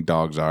amazing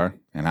dogs are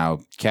and how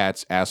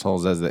cats,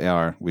 assholes as they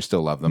are, we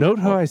still love them. Note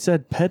how I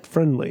said pet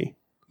friendly.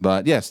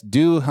 But yes,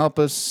 do help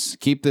us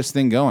keep this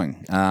thing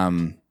going.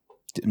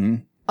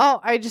 Oh,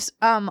 I just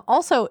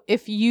also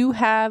if you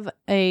have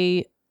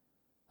a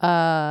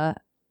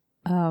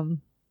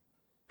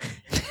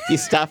You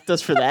stopped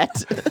us for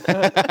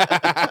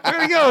that?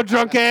 Where you go,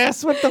 drunk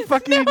ass? What the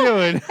fuck are you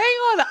doing? hang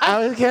on.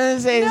 I was gonna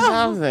say No.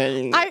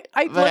 something. I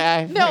But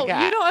I no,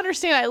 forgot. you don't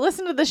understand. I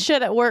listen to this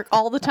shit at work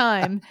all the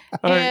time,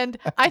 and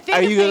I think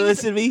Are the you gonna things-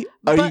 listen to me?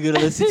 Are but- you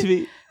gonna listen to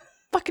me?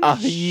 Fucking Are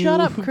shut you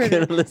up,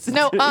 critter. gonna listen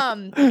No,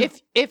 to me?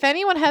 if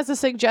anyone has a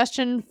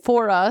suggestion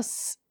for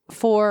us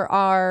for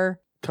our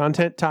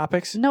Content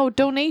topics.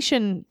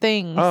 donation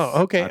things,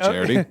 Oh, okay. Our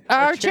charity.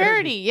 our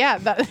charity, yeah,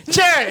 Charity,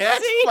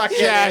 that's See? fucking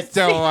Just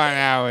the 1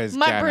 hour.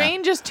 my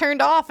brain just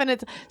turned off, and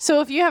it's so.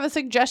 If you have a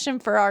suggestion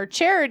for our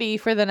charity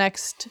for the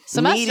next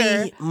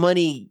semester, Needy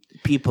money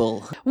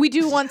people. we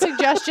do want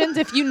suggestions.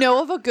 If you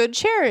know of a good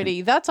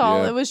charity, that's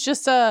all. Yeah. It was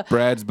just a.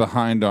 Brad's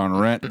behind on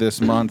rent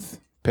this month.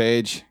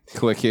 Page,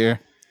 click here.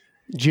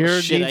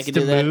 Jared Shit, I needs could to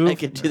do that. move. I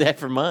could do that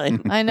for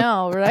mine. I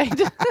know, right?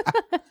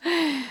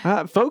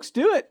 Folks,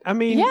 do it. I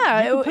mean,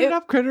 Yeah, you can put it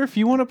up, critter. If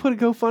you want to put a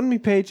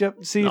GoFundMe page up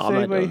and see No, if I'm not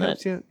anybody doing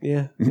helps you.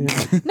 Yeah.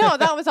 yeah. No,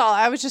 that was all.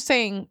 I was just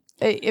saying,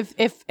 if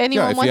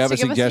anyone Yeah, if wants you have to a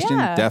give suggestion,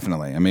 us, yeah.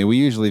 definitely. I mean, we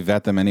usually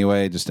vet them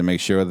anyway just to make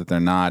sure that they're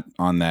not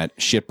on that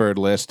shitbird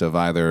list of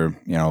either,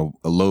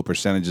 low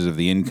percentages of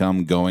the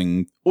income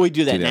going. We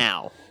do that that.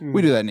 now.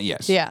 We do that,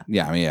 yes. Yeah.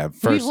 Yeah, I mean, yeah. We've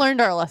First,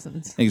 learned our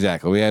lessons.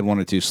 exactly. We had one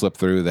or two slip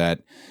through that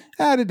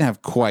didn't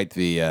have quite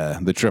the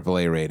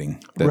AAA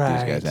rating that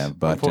Right. these guys have.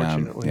 But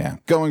Unfortunately. yeah,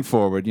 going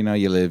forward, you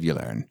live, you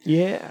learn.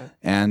 Yeah.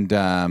 And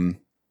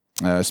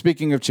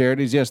speaking of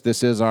charities, yes,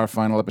 this is our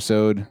final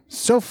episode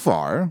so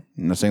far.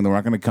 I'm not saying that we're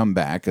not going to come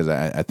back, because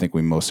I think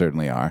we most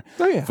certainly are.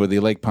 Oh, yeah. For the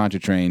Lake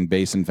Pontchartrain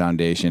Basin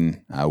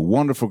Foundation, a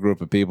wonderful group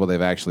of people.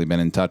 They've actually been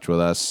in touch with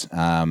us.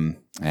 Fucking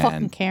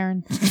And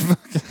Karen.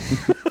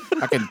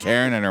 fucking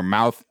Karen and her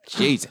mouth.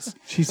 Jesus.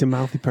 She's a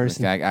mouthy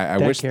person. I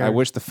That wish Karen. I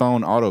wish the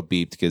phone auto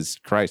beeped, because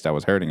Christ, I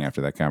was hurting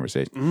after that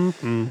conversation.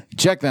 Mm-hmm.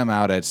 Check them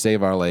out at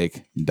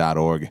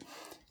saveourlake.org.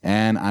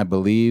 And I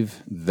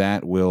believe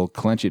that will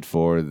clinch it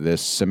for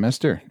this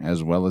semester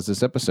as well as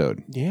this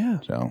episode. Yeah.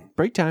 So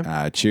Break time.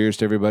 cheers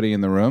to everybody in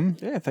the room.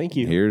 Yeah, thank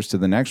you. Here's to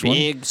the next one.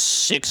 Big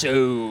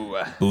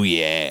 6-0. Oh,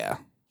 yeah.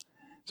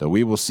 So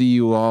we will see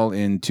you all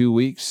in 2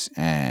 weeks.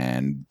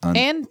 And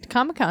And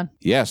Comic-Con.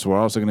 yes, we're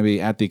also going to be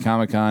at the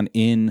Comic-Con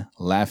in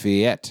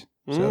Lafayette.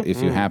 So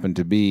if you happen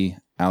to be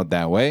out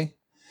that way,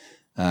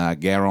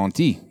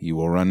 guarantee you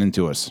will run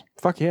into us.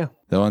 Fuck yeah.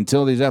 So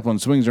until the Zeppelin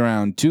swings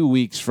around 2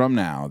 weeks from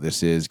now,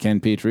 this is Ken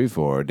Petrie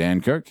for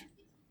Dan Kirk,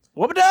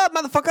 Whoop it up,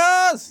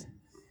 motherfuckers!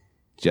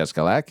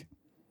 Jessica Lack,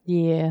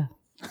 Yeah.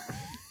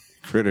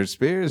 Critter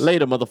Spears.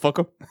 Later,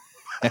 motherfucker.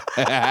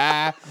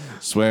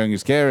 Swearing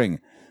is caring,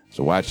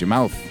 so watch your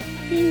mouth.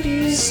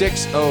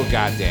 6-0,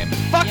 goddammit.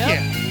 Fuck Yep.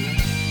 yeah.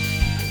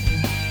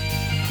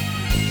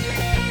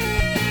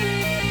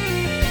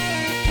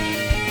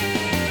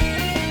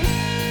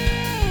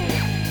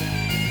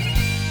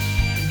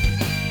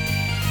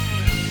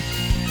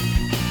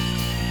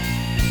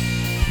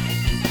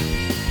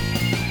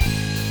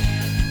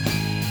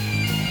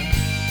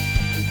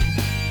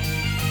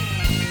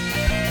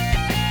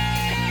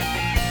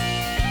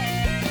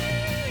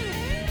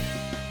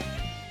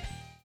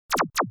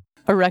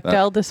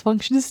 Erectile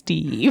dysfunction,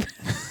 Steve.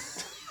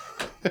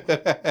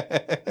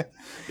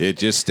 It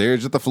just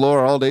stares at the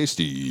floor all day,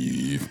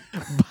 Steve.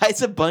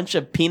 Buys a bunch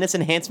of penis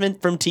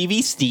enhancement from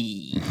TV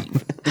Steve.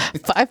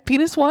 5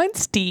 penis wine,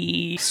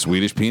 Steve.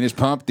 Swedish penis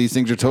pump. These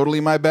things are totally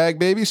my bag,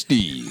 baby,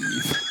 Steve.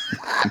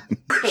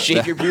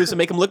 Shave your views and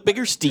make them look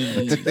bigger,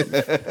 Steve.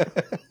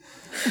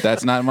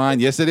 That's not mine.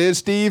 Yes, it is,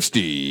 Steve.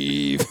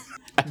 Steve.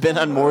 I've been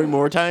on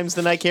more times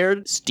than I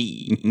cared,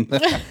 Steve.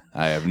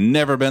 I have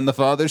never been the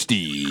father,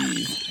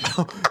 Steve.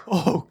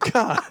 Oh,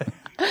 God.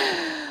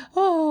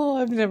 Oh,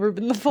 I've never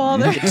been the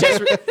father.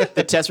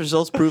 The test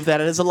results prove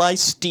that it is a lie,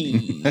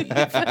 Steve.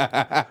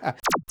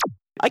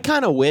 I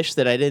kind of wish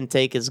that I didn't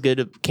take as good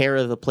of care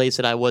of the place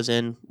that I was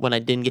in when I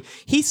didn't get.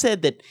 He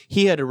said that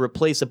he had to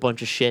replace a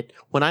bunch of shit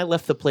when I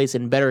left the place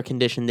in better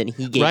condition than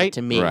he gave it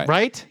to me. Right.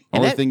 Right? And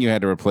Only that- thing you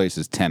had to replace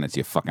is tenants,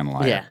 you fucking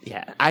liar.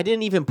 Yeah. I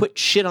didn't even put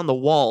shit on the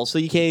wall, so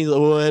you can't.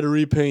 Oh, I had to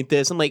repaint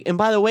this. I'm like, and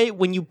by the way,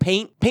 when you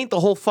paint the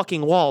whole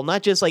fucking wall,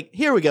 not just like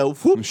here we go,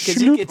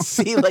 because you can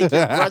see like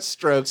your brush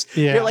strokes.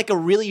 Yeah. You're like a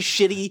really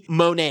shitty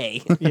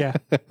Monet. Yeah.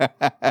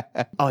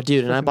 Oh,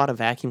 dude, and I bought a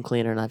vacuum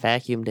cleaner and I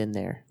vacuumed in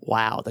there.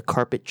 Wow, the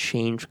carpet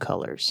changed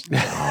colors. You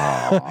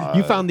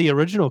found the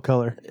original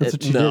color. That's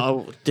what you did.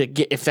 No,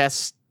 if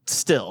that's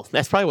still,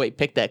 that's probably why you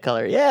picked that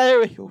color. Yeah, there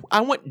we go.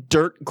 I went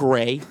dirt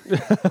gray.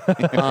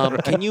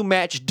 Can you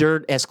match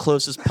dirt as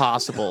close as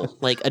possible,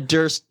 like a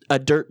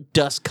dirt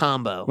dust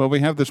combo? Well, we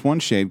have this one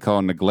shade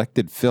called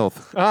neglected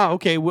filth. Oh,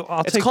 okay. Well,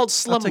 It's called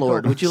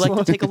Slumlord. Would you like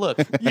to take a look?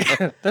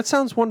 Yeah, that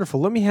sounds wonderful.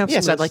 Let me have some.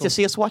 Yes, of I'd like that to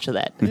see a swatch of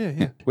that. Yeah,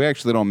 yeah. We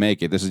actually don't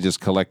make it. This is just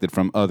collected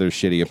from other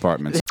shitty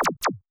apartments.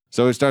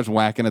 So he starts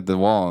whacking at the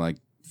wall like,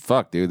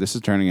 fuck, dude, this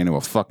is turning into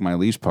a fuck my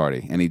lease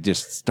party. And he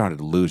just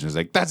started losing. He's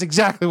like, that's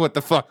exactly what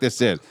the fuck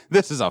this is.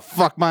 This is a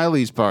fuck my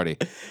lease party.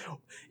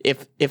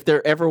 If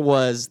there ever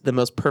was the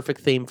most perfect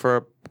theme for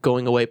a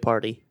going away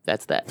party,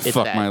 that's that. It's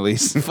Fuck that. my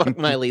lease. Fuck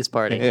my lease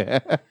party.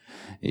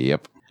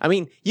 Yep. I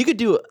mean, you could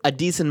do a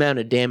decent amount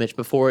of damage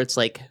before it's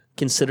like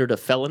considered a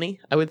felony,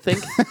 I would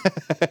think.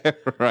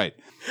 Right.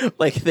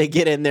 Like they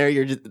get in there,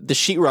 the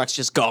sheetrock's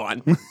just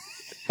gone.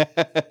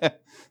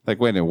 Like,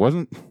 wait,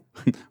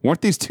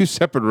 weren't these two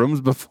separate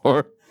rooms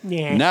before?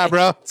 Yeah. Nah,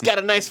 bro. It's got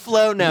a nice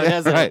flow now,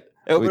 doesn't Right. it?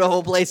 Open the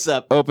whole place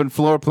up. Open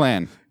floor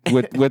plan.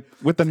 With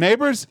the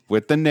neighbors?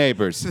 With the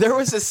neighbors. There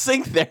was a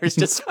sink there, it's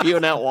just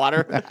spewing out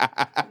water.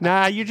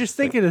 Nah, you're just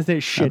thinking of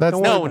this shit. that's-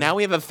 Don't worry No, about now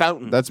we have a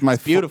fountain. That's my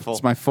It's beautiful.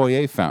 It's my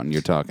foyer fountain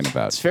you're talking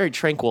about. It's very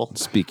tranquil.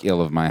 Speak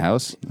ill of my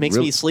house. Makes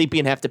me sleepy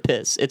and have to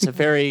piss. It's a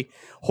very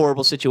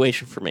horrible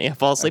situation for me. I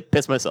fall asleep,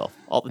 piss myself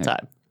all the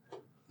time.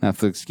 Now,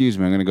 excuse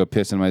me, I'm going to go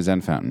piss in my Zen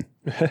fountain.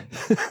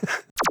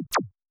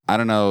 I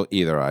don't know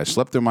either. I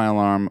slept through my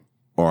alarm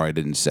or I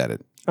didn't set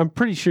it. I'm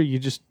pretty sure you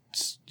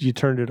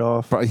turned it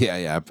off.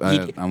 Yeah.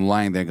 I'm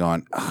lying there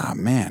going,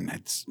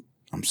 man,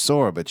 I'm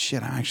sore, but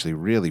shit, I'm actually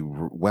really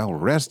well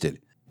rested.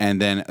 And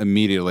then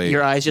immediately,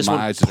 Your eyes just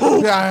went,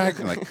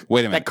 I'm like,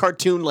 wait a That minute.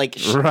 cartoon, like,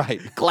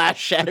 Right. glass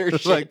shatter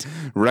It's shit. like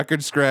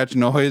record scratch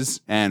noise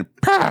and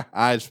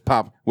eyes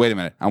pop. Wait a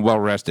minute. I'm well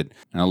rested.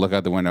 And I look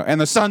out the window and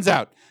the sun's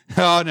out.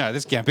 Oh, no,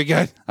 this can't be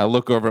good. I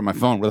look over at my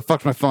phone. Where the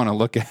fuck's my phone? I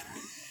look at it.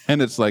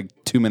 And it's like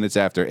 2 minutes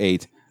after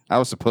 8. I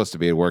was supposed to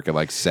be at work at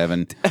like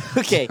 7.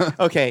 Okay.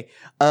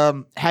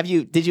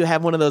 Did you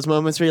have one of those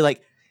moments where you're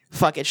like,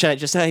 fuck it, should I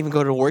just not even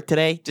go to work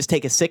today? Just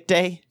take a sick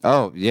day?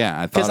 Oh,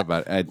 yeah. I thought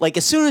about it. Like,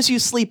 as soon as you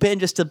sleep in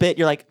just a bit,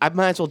 you're like, I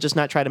might as well just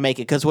not try to make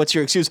it, because what's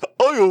your excuse?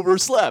 I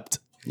overslept.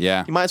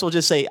 Yeah. You might as well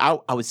just say, I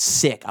was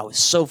sick. I was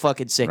so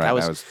fucking sick. Right,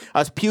 I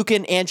was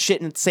puking and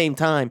shitting at the same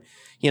time.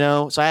 You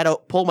know, so I had to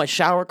pull my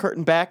shower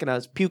curtain back, and I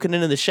was puking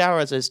into the shower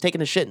as I was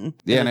taking a shit in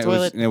Yeah, the and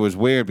toilet. it was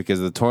weird because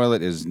the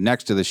toilet is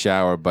next to the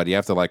shower, but you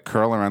have to like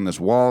curl around this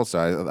wall.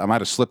 So I might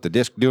have slipped a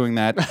disc doing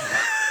that.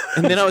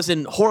 And then I was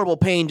in horrible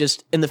pain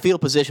just in the fetal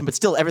position, but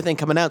still everything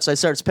coming out, so I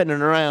started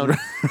spinning around.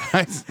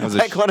 Right? That was a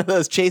Like one of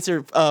those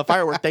chaser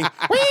firework things.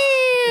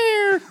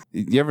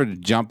 You ever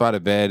jump out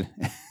of bed?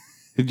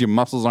 Your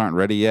muscles aren't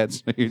ready yet,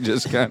 so you're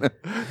just kind of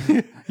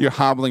you're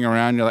hobbling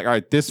around. You're like, all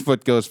right, this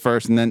foot goes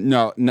first, and then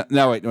no,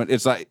 wait,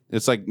 it's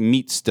like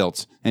meat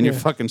stilts, and you're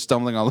fucking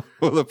stumbling all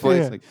over the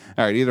place. Yeah. Like,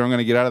 all right, either I'm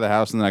gonna get out of the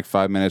house in the next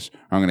 5 minutes,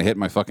 or I'm gonna hit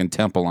my fucking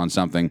temple on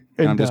something,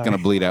 and I'm just die.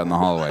 gonna bleed out in the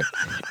hallway.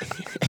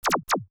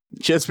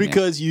 Just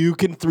because you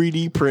can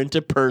 3D print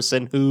a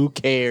person, who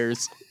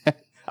cares?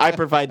 I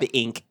provide the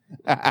ink.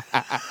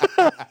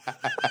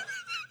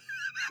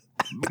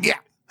 Yeah,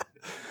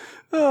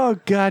 Oh,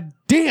 God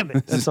damn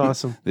it. That's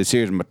awesome. this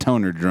here's my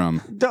toner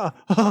drum. Duh.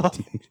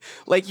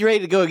 Like, you ready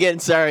to go again?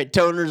 Sorry,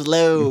 toner's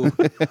low. We're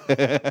going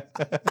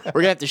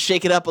to have to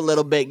shake it up a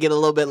little bit, get a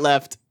little bit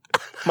left.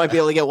 Might be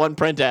able to get one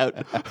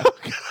printout.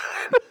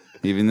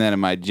 Even then, it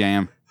might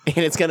jam. And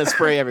it's going to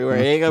spray everywhere.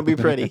 It ain't going to be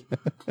pretty.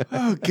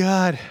 Oh,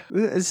 God.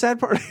 The sad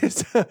part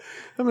is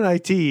I'm in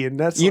IT, and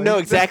that's You like, know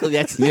exactly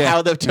that's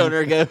how the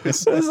toner goes.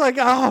 It's like,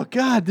 oh,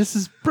 God, this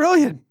is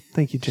brilliant.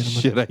 Thank you,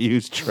 gentlemen. Should I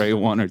use tray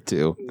 1 or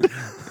 2?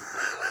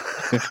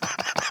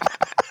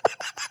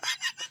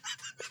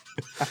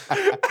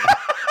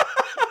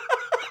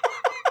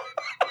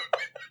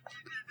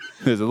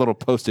 There's a little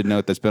post-it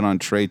note that's been on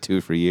tray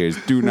 2 for years.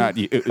 Do not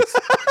use.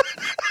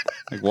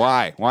 Like,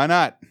 why? Why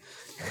not?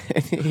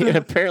 It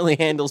apparently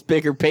handles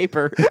bigger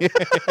paper.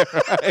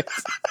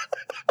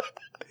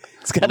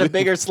 It's got a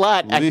bigger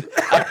slot.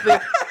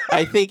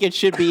 I think it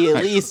should be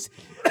at least.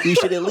 We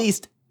should at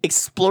least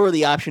explore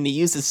the option to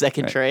use the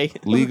second tray.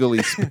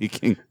 Legally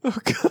speaking. Oh,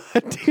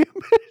 God damn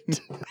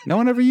it. No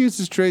one ever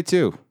uses tray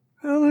 2.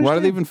 Why do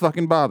they even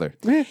fucking bother?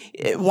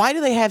 Why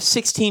do they have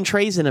 16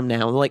 trays in them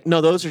now? Like,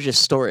 no, those are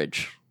just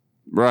storage.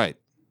 Right.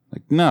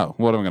 Like, no.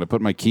 What, am I going to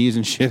put my keys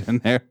and shit in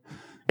there?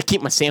 I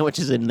keep my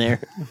sandwiches in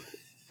there.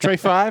 Tray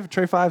 5.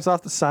 Tray 5's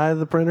off the side of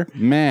the printer.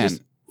 Man.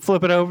 Just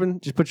flip it open.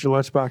 Just put your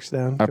lunchbox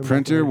down. A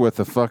printer with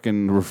a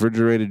fucking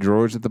refrigerated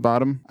drawers at the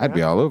bottom? I'd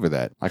be all over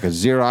that. Like a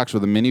Xerox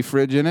with a mini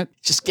fridge in it?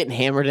 Just getting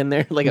hammered in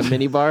there like a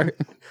mini bar.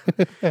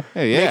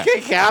 Hey, yeah.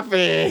 Make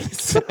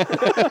copies.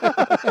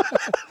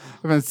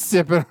 I've been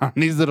sipping on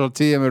these little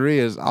Tia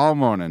Marias all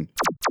morning.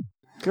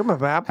 Come on,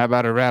 Bob. How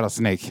about a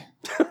rattlesnake?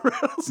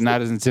 It's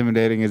not as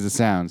intimidating as it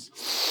sounds.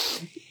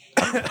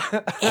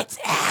 It's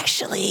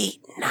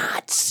actually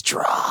not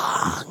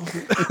strong.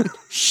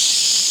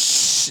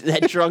 Shh.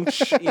 That drunk,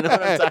 you know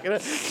what I'm talking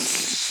about?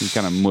 You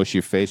kind of mush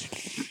your face.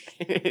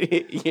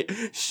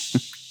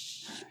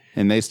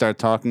 And they start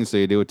talking, so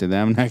you do it to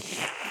them. Like,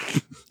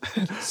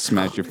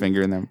 smash your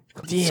finger in them.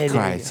 Yeah, It's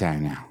quiet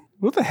time now.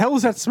 What the hell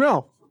is that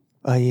smell?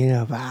 Oh,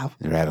 yeah, Bob.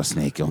 The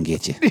rattlesnake gonna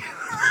get you.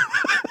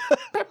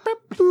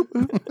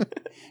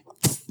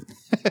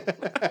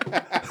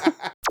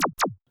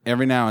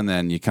 Every now and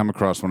then you come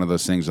across one of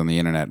those things on the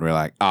internet where you're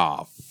like,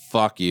 oh,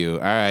 fuck you. All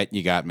right,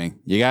 you got me.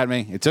 You got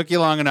me. It took you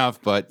long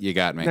enough, but you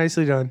got me.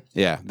 Nicely done.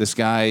 Yeah, this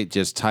guy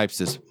just types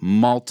this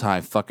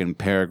multi-fucking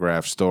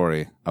paragraph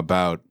story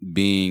about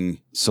being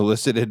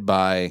solicited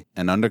by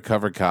an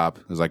undercover cop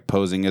who's like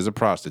posing as a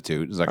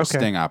prostitute. It's like a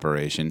sting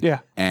operation. Yeah.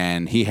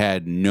 And he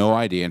had no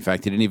idea. In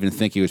fact, he didn't even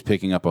think he was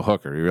picking up a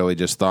hooker. He really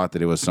just thought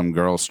that it was some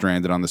girl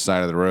stranded on the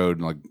side of the road,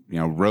 like, you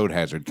know, road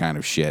hazard kind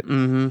of shit.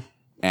 Mm-hmm.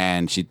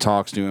 And she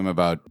talks to him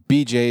about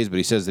BJ's, but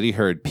he says that he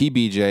heard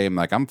PBJ. I'm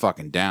like, I'm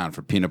fucking down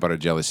for peanut butter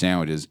jelly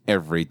sandwiches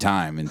every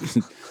time. And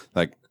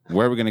like,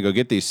 where are we going to go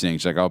get these things?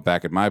 She's like, oh,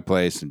 back at my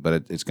place,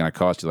 but it's going to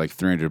cost you like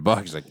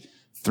 $300. Like,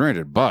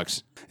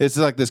 $300? It's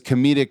like this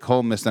comedic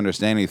whole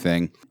misunderstanding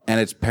thing. And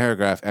it's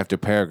paragraph after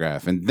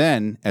paragraph. And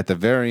then at the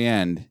very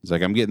end, it's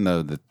like, I'm getting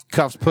the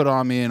cuffs put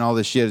on me and all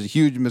this shit. It's a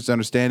huge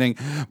misunderstanding.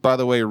 By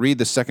the way, read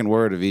the second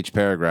word of each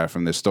paragraph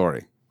from this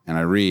story. And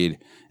I read,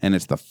 and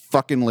it's the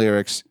fucking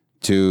lyrics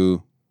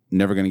to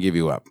Never Gonna Give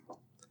You Up.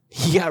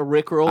 You got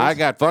rickrolled? I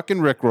got fucking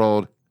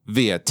rickrolled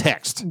via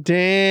text.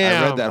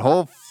 Damn. I read that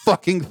whole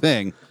fucking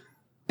thing,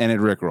 and it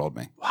rickrolled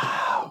me.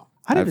 Wow.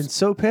 I'd have been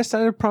so pissed.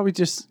 I'd have probably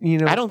just,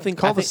 I don't think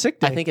call the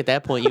sick day. I think at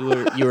that point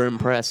you were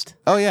impressed.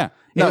 Oh, yeah.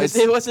 No,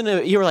 it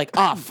wasn't you were like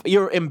off. You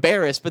were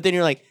embarrassed, but then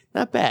you're like,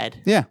 not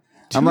bad. Yeah.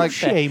 I'm like,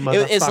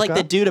 It's like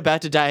the dude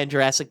about to die in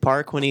Jurassic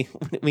Park when he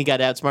got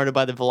outsmarted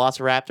by the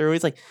Velociraptor.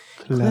 He's like,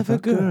 clever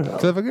girl.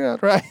 Clever girl,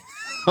 right?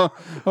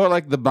 Or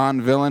like the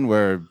Bond villain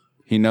where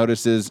he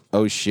notices,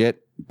 oh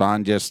shit,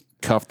 Bond just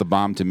cuffed the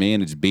bomb to me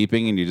and it's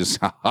beeping and you just,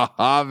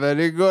 ha,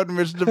 very good,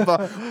 Mr.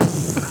 Bond.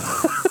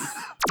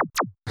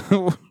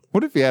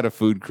 What if he had a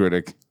food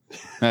critic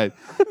that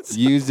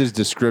used his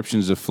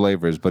descriptions of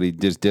flavors, but he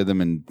just did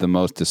them in the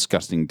most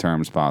disgusting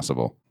terms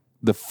possible?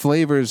 The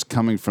flavors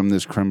coming from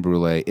this creme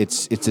brulee,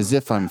 it's as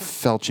if I'm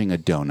felching a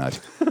donut.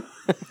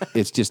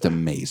 It's just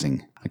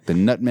amazing. Like the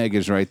nutmeg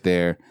is right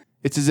there.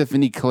 It's as if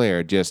an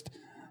eclair just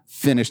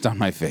finished on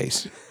my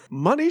face.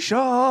 Money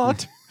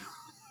shot.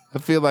 I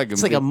feel like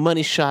it's like a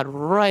money shot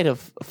right to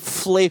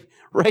flavor.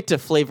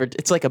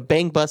 It's like a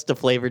bang bust to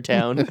Flavor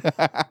Town.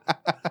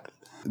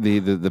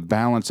 the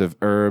balance of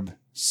herb,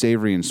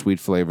 savory, and sweet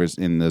flavors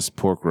in this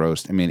pork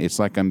roast. I mean, it's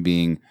like I'm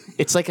being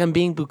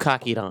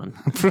bukkakeed on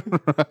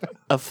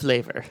of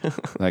flavor.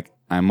 Like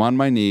I'm on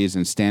my knees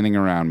and standing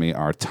around me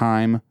are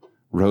thyme,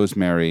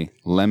 rosemary,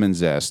 lemon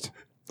zest,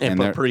 and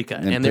paprika,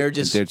 and they're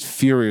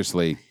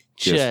furiously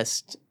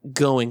just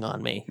going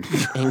on me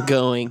and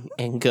going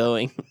and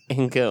going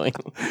and going.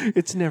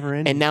 It's never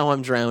ending. And now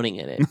I'm drowning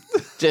in it.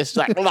 Just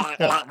like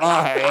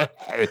God.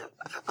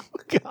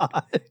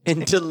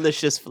 And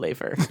delicious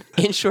flavor.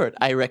 In short,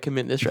 I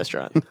recommend this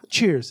restaurant.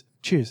 Cheers.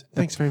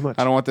 Thanks very much.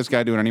 I don't want this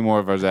guy doing any more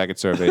of our Zagat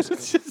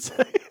surveys.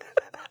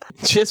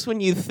 Just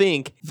when you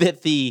think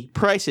that the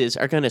prices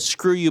are going to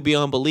screw you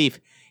beyond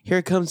belief,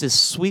 here comes this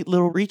sweet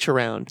little reach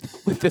around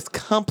with this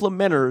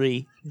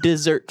complimentary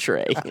dessert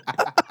tray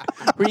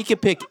where you can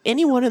pick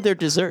any one of their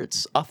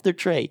desserts off their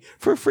tray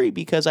for free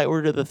because I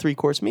ordered the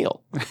 3-course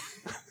meal.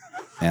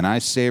 And I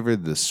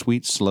savored the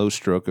sweet, slow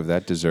stroke of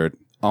that dessert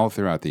all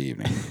throughout the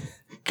evening.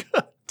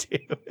 God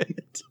damn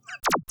it.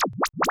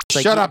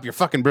 Shut up, you're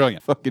fucking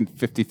brilliant. Fucking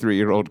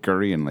 53-year-old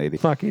Korean lady.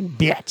 Fucking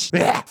bitch.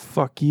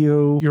 Fuck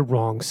you. You're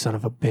wrong, son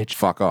of a bitch.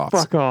 Fuck off.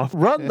 Fuck off.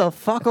 Run the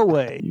fuck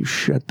away. You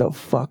shut the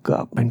fuck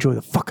up. Enjoy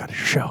the fuck out of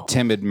your show.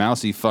 Timid,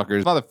 mousy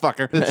fuckers.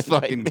 Motherfucker. This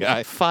fucking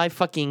guy. 5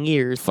 fucking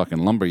years. Fucking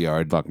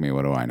lumberyard. Fuck me,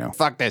 what do I know?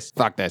 Fuck this.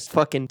 Fuck this.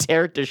 Fucking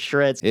tear it to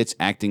shreds. It's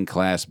acting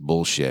class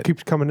bullshit.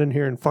 Keeps coming in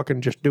here and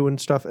fucking just doing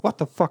stuff. What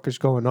the fuck is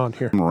going on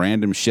here? Some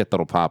random shit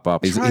that'll pop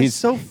up. He's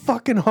so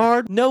fucking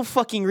hard. No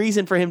fucking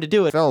reason for him to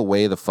do it. fell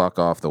way the fuck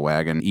off the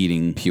wagon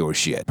eating pure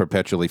shit.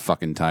 Perpetually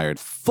fucking tired.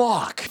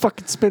 Fuck.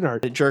 Fucking spin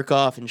art. To jerk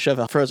off and shove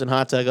a frozen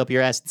hot dog up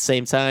your ass at the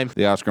same time.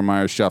 The Oscar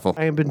Mayer shuffle.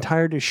 I have been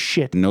tired as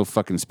shit. No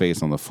fucking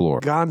space on the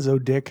floor.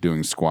 Gonzo dick.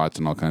 Doing squats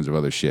and all kinds of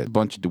other shit.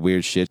 Bunch of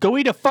weird shit. Go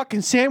eat a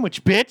fucking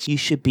sandwich, bitch. You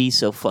should be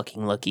so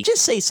fucking lucky.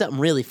 Just say something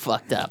really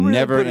fucked up.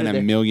 Never in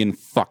a million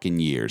fucking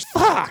years.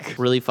 Fuck.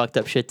 Really fucked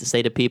up shit to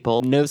say to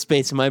people. No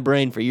space in my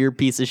brain for your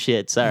piece of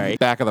shit. Sorry.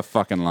 Back of the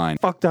fucking line.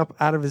 Fucked up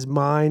out of his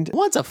mind.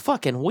 Once a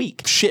fucking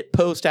week. Shit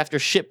post after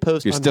shit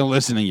post. You're still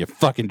listening, you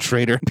fucking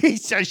traitor.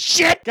 Piece of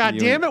shit. God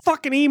damn it.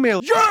 Fucking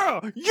email.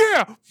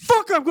 Yeah.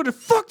 Fuck, I'm gonna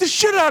fuck the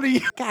shit out of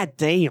you. God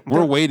damn.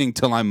 We're waiting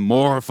till I'm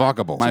more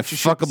fuckable. My what you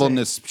should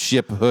fuckableness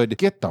ship hood.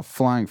 Get the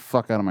flying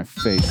fuck out of my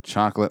face.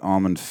 Chocolate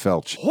almond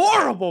felch.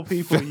 Horrible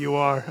people you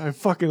are. I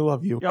fucking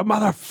love you. Your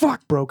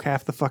motherfucker broke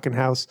half the fucking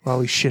house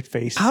while he's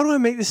shit-faced. How do I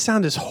make this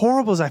sound as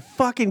horrible as I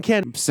fucking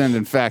can?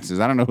 Sending faxes.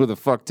 I don't know who the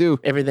fuck to.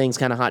 Everything's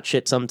kind of hot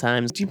shit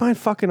sometimes. Do you mind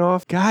fucking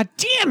off? God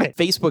damn it.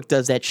 Facebook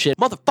does that shit.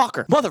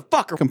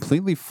 Motherfucker.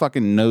 Completely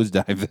fucking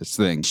nosedive this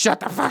thing. Shut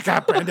the fuck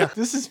up, Brenda.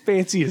 This is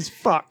fancy as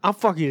fuck. I'll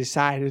fucking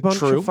decide. A bunch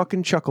True. of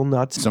fucking chuckle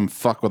nuts. Some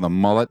fuck with a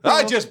mullet.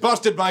 I just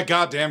busted my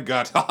goddamn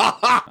gut.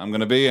 I'm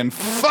gonna be in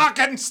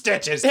fucking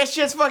stitches. That's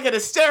just fucking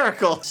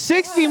hysterical.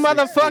 60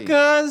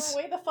 motherfuckers.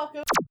 Way the fuck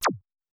up.